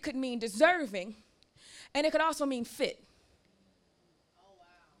worthy could mean deserving, and it could also mean fit. Oh,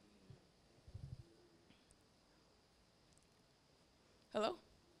 wow. Hello?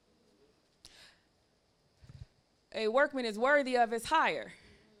 A workman is worthy of his hire,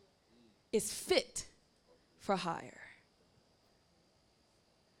 is fit for hire.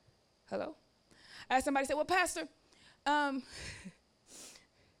 Hello? I had somebody say, well, Pastor, I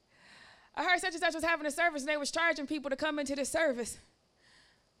heard such and such was having a service and they was charging people to come into this service.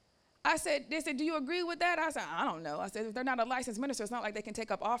 They said, do you agree with that? I said, I don't know. I said, if they're not a licensed minister, it's not like they can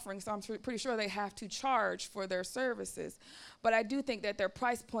take up offerings, so I'm pretty sure they have to charge for their services. But I do think that their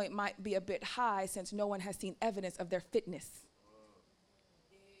price point might be a bit high since no one has seen evidence of their fitness.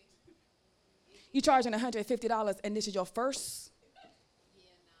 You charging $150 and this is your first?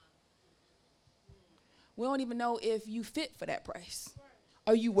 We don't even know if you fit for that price.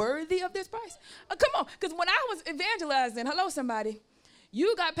 Are you worthy of this price? Come on, because when I was evangelizing, hello somebody,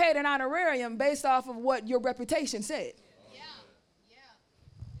 you got paid an honorarium based off of what your reputation said. Yeah.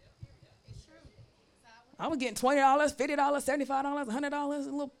 It's true. I was getting $20, $50, $75, $100,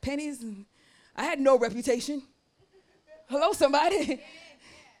 little pennies. And I had no reputation. Hello, somebody.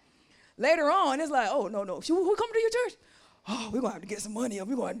 Later on, it's like, oh, no. Who coming to your church? Oh, we're going to have to get some money up.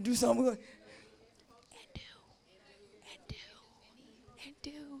 We're going to have to do something.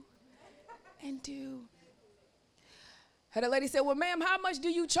 And do. Had a lady say, well, ma'am, how much do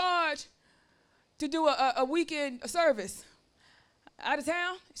you charge to do a weekend service? Out of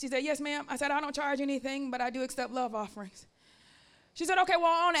town? She said, yes, ma'am. I said, I don't charge anything, but I do accept love offerings. She said, okay,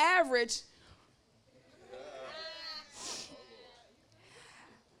 well, on average,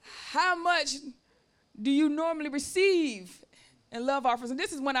 how much do you normally receive in love offerings? And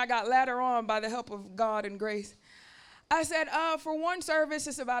this is when I got later on by the help of God and grace. I said, for one service,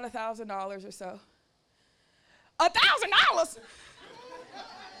 it's about $1,000 or so. $1,000?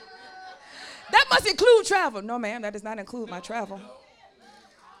 That must include travel. No, ma'am, that does not include my travel.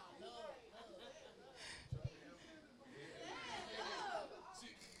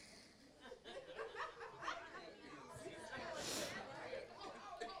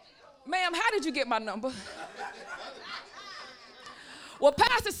 Ma'am, how did you get my number? Well,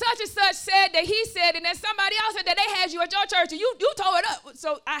 Pastor such and such said that he said, and then somebody else said that they had you at your church, and you tore it up.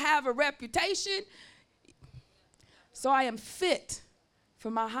 So I have a reputation. So I am fit for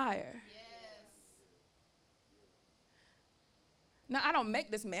my hire. Yes. Now, I don't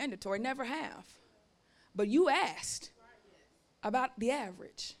make this mandatory, never have. But you asked about the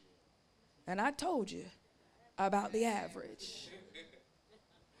average. And I told you about the average.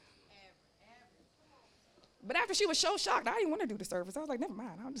 But after she was so shocked, I didn't want to do the service. I was like, never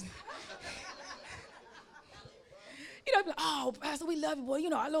mind. I'll just... Like, oh, Pastor, we love you, boy.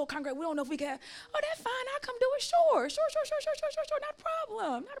 Our little congregation, we don't know if we can. Oh, that's fine. I'll come do it. Sure.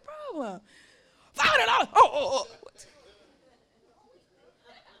 Not a problem. $500. Oh.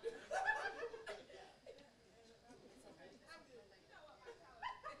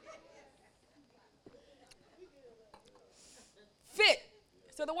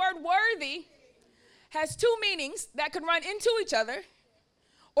 So the word worthy has two meanings that can run into each other,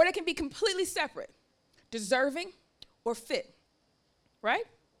 or they can be completely separate: deserving or fit, right?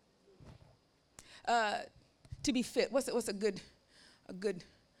 To be fit. What's a good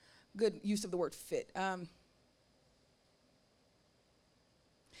use of the word fit?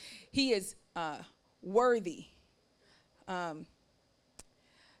 He is worthy to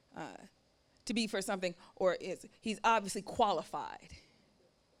be for something, or he's obviously qualified.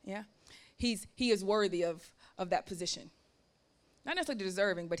 Yeah, he is worthy of that position. Not necessarily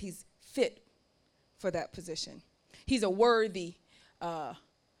deserving, but he's fit for that position. He's a worthy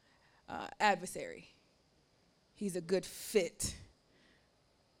adversary. He's a good fit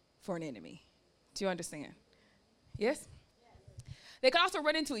for an enemy. Do you understand? Yes? They can also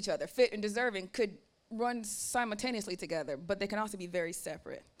run into each other. Fit and deserving could run simultaneously together, but they can also be very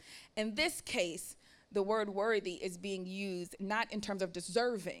separate. In this case, the word worthy is being used not in terms of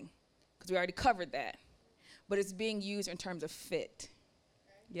deserving, because we already covered that, but it's being used in terms of fit.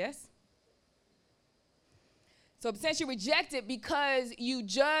 Yes? So since you reject it because you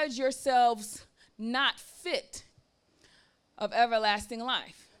judge yourselves not fit of everlasting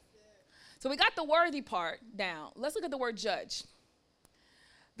life. So we got the worthy part down. Let's look at the word judge.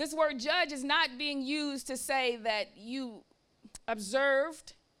 This word judge is not being used to say that you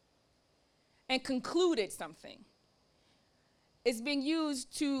observed and concluded something. It's being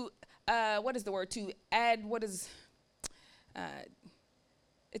used to, what is the word? To add,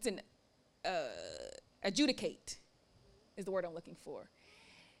 it's an adjudicate is the word I'm looking for.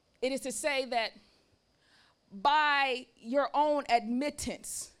 It is to say that by your own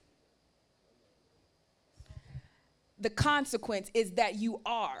admittance, the consequence is that you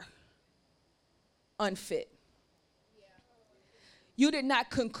are unfit. You did not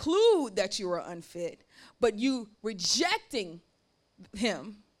conclude that you were unfit, but you rejecting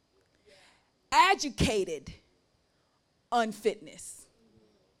him educated unfitness.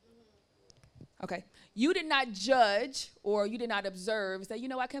 Okay? You did not judge or you did not observe, say,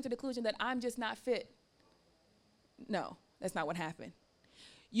 I came to the conclusion that I'm just not fit. No, that's not what happened.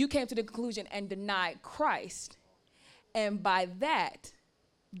 You came to the conclusion and denied Christ. And by that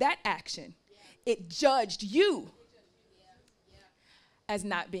action, it judged you as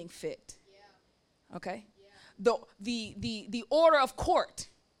not being fit. Okay? The order of court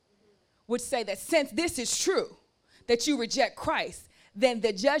would say that since this is true, that you reject Christ, then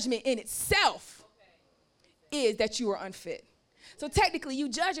the judgment in itself is that you are unfit. So technically, you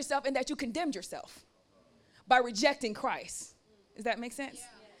judge yourself in that you condemned yourself by rejecting Christ. Does that make sense?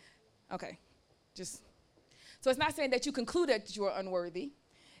 Okay. So it's not saying that you concluded that you are unworthy.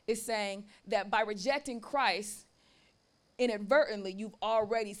 It's saying that by rejecting Christ, inadvertently, you've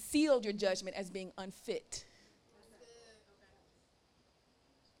already sealed your judgment as being unfit.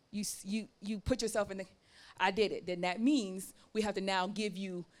 You put yourself in I did it. Then that means we have to now give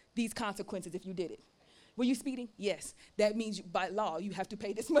you these consequences if you did it. Were you speeding? Yes. That means by law, you have to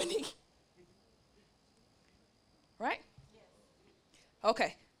pay this money. Right?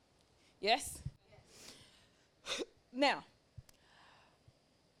 Okay. Yes? Now,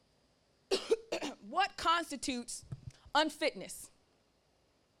 what constitutes unfitness?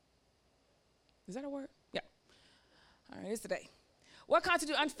 Is that a word? Yeah. All right, it's today. What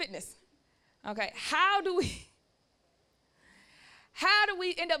constitutes unfitness? Okay, how do we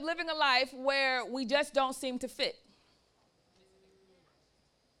end up living a life where we just don't seem to fit?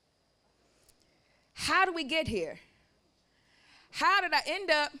 How do we get here? How did I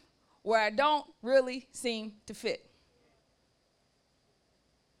end up where I don't really seem to fit?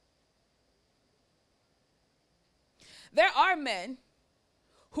 There are men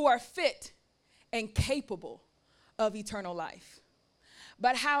who are fit and capable of eternal life.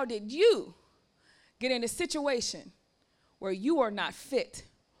 But how did you get in a situation where you are not fit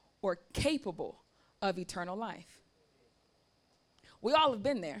or capable of eternal life? We all have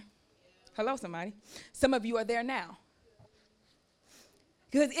been there. Hello, somebody. Some of you are there now.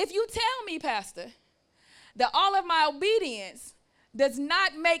 Because if you tell me, Pastor, that all of my obedience does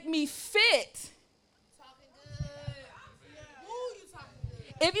not make me fit,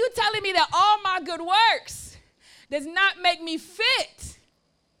 if you're telling me that all my good works does not make me fit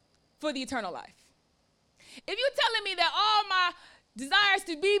for the eternal life, if you're telling me that all my desires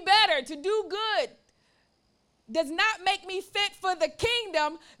to be better, to do good, does not make me fit for the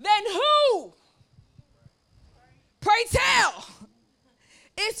kingdom, then who, pray tell,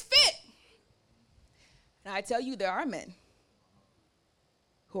 is fit? And I tell you, there are men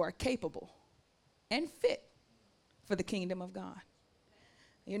who are capable and fit for the kingdom of God.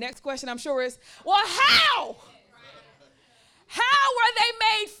 Your next question, I'm sure, is, well, how? How were they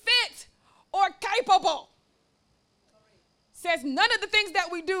made fit or capable. Says none of the things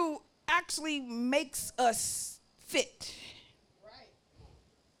that we do actually makes us fit. Right.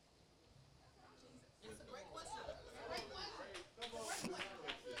 That's a great question.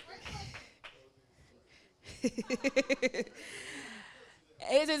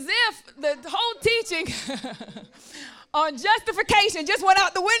 It's as if the whole teaching on justification just went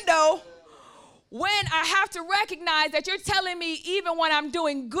out the window when I have to recognize that you're telling me even when I'm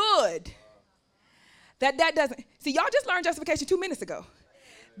doing good, that doesn't. See, y'all just learned justification 2 minutes ago.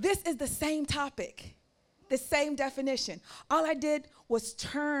 This is the same topic, the same definition. All I did was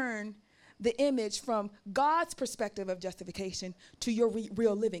turn the image from God's perspective of justification to your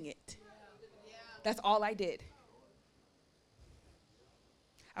real living it. That's all I did.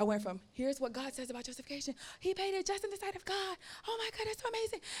 I went from, here's what God says about justification. He paid it just in the sight of God. Oh my God, that's so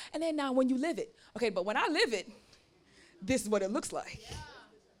amazing. And then now when you live it, okay, but when I live it, this is what it looks like.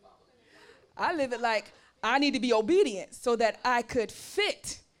 I live it like I need to be obedient so that I could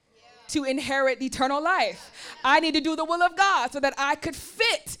fit to inherit eternal life. I need to do the will of God so that I could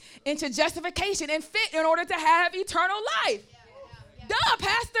fit into justification and fit in order to have eternal life. Duh,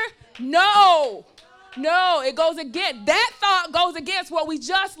 Pastor. No, it goes against, that thought goes against what we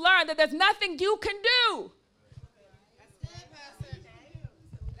just learned, that there's nothing you can do. That's good, Pastor.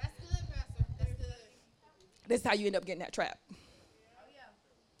 That's good, Pastor. That's good. This is how you end up getting that trap.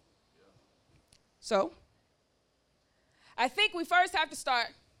 So, I think we first have to start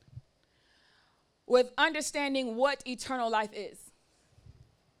with understanding what eternal life is.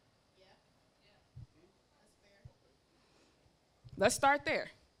 Let's start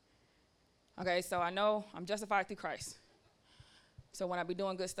there. Okay, so I know I'm justified through Christ. So when I be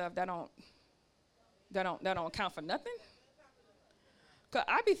doing good stuff, that don't count for nothing. Cause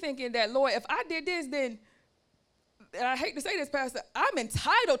I be thinking that, Lord, if I did this, then, and I hate to say this, Pastor, I'm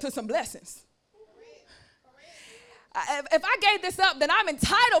entitled to some blessings. If I gave this up, then I'm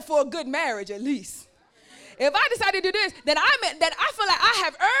entitled for a good marriage at least. If I decide to do this, then I feel like I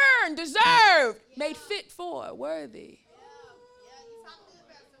have earned, deserved, made fit for, worthy.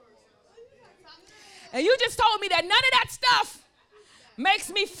 And you just told me that none of that stuff makes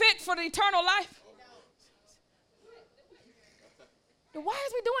me fit for the eternal life. Then why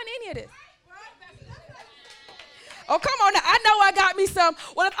is we doing any of this? Oh, come on now. I know I got me some.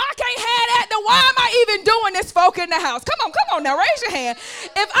 Well, if I can't have that, then why am I even doing this, folk in the house? Come on now. Raise your hand.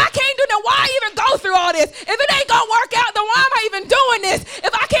 If I can't do that, why even go through all this? If it ain't going to work out, then why am I even doing this?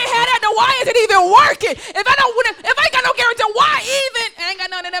 If I can't have that, then why is it even working? If I ain't got no guarantee, why even? I ain't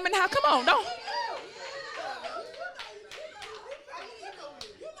got none of them in the house. Come on, don't.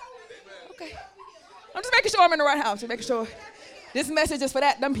 Okay. I'm just making sure I'm in the right house. Just making sure. This message is for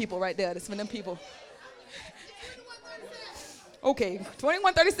them people right there. This is for them people. Okay,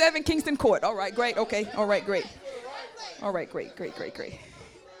 2137 Kingston Court. All right, great. Okay, all right, great. All right, great.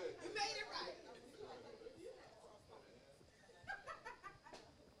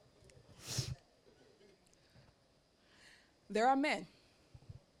 There are men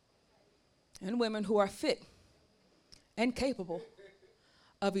and women who are fit and capable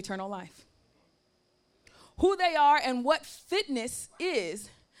of eternal life. Who they are and what fitness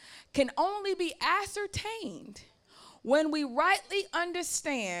is can only be ascertained when we rightly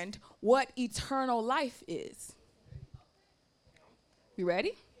understand what eternal life is. You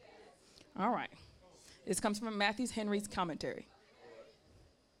ready? All right. This comes from Matthew Henry's commentary.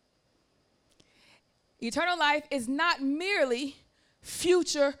 Eternal life is not merely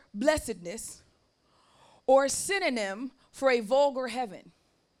future blessedness or a synonym for a vulgar heaven.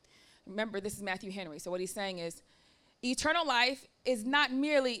 Remember, this is Matthew Henry. So what he's saying is, eternal life is not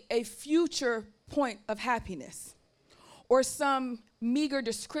merely a future point of happiness or some meager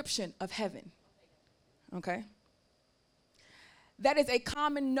description of heaven, okay? That is a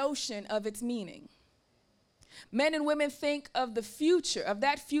common notion of its meaning. Men and women think of the future, of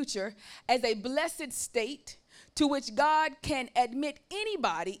that future, as a blessed state to which God can admit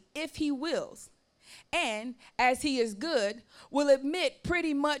anybody if he wills. And, as he is good, will admit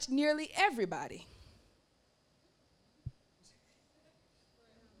pretty much nearly everybody.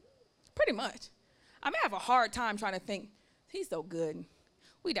 Pretty much. I may have a hard time trying to think, he's so good.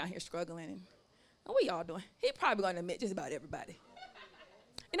 We down here struggling. And what we all doing? He probably going to admit just about everybody.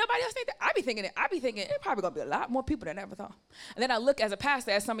 And nobody else think that? I be thinking it's probably going to be a lot more people than I ever thought. And then I look as a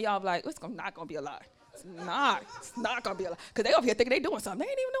pastor, as some of y'all be like, it's not going to be a lot. It's not going to be a lot. Because they over here thinking they doing something. They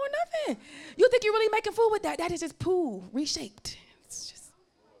ain't even doing nothing. You think you're really making food with that? That is just poo, reshaped. It's just.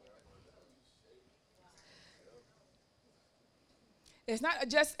 It's not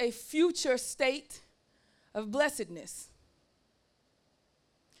just a future state of blessedness.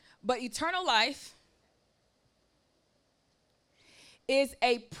 But eternal life is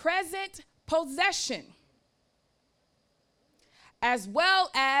a present possession as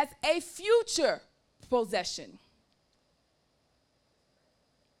well as a future possession.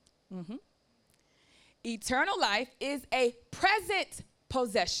 Eternal life is a present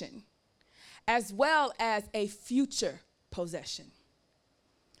possession as well as a future possession.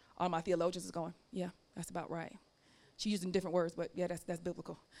 All my theologians is going, yeah, that's about right. She's using different words, but yeah, that's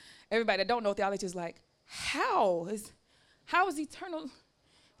biblical. Everybody that don't know theology is like, how is eternal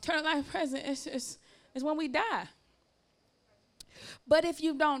life present? It's when we die. But if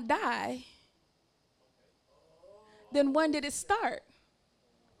you don't die, then when did it start?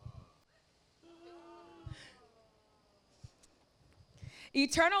 I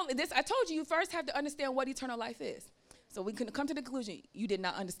told you first have to understand what eternal life is. So we can come to the conclusion, you did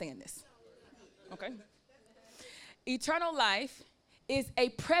not understand this. Okay? Eternal life is a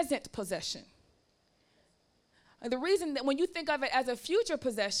present possession. And the reason that when you think of it as a future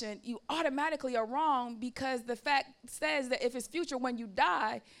possession, you automatically are wrong because the fact says that if it's future when you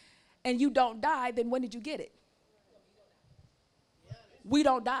die and you don't die, then when did you get it? We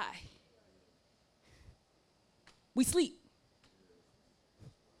don't die. We sleep.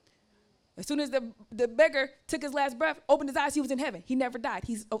 As soon as the beggar took his last breath, opened his eyes, he was in heaven. He never died.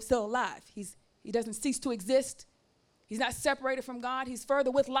 He's still alive. He doesn't cease to exist. He's not separated from God. He's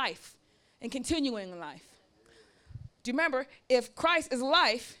further with life and continuing in life. Do you remember, if Christ is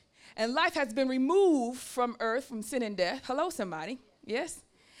life and life has been removed from earth, from sin and death, hello, somebody, yes?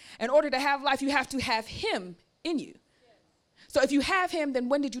 In order to have life, you have to have him in you. So if you have him, then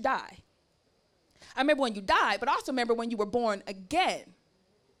when did you die? I remember when you died, but also remember when you were born again.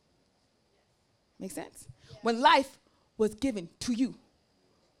 Make sense? Yeah. When life was given to you.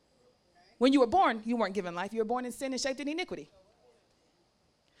 When you were born, you weren't given life. You were born in sin and shaped in iniquity.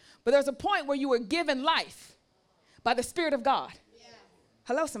 But there's a point where you were given life by the Spirit of God. Yeah.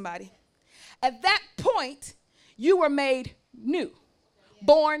 Hello, somebody. At that point, you were made new,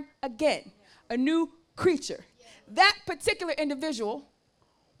 born again, a new creature. That particular individual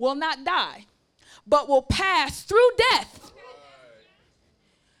will not die, but will pass through death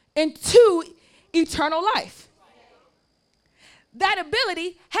into eternal life. That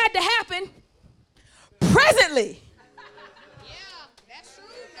ability had to happen presently. Yeah, that's true.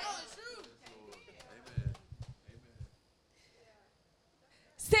 No, it's true. Amen.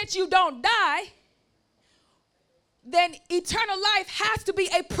 Since you don't die, then eternal life has to be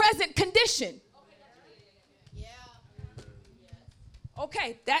a present condition. Yeah.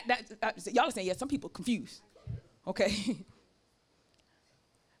 Okay, y'all are saying yes. Some people confused. Okay.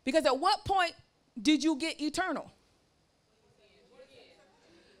 Because at what point did you get eternal?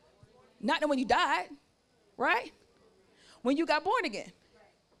 Not when you died, right? When you got born again.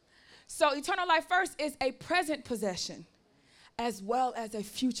 So eternal life first is a present possession as well as a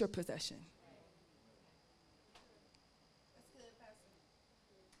future possession.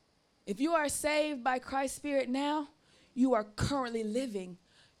 If you are saved by Christ's Spirit now, you are currently living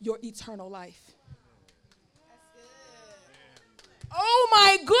your eternal life. Oh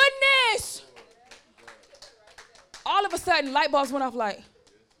my goodness! All of a sudden, light bulbs went off like,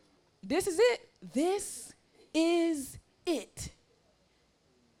 this is it. This is it.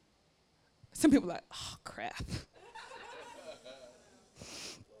 Some people are like, oh, crap.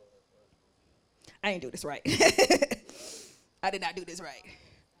 I ain't do this right. I did not do this right.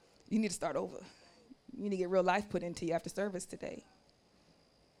 You need to start over. You need to get real life put into you after service today.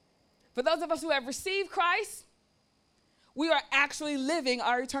 For those of us who have received Christ, we are actually living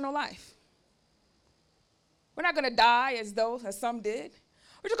our eternal life. We're not going to die as some did.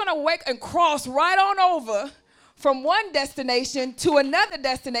 We're just going to wake and cross right on over from one destination to another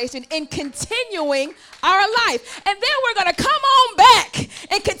destination in continuing our life. And then we're going to come on back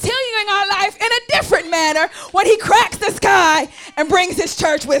and continuing our life in a different manner when he cracks the sky and brings his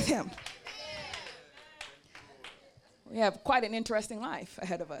church with him. We have quite an interesting life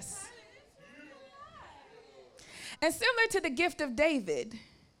ahead of us. And similar to the gift of David,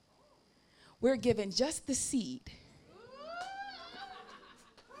 we're given just the seed.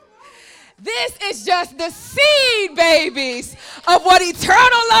 This is just the seed, babies, of what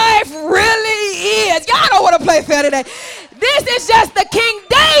eternal life really is. Y'all don't want to play fair today. This is just the King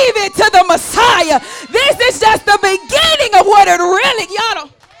David to the Messiah. This is just the beginning of what it really, y'all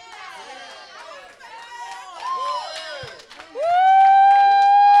don't.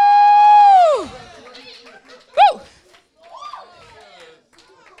 Woo! Woo!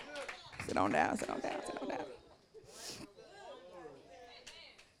 Sit on down, sit on down, sit on down.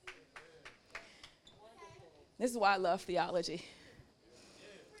 This is why I love theology.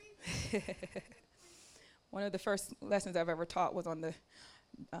 One of the first lessons I've ever taught was on the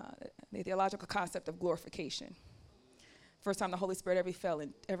theological concept of glorification. First time the Holy Spirit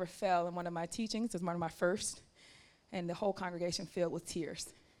ever fell in one of my teachings. It was one of my first. And the whole congregation filled with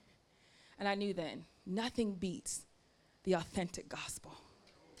tears. And I knew then, nothing beats the authentic gospel.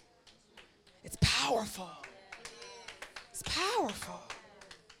 It's powerful. It's powerful.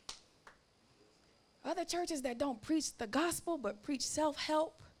 Other churches that don't preach the gospel but preach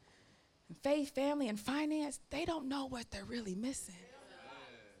self-help and faith, family, and finance, they don't know what they're really missing.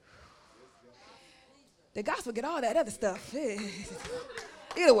 The gospel get all that other stuff.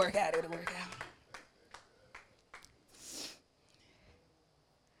 It'll work out.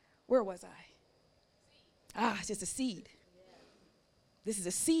 Where was I? It's just a seed. This is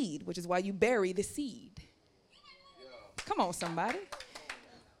a seed, which is why you bury the seed. Come on, somebody.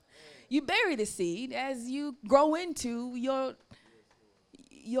 You bury the seed as you grow into your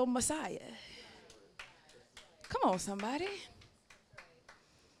Messiah. Come on, somebody.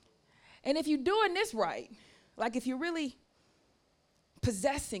 And if you're doing this right, like if you're really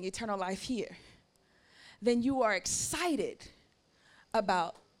possessing eternal life here, then you are excited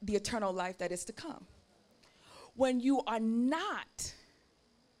about the eternal life that is to come. When you are not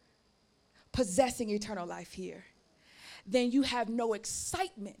possessing eternal life here, then you have no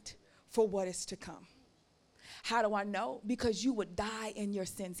excitement for what is to come. How do I know? Because you would die in your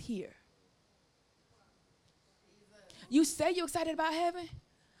sins here. You say you're excited about heaven,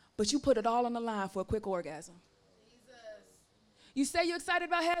 but you put it all on the line for a quick orgasm. You say you're excited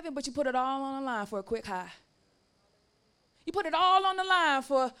about heaven, but you put it all on the line for a quick high. You put it all on the line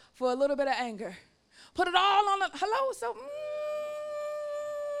for a little bit of anger. Put it all on the, hello? So,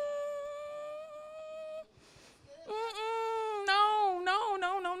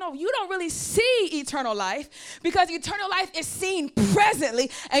 no. You don't really see eternal life because eternal life is seen presently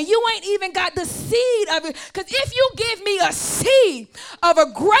and you ain't even got the seed of it. Because if you give me a seed of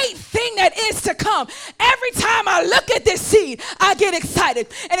a great thing that is to come, every time I look at this seed, I get excited.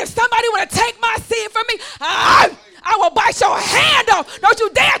 And if somebody want to take my seed from me, I will bite your hand off. Don't you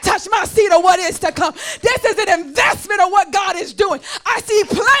dare touch my seed of what is to come. This is an investment of what God is doing. I see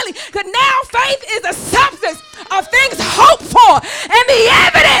plainly that now faith is the substance of things hoped for and the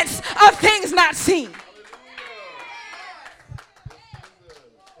evidence of things not seen.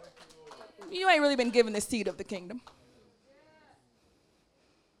 You ain't really been given the seed of the kingdom.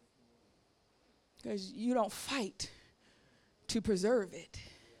 Because you don't fight to preserve it.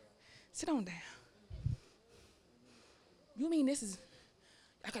 Sit on down. You mean this is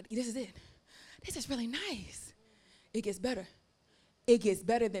it? This is really nice. It gets better. It gets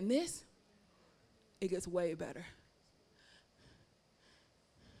better than this. It gets way better.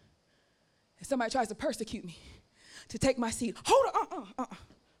 If somebody tries to persecute me, to take my seed, hold on,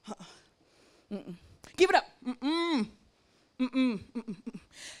 give it up, hand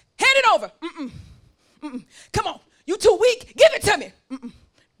it over, come on, you too weak, give it to me,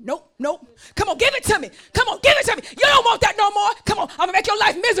 Nope. Come on, give it to me. Come on, give it to me. You don't want that no more. Come on, I'm going to make your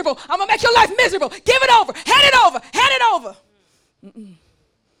life miserable. I'm going to make your life miserable. Give it over. Hand it over. Hand it over.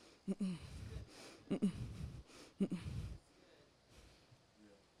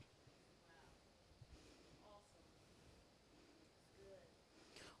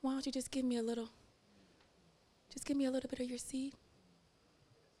 Why don't you just give me a little bit of your seed?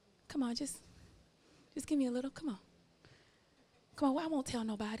 Come on, just give me a little. Come on. Well, I won't tell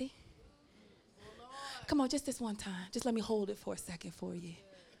nobody. Come on, just this one time. Just let me hold it for a second for you.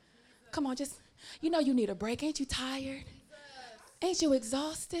 Come on, you know you need a break. Ain't you tired? Ain't you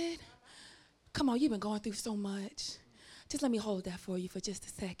exhausted? Come on, you've been going through so much. Just let me hold that for you for just a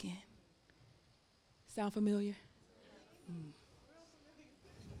second. Sound familiar?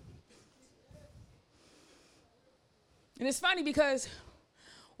 And it's funny because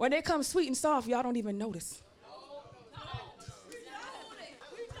when they come sweet and soft, y'all don't even notice.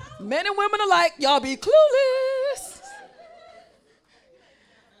 Men and women alike, y'all be clueless.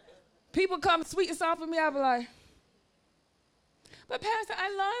 People come sweet and soft with me, I'll be like, but Pastor,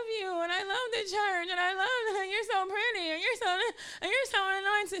 I love you, and I love the church, and I love that you're so pretty, and you're so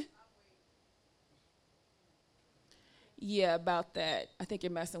anointed. Yeah, about that. I think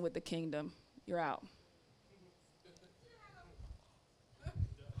you're messing with the kingdom. You're out.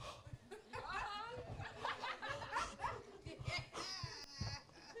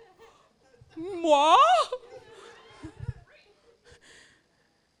 Moi?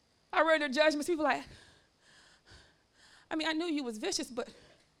 I read their judgments. People like, I mean, I knew you was vicious, but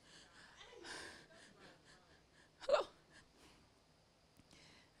hello.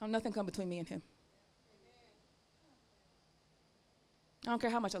 Nothing come between me and him. I don't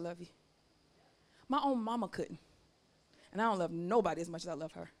care how much I love you. My own mama couldn't. And I don't love nobody as much as I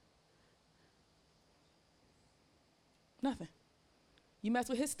love her. Nothing. You mess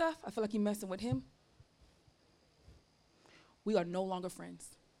with his stuff, I feel like you're messing with him. We are no longer friends.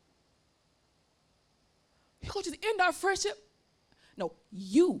 You're going to just end our friendship? No,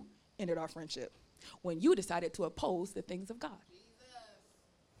 you ended our friendship when you decided to oppose the things of God.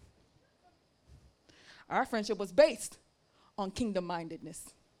 Our friendship was based on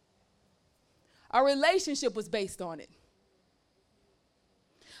kingdom-mindedness. Our relationship was based on it.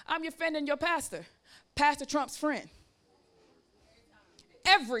 I'm your friend and your pastor. Pastor Trump's friend.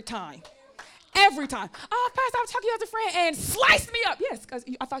 Every time. Every time. Oh, Pastor, I'm talking to you as a friend, and slice me up. Yes, because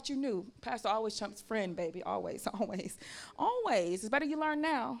I thought you knew. Pastor always Trump's friend, baby. Always, always. Always. It's better you learn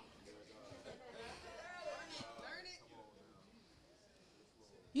now.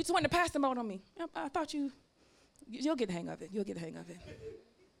 You just went to pastor mode on me. I thought you'll get the hang of it. You'll get the hang of it.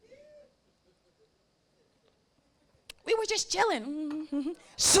 We were just chilling. Mm-hmm.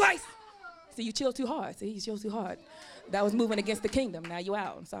 Slice. See, you chill too hard. See, you chill too hard. That was moving against the kingdom. Now you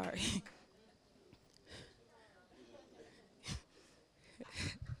out. I'm sorry.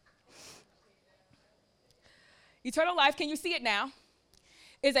 Eternal life, can you see it now,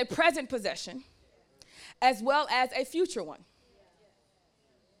 is a present possession as well as a future one.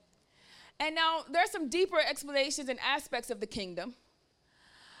 And now there's some deeper explanations and aspects of the kingdom,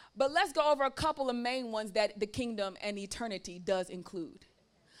 but let's go over a couple of main ones that the kingdom and eternity does include.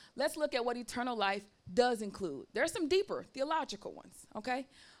 Let's look at what eternal life does include. There's some deeper theological ones, okay?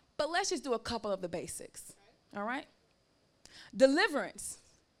 But let's just do a couple of the basics, all right? Deliverance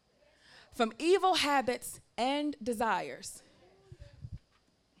from evil habits and desires.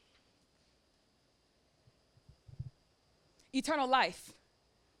 Eternal life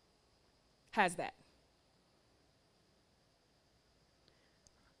has that.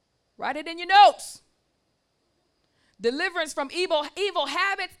 Write it in your notes. Deliverance from evil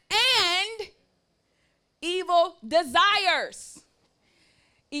habits and evil desires.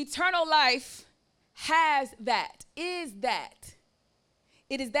 Eternal life has that, is that.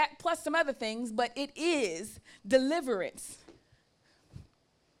 It is that plus some other things, but it is deliverance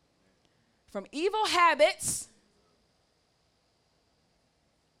from evil habits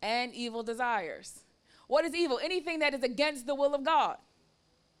and evil desires. What is evil? Anything that is against the will of God.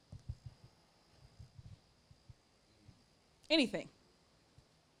 Anything.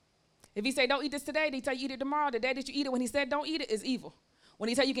 If he say don't eat this today, did he tell you eat it tomorrow? The day that you eat it when he said don't eat it is evil. When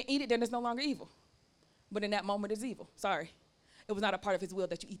he tell you can eat it, then it's no longer evil. But in that moment it's evil. Sorry. It was not a part of his will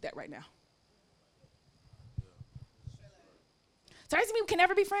that you eat that right now. So does it mean we can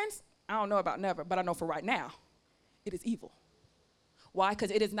never be friends? I don't know about never, but I know for right now, it is evil. Why?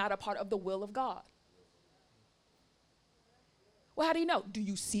 Because it is not a part of the will of God. Well, how do you know? Do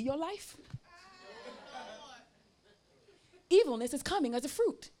you see your life? Evilness is coming as a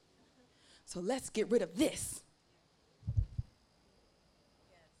fruit. So let's get rid of this.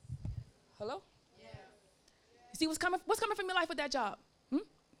 Hello? You see what's coming from your life with that job?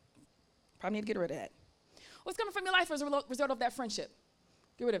 Probably need to get rid of that. What's coming from your life as a result of that friendship?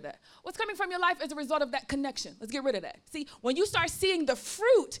 Get rid of that. What's coming from your life as a result of that connection? Let's get rid of that. See, when you start seeing the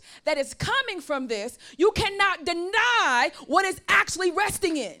fruit that is coming from this, you cannot deny what is actually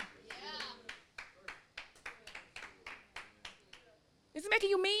resting in. Is it making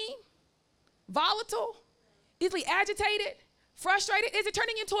you mean, volatile, easily agitated, frustrated? Is it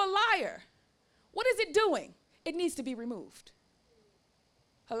turning you into a liar? What is it doing? It needs to be removed.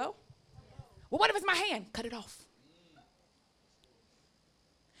 Hello? Well, what if it's my hand? Cut it off.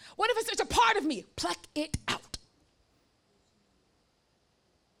 What if it's such a part of me? Pluck it out.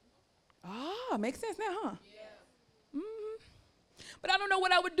 Ah, makes sense now, huh? Yeah. Mm-hmm. But I don't know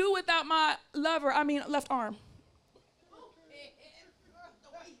what I would do without my left arm.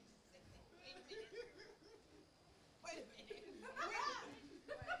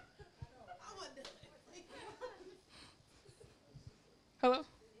 Hello?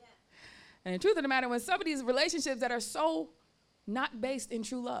 And the truth of the matter, when some of these relationships that are so not based in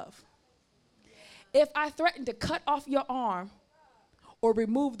true love, if I threaten to cut off your arm or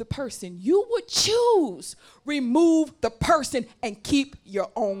remove the person, you would choose remove the person and keep your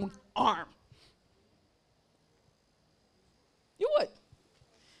own arm. You would.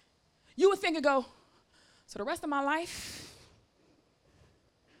 You would think and go, so the rest of my life,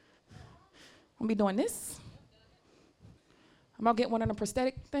 I'm going to be doing this. I'm going to get one of the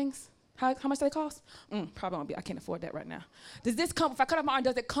prosthetic things. How much do they cost? Probably won't be. I can't afford that right now. Does this come, if I cut off my arm,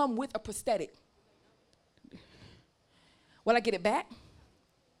 does it come with a prosthetic? Will I get it back?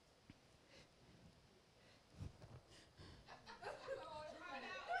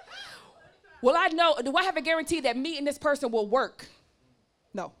 Will I know, do I have a guarantee that me and this person will work?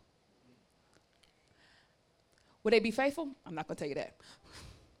 No. Will they be faithful? I'm not going to tell you that.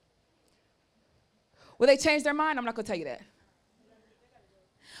 Will they change their mind? I'm not going to tell you that.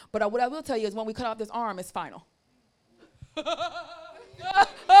 But what I will tell you is when we cut off this arm, it's final.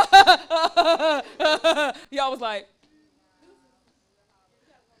 Y'all was like,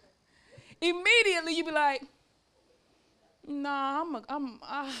 immediately you be like, nah,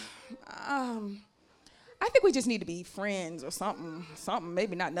 I think we just need to be friends or something,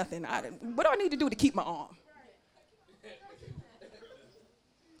 maybe not nothing. What do I need to do to keep my arm?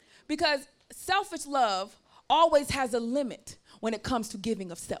 Because selfish love always has a limit when it comes to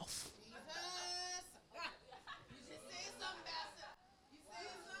giving of self.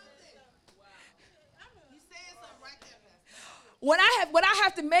 When I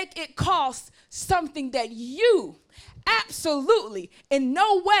have to make it cost something that you absolutely in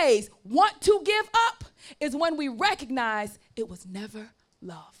no ways want to give up is when we recognize it was never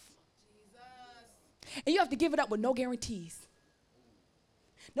love. Jesus. And you have to give it up with no guarantees.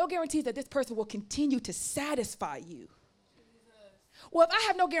 No guarantees that this person will continue to satisfy you. Well, if I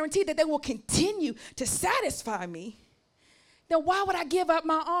have no guarantee that they will continue to satisfy me, then why would I give up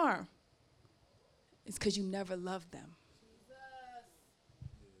my arm? It's because you never loved them.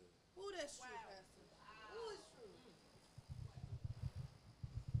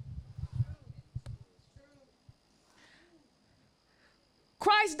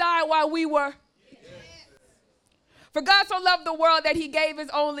 Christ died while we were. Yes. For God so loved the world that he gave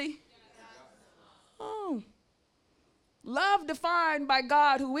his only. Oh. Love defined by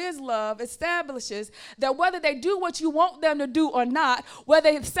God, who is love, establishes that whether they do what you want them to do or not,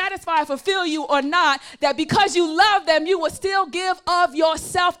 whether they satisfy, fulfill you or not, that because you love them, you will still give of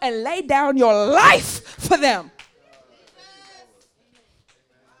yourself and lay down your life for them.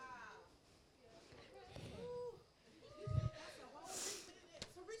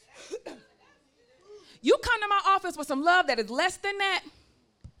 You come to my office with some love that is less than that.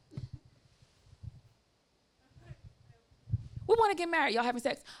 We want to get married. Y'all having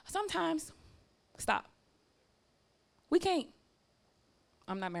sex? Sometimes. Stop. We can't.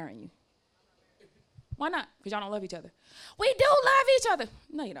 I'm not marrying you. Why not? Because y'all don't love each other. We do love each other.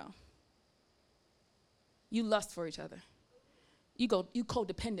 No, you don't. You lust for each other. You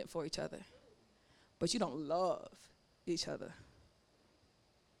codependent for each other. But you don't love each other.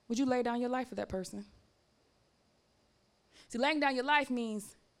 Would you lay down your life for that person? See, laying down your life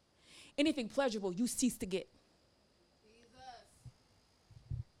means anything pleasurable you cease to get.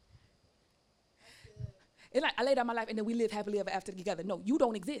 It's like I lay down my life and then we live happily ever after together. No, you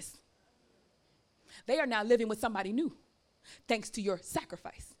don't exist. They are now living with somebody new, thanks to your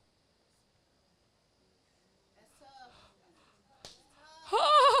sacrifice.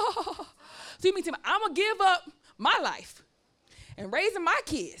 Oh. So you mean to me, I'm going to give up my life and raising my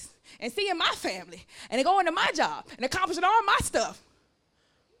kids and seeing my family and going to my job and accomplishing all my stuff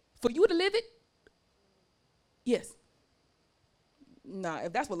for you to live it? Yes. Nah,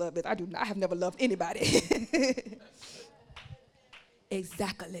 if that's what love is, I have never loved anybody.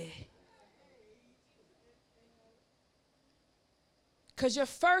 Exactly. Because your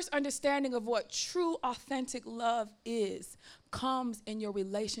first understanding of what true, authentic love is comes in your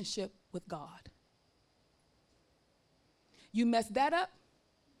relationship with God. You mess that up,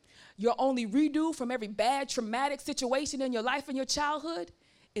 your only redo from every bad, traumatic situation in your life and your childhood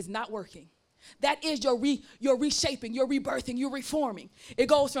is not working. That is your reshaping, your rebirthing, your reforming. It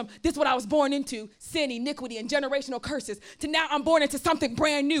goes from this is what I was born into, sin, iniquity, and generational curses, to now I'm born into something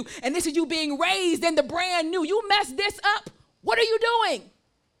brand new. And this is you being raised in the brand new. You mess this up, what are you doing?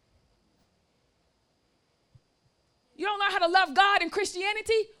 You don't know how to love God in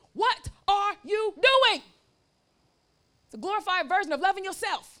Christianity? What are you doing? It's a glorified version of loving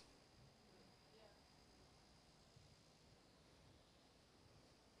yourself.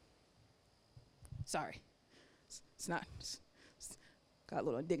 Sorry. It's not. Got a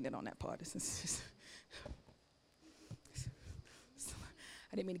little indignant on that part. I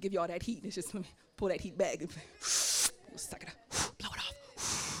didn't mean to give you all that heat. It's just let me pull that heat back. Suck it up. Blow it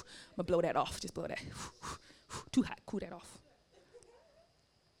off. I'm going to blow that off. Just blow that. Too hot. Cool that off.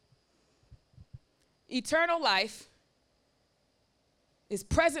 Eternal life is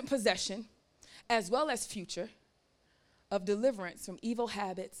present possession as well as future of deliverance from evil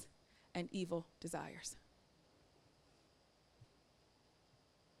habits and evil desires.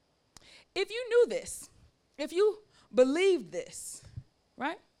 If you knew this, if you believed this,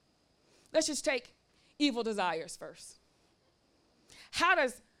 right? Let's just take evil desires first. How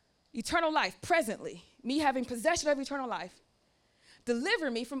does eternal life presently, me having possession of eternal life,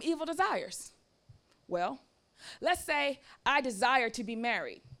 Deliver me from evil desires. Well, let's say I desire to be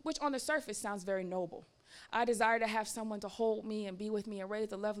married, which on the surface sounds very noble. I desire to have someone to hold me and be with me and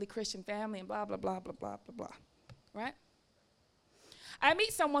raise a lovely Christian family and blah, blah, blah, blah, blah, blah, blah. Right? I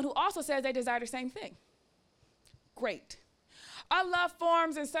meet someone who also says they desire the same thing. Great. Our love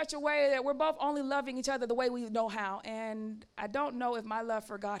forms in such a way that we're both only loving each other the way we know how, and I don't know if my love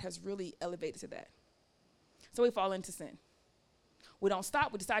for God has really elevated to that. So we fall into sin. We don't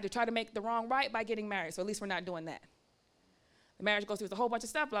stop. We decide to try to make the wrong right by getting married, so at least we're not doing that. The marriage goes through a whole bunch of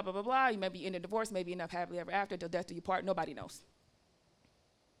stuff, blah, blah, blah, blah. You may be in a divorce, maybe end up happily ever after, till death do you part. Nobody knows.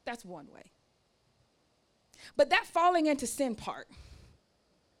 That's one way. But that falling into sin part,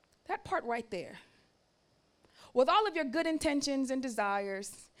 that part right there, with all of your good intentions and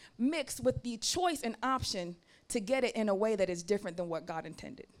desires mixed with the choice and option to get it in a way that is different than what God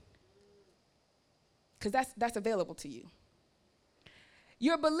intended. Because that's available to you.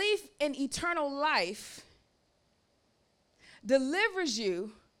 Your belief in eternal life delivers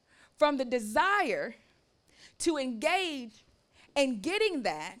you from the desire to engage in getting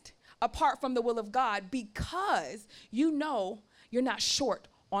that apart from the will of God, because you know you're not short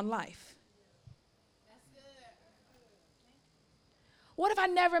on life. That's good. What if I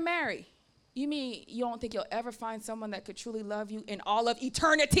never marry? You mean you don't think you'll ever find someone that could truly love you in all of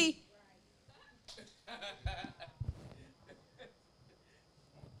eternity? Right.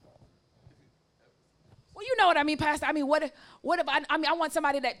 Well, you know what I mean, Pastor. I mean, what if I want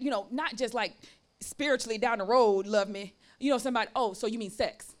somebody that, not just like spiritually down the road love me. Somebody, oh, so you mean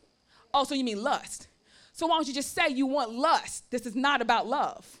sex? Oh, so you mean lust? So why don't you just say you want lust? This is not about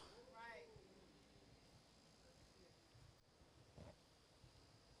love. Right.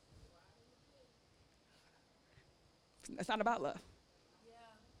 It's not about love. Yeah.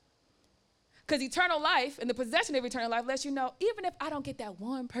 Because eternal life and the possession of eternal life lets you know, even if I don't get that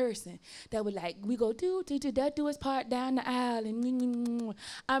one person that would we go do his part down the aisle, and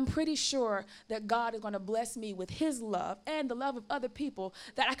I'm pretty sure that God is going to bless me with his love and the love of other people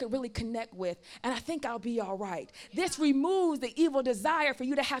that I could really connect with, and I think I'll be all right. Yeah. This removes the evil desire for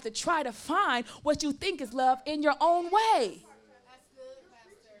you to have to try to find what you think is love in your own way. That's good,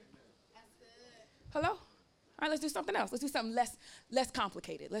 Pastor. That's good. Hello? All right, let's do something else. Let's do something less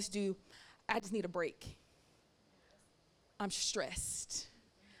complicated. Let's do, I just need a break. I'm stressed.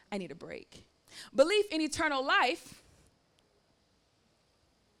 I need a break. Belief in eternal life,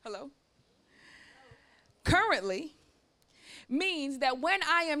 hello, currently means that when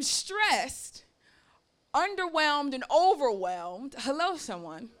I am stressed, underwhelmed, and overwhelmed, hello,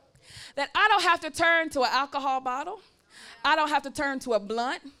 someone, that I don't have to turn to an alcohol bottle. I don't have to turn to a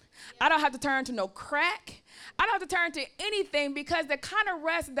blunt. I don't have to turn to no crack. I don't have to turn to anything, because the kind of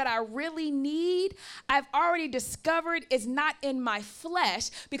rest that I really need, I've already discovered is not in my flesh,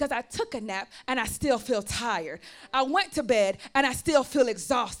 because I took a nap and I still feel tired. I went to bed and I still feel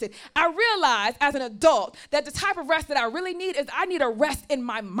exhausted. I realized as an adult that the type of rest that I really need is I need a rest in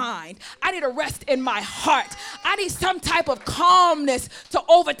my mind. I need a rest in my heart. I need some type of calmness to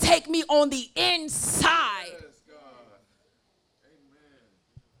overtake me on the inside.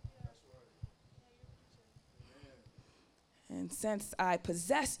 And since I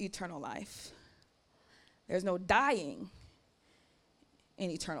possess eternal life, there's no dying in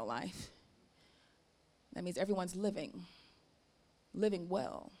eternal life. That means everyone's living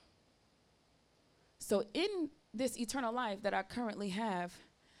well. So in this eternal life that I currently have,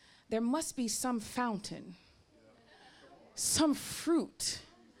 there must be some fountain, some fruit,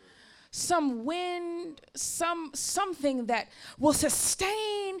 some wind, something that will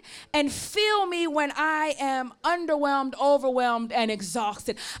sustain and fill me when I am underwhelmed, overwhelmed, and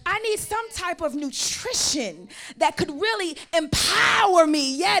exhausted. I need some type of nutrition that could really empower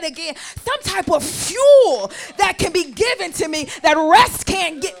me yet again, some type of fuel that can be given to me that rest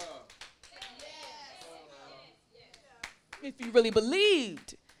can't get. If you really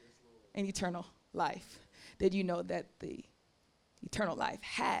believed in eternal life, did you know that the eternal life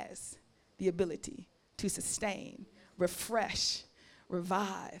has the ability to sustain, refresh,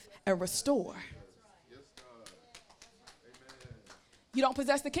 revive, and restore? You don't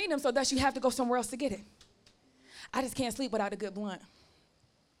possess the kingdom, so thus you have to go somewhere else to get it. I just can't sleep without a good blunt.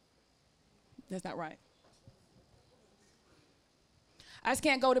 That's not right. I just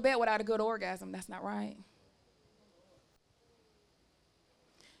can't go to bed without a good orgasm. That's not right.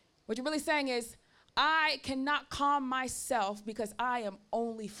 What you're really saying is, I cannot calm myself because I am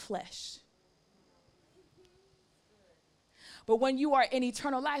only flesh. But when you are in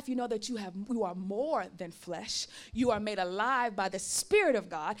eternal life, you know that you are more than flesh. You are made alive by the Spirit of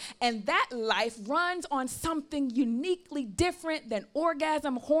God, and that life runs on something uniquely different than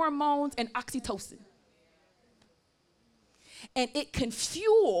orgasm, hormones, and oxytocin. And it can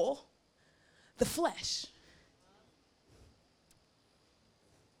fuel the flesh.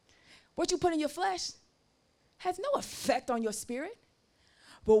 What you put in your flesh has no effect on your spirit.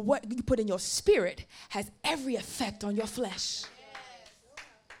 But what you put in your spirit has every effect on your flesh.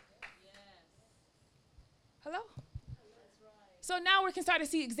 Hello? So now we can start to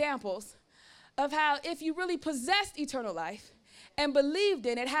see examples of how if you really possessed eternal life and believed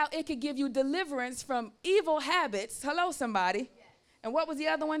in it, how it could give you deliverance from evil habits. Hello, somebody. And what was the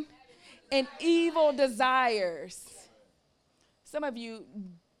other one? And evil desires. Some of you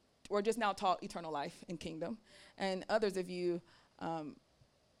were just now taught eternal life and kingdom, and others of you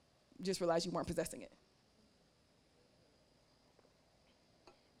just realized you weren't possessing it.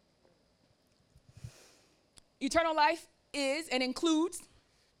 Eternal life is and includes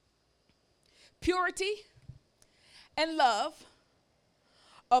purity and love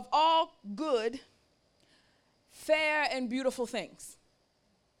of all good, fair, and beautiful things.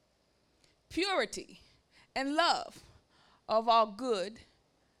 Purity and love of all good,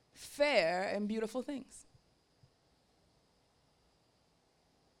 fair, and beautiful things.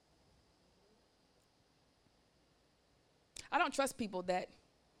 I don't trust people that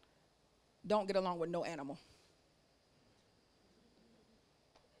don't get along with no animal.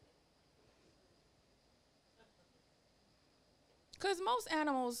 Because most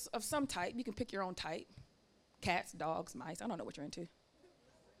animals of some type, you can pick your own type. Cats, dogs, mice, I don't know what you're into.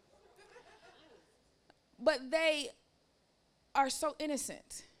 But they are so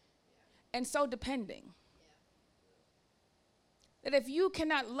innocent and so depending that if you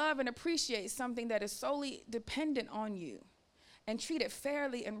cannot love and appreciate something that is solely dependent on you and treat it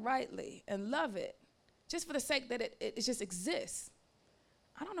fairly and rightly and love it just for the sake that it just exists,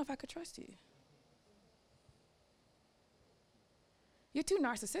 I don't know if I could trust you. You're too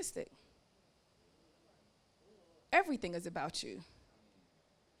narcissistic. Everything is about you.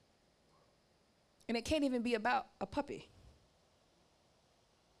 And it can't even be about a puppy.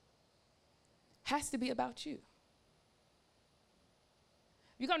 Has to be about you.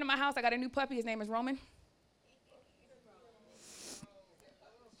 You come to my house, I got a new puppy, his name is Roman.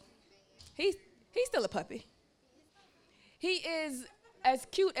 He's still a puppy. He is as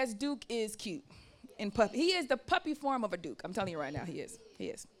cute as Duke is cute in puppy. He is the puppy form of a Duke. I'm telling you right now, he is. He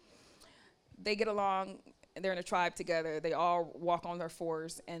is. They get along, they're in a tribe together. They all walk on their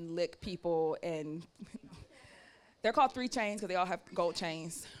fours and lick people, and they're called 3 chains because they all have gold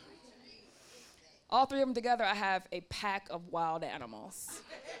chains. All 3 of them together, I have a pack of wild animals.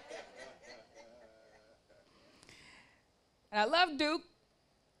 And I love Duke,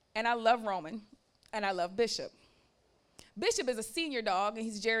 and I love Roman, and I love Bishop. Bishop is a senior dog, and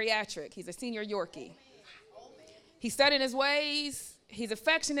he's geriatric. He's a senior Yorkie. He's set in his ways. He's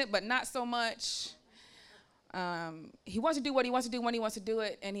affectionate, but not so much. He wants to do what he wants to do when he wants to do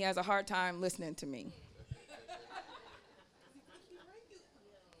it, and he has a hard time listening to me.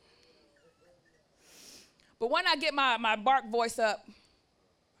 But when I get my bark voice up,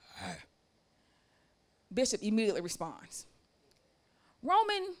 Bishop immediately responds.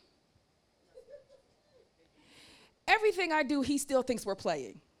 Roman, everything I do, he still thinks we're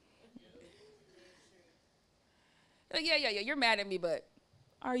playing. Like, yeah, you're mad at me, but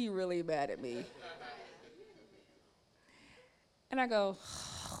are you really mad at me? And I go,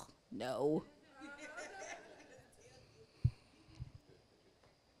 no.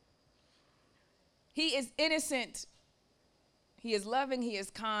 He is innocent. He is loving. He is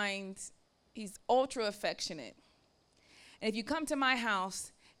kind. He's ultra affectionate. And if you come to my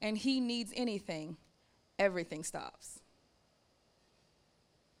house and he needs anything, everything stops.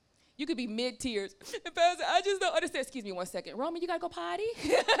 You could be mid-tears. Pastor, I just don't understand. Excuse me 1 second. Roman, you got to go potty?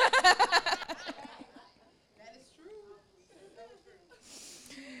 That is true.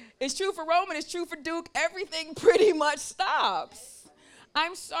 It's true for Roman. It's true for Duke. Everything pretty much stops.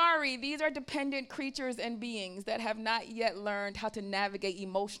 I'm sorry. These are dependent creatures and beings that have not yet learned how to navigate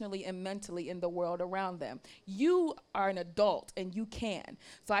emotionally and mentally in the world around them. You are an adult, and you can.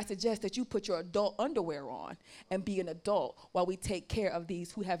 So I suggest that you put your adult underwear on and be an adult while we take care of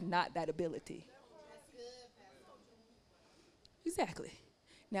these who have not that ability. That's good, Pastor. Exactly.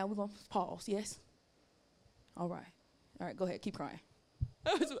 Now we're going to pause, yes? All right, go ahead. Keep crying.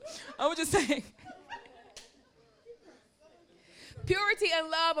 I was just saying. Purity and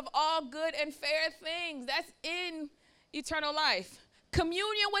love of all good and fair things. That's in eternal life.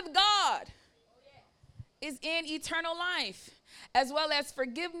 Communion with God is in eternal life. as well as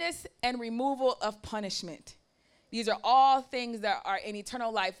forgiveness and removal of punishment. These are all things that are in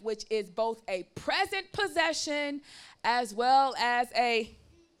eternal life, which is both a present possession as well as a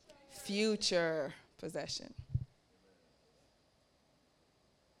future possession.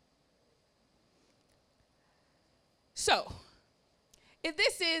 So, if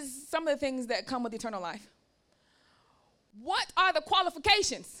this is some of the things that come with eternal life, what are the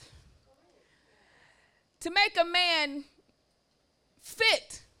qualifications to make a man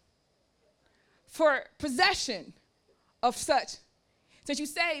fit for possession of such? Since you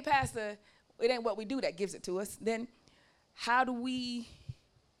say, Pastor, it ain't what we do that gives it to us, then how do we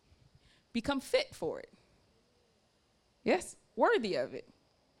become fit for it? Yes, worthy of it.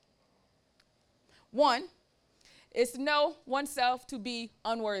 One is to know oneself to be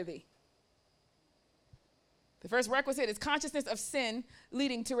unworthy. The first requisite is consciousness of sin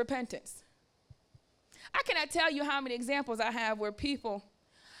leading to repentance. I cannot tell you how many examples I have where people,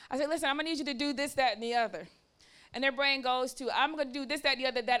 I say, listen, I'm going to need you to do this, that, and the other. And their brain goes to, I'm going to do this, that, and the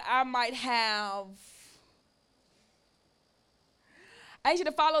other that I might have. I need you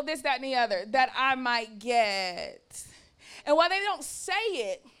to follow this, that, and the other that I might get. And while they don't say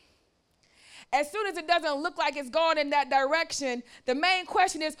it, as soon as it doesn't look like it's going in that direction, the main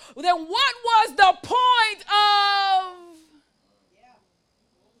question is, well, then what was the point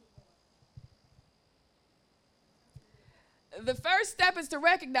of? The first step is to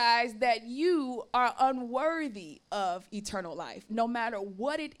recognize that you are unworthy of eternal life, no matter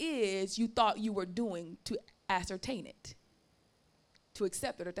what it is you thought you were doing to ascertain it, to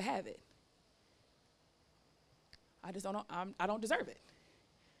accept it or to have it. I just don't know. I don't deserve it.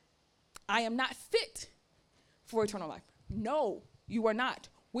 I am not fit for eternal life. No, you are not.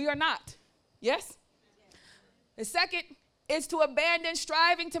 We are not. Yes? The second is to abandon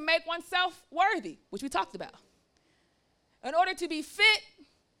striving to make oneself worthy, which we talked about. In order to be fit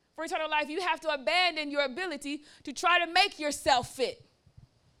for eternal life, you have to abandon your ability to try to make yourself fit.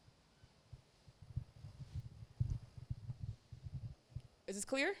 Is this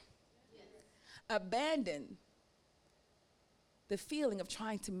clear? Yes. Abandon the feeling of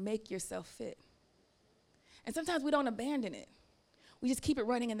trying to make yourself fit. And sometimes we don't abandon it. We just keep it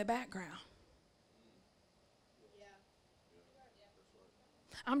running in the background. Yeah.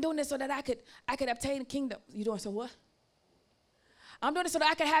 I'm doing this so that I could obtain the kingdom. You doing so what? I'm doing this so that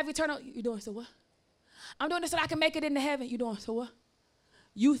I can have eternal. You doing so what? I'm doing this so that I can make it into heaven. You doing so what?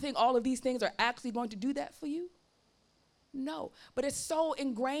 You think all of these things are actually going to do that for you? No. But it's so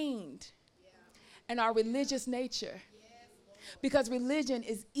ingrained in our religious nature. Because religion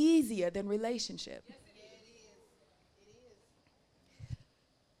is easier than relationship. Yes, it is.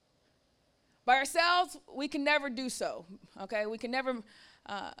 By ourselves, we can never do so. Okay? We can never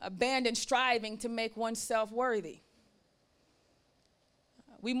abandon striving to make oneself worthy.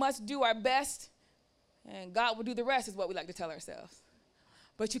 We must do our best, and God will do the rest, is what we like to tell ourselves.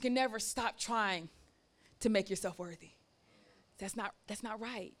 But you can never stop trying to make yourself worthy. That's not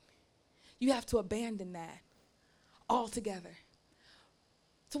right. You have to abandon that altogether.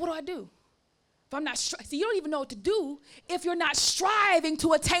 So what do I do? If I'm not see, you don't even know what to do if you're not striving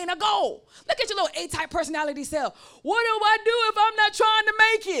to attain a goal. Look at your little A-type personality self. What do I do if I'm not trying to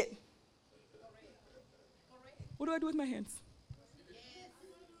make it? What do I do with my hands?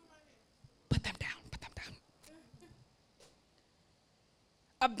 Put them down, put them down.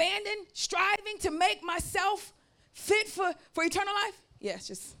 Abandon striving to make myself fit for eternal life? Yes,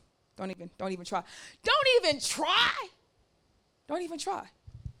 just don't even try. Don't even try. Don't even try.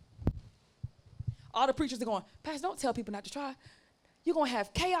 All the preachers are going, Pastor, don't tell people not to try. You're going to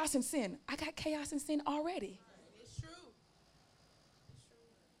have chaos and sin. I got chaos and sin already. It's true.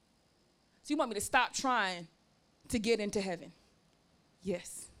 So you want me to stop trying to get into heaven?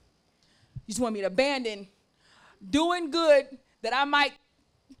 Yes. You just want me to abandon doing good that I might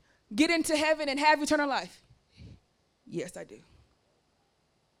get into heaven and have eternal life? Yes, I do.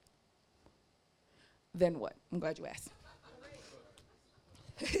 Then what? I'm glad you asked.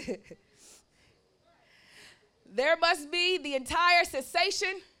 There must be the entire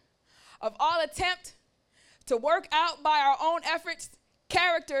cessation of all attempt to work out by our own efforts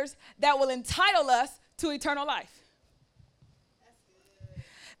characters that will entitle us to eternal life.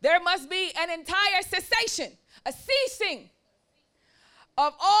 There must be an entire cessation, a ceasing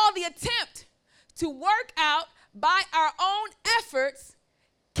of all the attempt to work out by our own efforts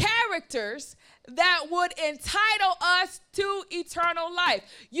characters that would entitle us to eternal life.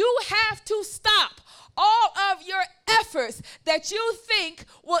 You have to stop all of your efforts that you think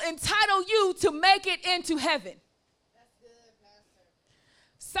will entitle you to make it into heaven. That's good, Pastor.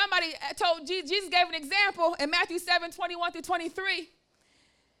 Somebody told Jesus gave an example in Matthew 7:21-23.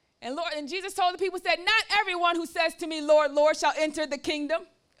 And Jesus told the people, said, not everyone who says to me, Lord, Lord, shall enter the kingdom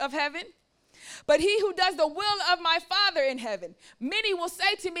of heaven, but he who does the will of my Father in heaven. Many will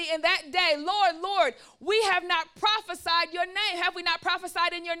say to me in that day, Lord, Lord, we have not prophesied your name. Have we not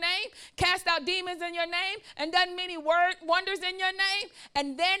prophesied in your name, cast out demons in your name, and done many wonders in your name?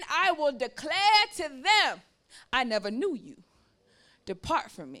 And then I will declare to them, I never knew you. Depart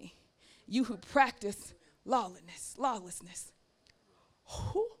from me, you who practice lawlessness.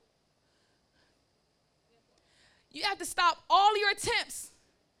 Who? You have to stop all your attempts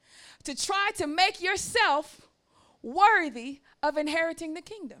to try to make yourself worthy of inheriting the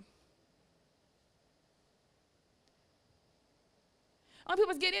kingdom. Only people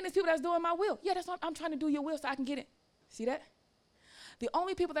that's getting in is people that's doing my will. Yeah, that's what I'm trying to do your will so I can get in. See that? The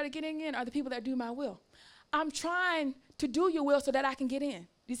only people that are getting in are the people that do my will. I'm trying to do your will so that I can get in.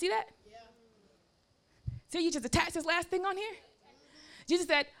 Do you see that? Yeah. See, you just attached this last thing on here? Jesus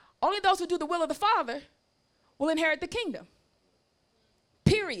said, only those who do the will of the Father will inherit the kingdom.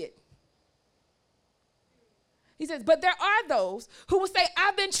 Period. He says, but there are those who will say,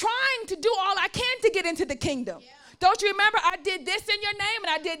 I've been trying to do all I can to get into the kingdom. Yeah. Don't you remember I did this in your name,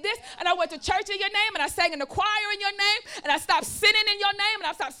 and I did this, and I went to church in your name, and I sang in the choir in your name, and I stopped sinning in your name, and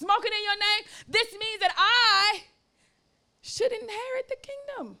I stopped smoking in your name. This means that I should inherit the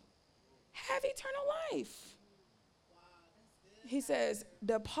kingdom, have eternal life. Wow, he says,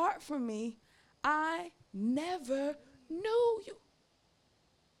 depart from me, I never knew you.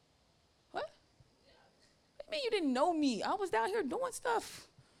 What? What do you mean you didn't know me? I was down here doing stuff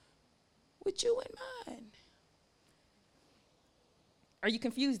with you in mind. Are you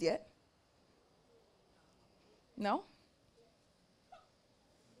confused yet? No?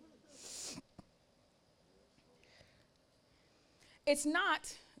 It's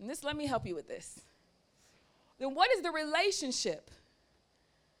not, and this, let me help you with this. Then what is the relationship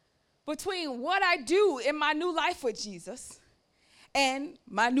between what I do in my new life with Jesus and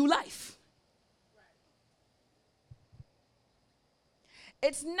my new life?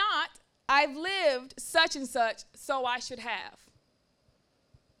 It's not, I've lived such and such, so I should have.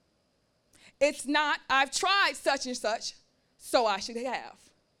 It's not, I've tried such and such, so I should have.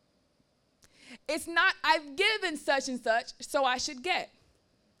 It's not, I've given such and such, so I should get.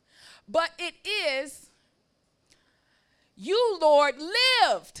 But it is, you, Lord,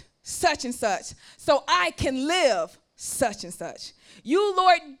 lived such and such, so I can live such and such. You,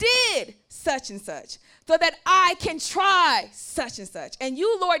 Lord, did such and such, so that I can try such and such. And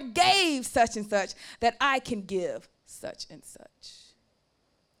you, Lord, gave such and such, that I can give such and such.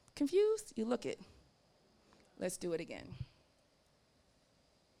 Confused? You look it. Let's do it again.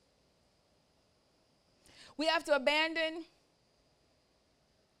 We have to abandon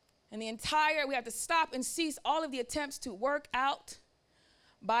we have to stop and cease all of the attempts to work out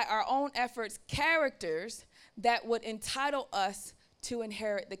by our own efforts characters that would entitle us to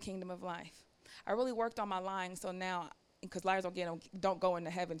inherit the kingdom of life. I really worked on my lying, so now, because liars don't go into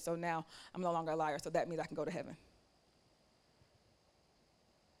heaven, so now I'm no longer a liar, so that means I can go to heaven.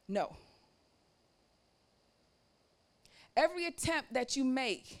 No. Every attempt that you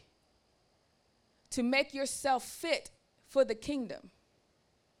make to make yourself fit for the kingdom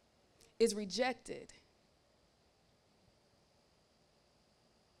is rejected.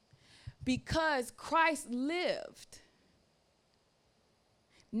 Because Christ lived,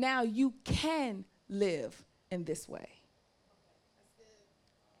 now you can live in this way.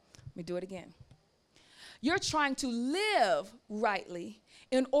 Let me do it again. You're trying to live rightly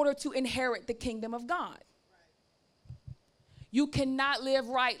in order to inherit the kingdom of God. You cannot live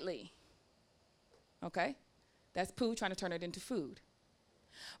rightly. Okay? That's poo trying to turn it into food.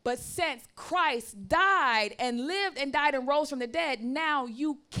 But since Christ died and lived and died and rose from the dead, now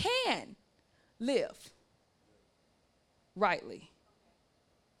you can live rightly.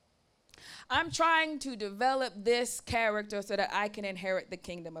 I'm trying to develop this character so that I can inherit the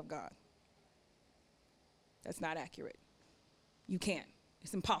kingdom of God. That's not accurate. You can't.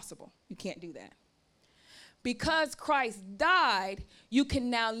 It's impossible. You can't do that. Because Christ died, you can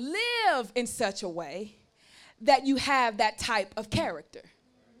now live in such a way that you have that type of character.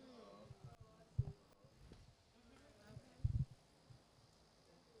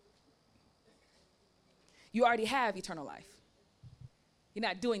 You already have eternal life. You're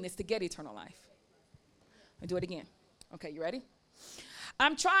not doing this to get eternal life. I'll do it again. Okay, you ready?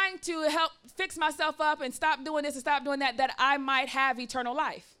 I'm trying to help fix myself up and stop doing this and stop doing that, that I might have eternal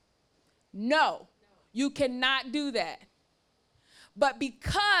life. No, you cannot do that. But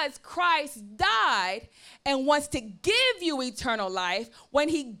because Christ died and wants to give you eternal life, when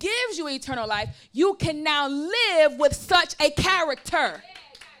he gives you eternal life, you can now live with such a character.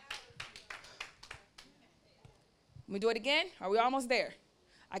 Let me do it again. Are we almost there?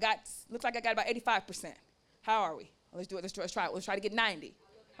 Looks like I got about 85%. How are we? Let's do it. Let's try it. Let's try to get 90.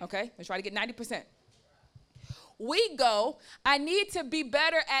 Okay? Let's try to get 90%. We go, I need to be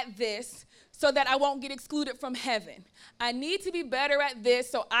better at this so that I won't get excluded from heaven. I need to be better at this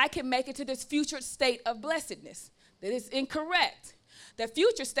so I can make it to this future state of blessedness. That is incorrect. The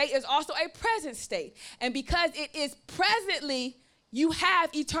future state is also a present state. And because it is presently you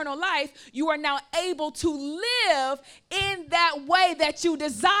have eternal life, you are now able to live in that way that you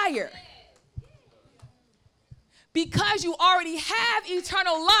desire. Because you already have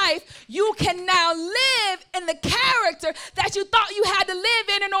eternal life, you can now live in the character that you thought you had to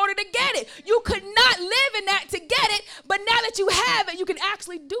live in order to get it. You could not live in that to get it, but now that you have it, you can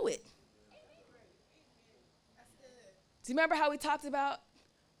actually do it. Do you remember how we talked about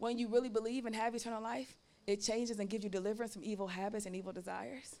when you really believe and have eternal life, it changes and gives you deliverance from evil habits and evil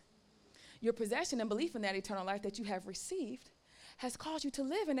desires? Your possession and belief in that eternal life that you have received has caused you to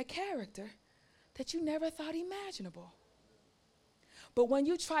live in a character that you never thought imaginable. But when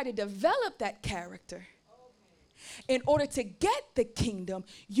you try to develop that character in order to get the kingdom,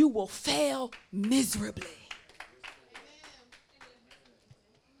 you will fail miserably.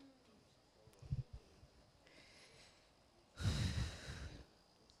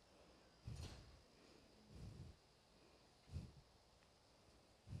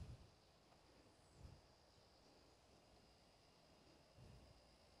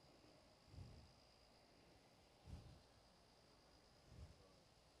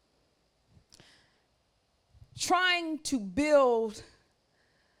 Trying to build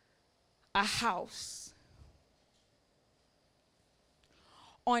a house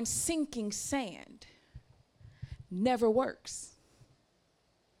on sinking sand never works.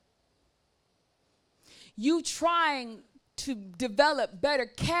 You trying to develop better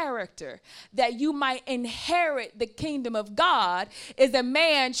character that you might inherit the kingdom of God is a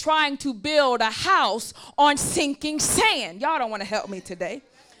man trying to build a house on sinking sand. Y'all don't want to help me today.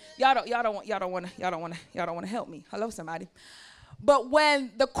 Y'all don't want to help me. Hello, somebody. But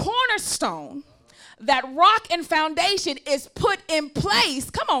when the cornerstone, that rock and foundation is put in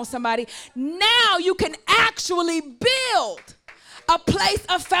place, come on, somebody, now you can actually build a place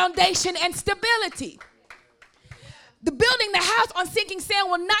of foundation and stability. The building the house on sinking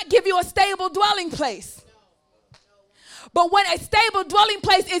sand will not give you a stable dwelling place. But when a stable dwelling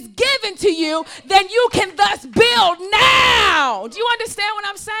place is given to you, then you can thus build now. Do you understand what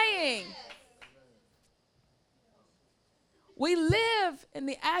I'm saying? We live in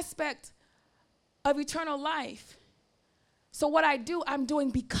the aspect of eternal life. So what I do, I'm doing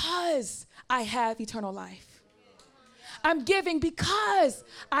because I have eternal life. I'm giving because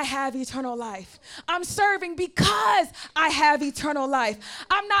I have eternal life. I'm serving because I have eternal life.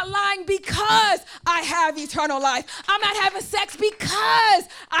 I'm not lying because I have eternal life. I'm not having sex because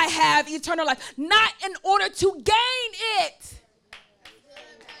I have eternal life. Not in order to gain it.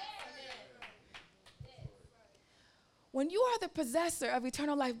 When you are the possessor of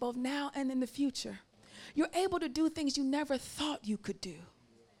eternal life, both now and in the future, you're able to do things you never thought you could do.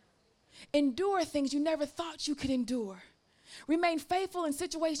 Endure things you never thought you could endure. Remain faithful in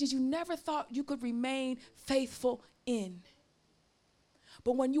situations you never thought you could remain faithful in.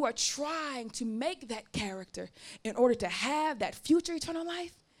 But when you are trying to make that character in order to have that future eternal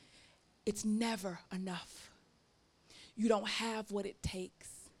life, it's never enough. You don't have what it takes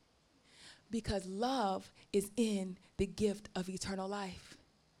because love is in the gift of eternal life.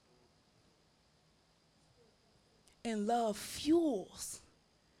 And love fuels,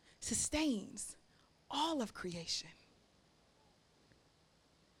 sustains all of creation.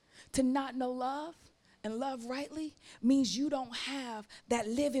 To not know love and love rightly means you don't have that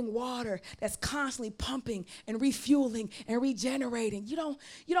living water that's constantly pumping and refueling and regenerating. You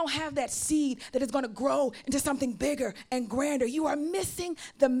don't have that seed that is going to grow into something bigger and grander. You are missing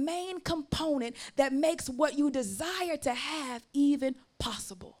the main component that makes what you desire to have even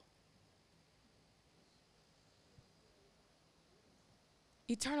possible.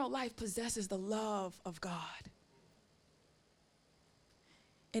 Eternal life possesses the love of God.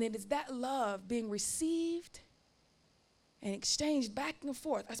 And it is that love being received and exchanged back and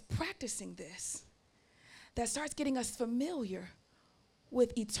forth, us practicing this, that starts getting us familiar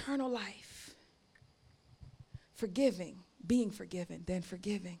with eternal life. Forgiving, being forgiven, then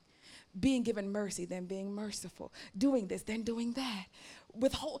forgiving. being given mercy, then being merciful, doing this, then doing that.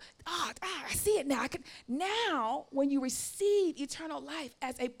 I see it now. Now, when you receive eternal life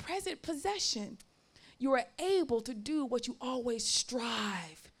as a present possession, you are able to do what you always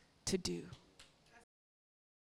strive to do.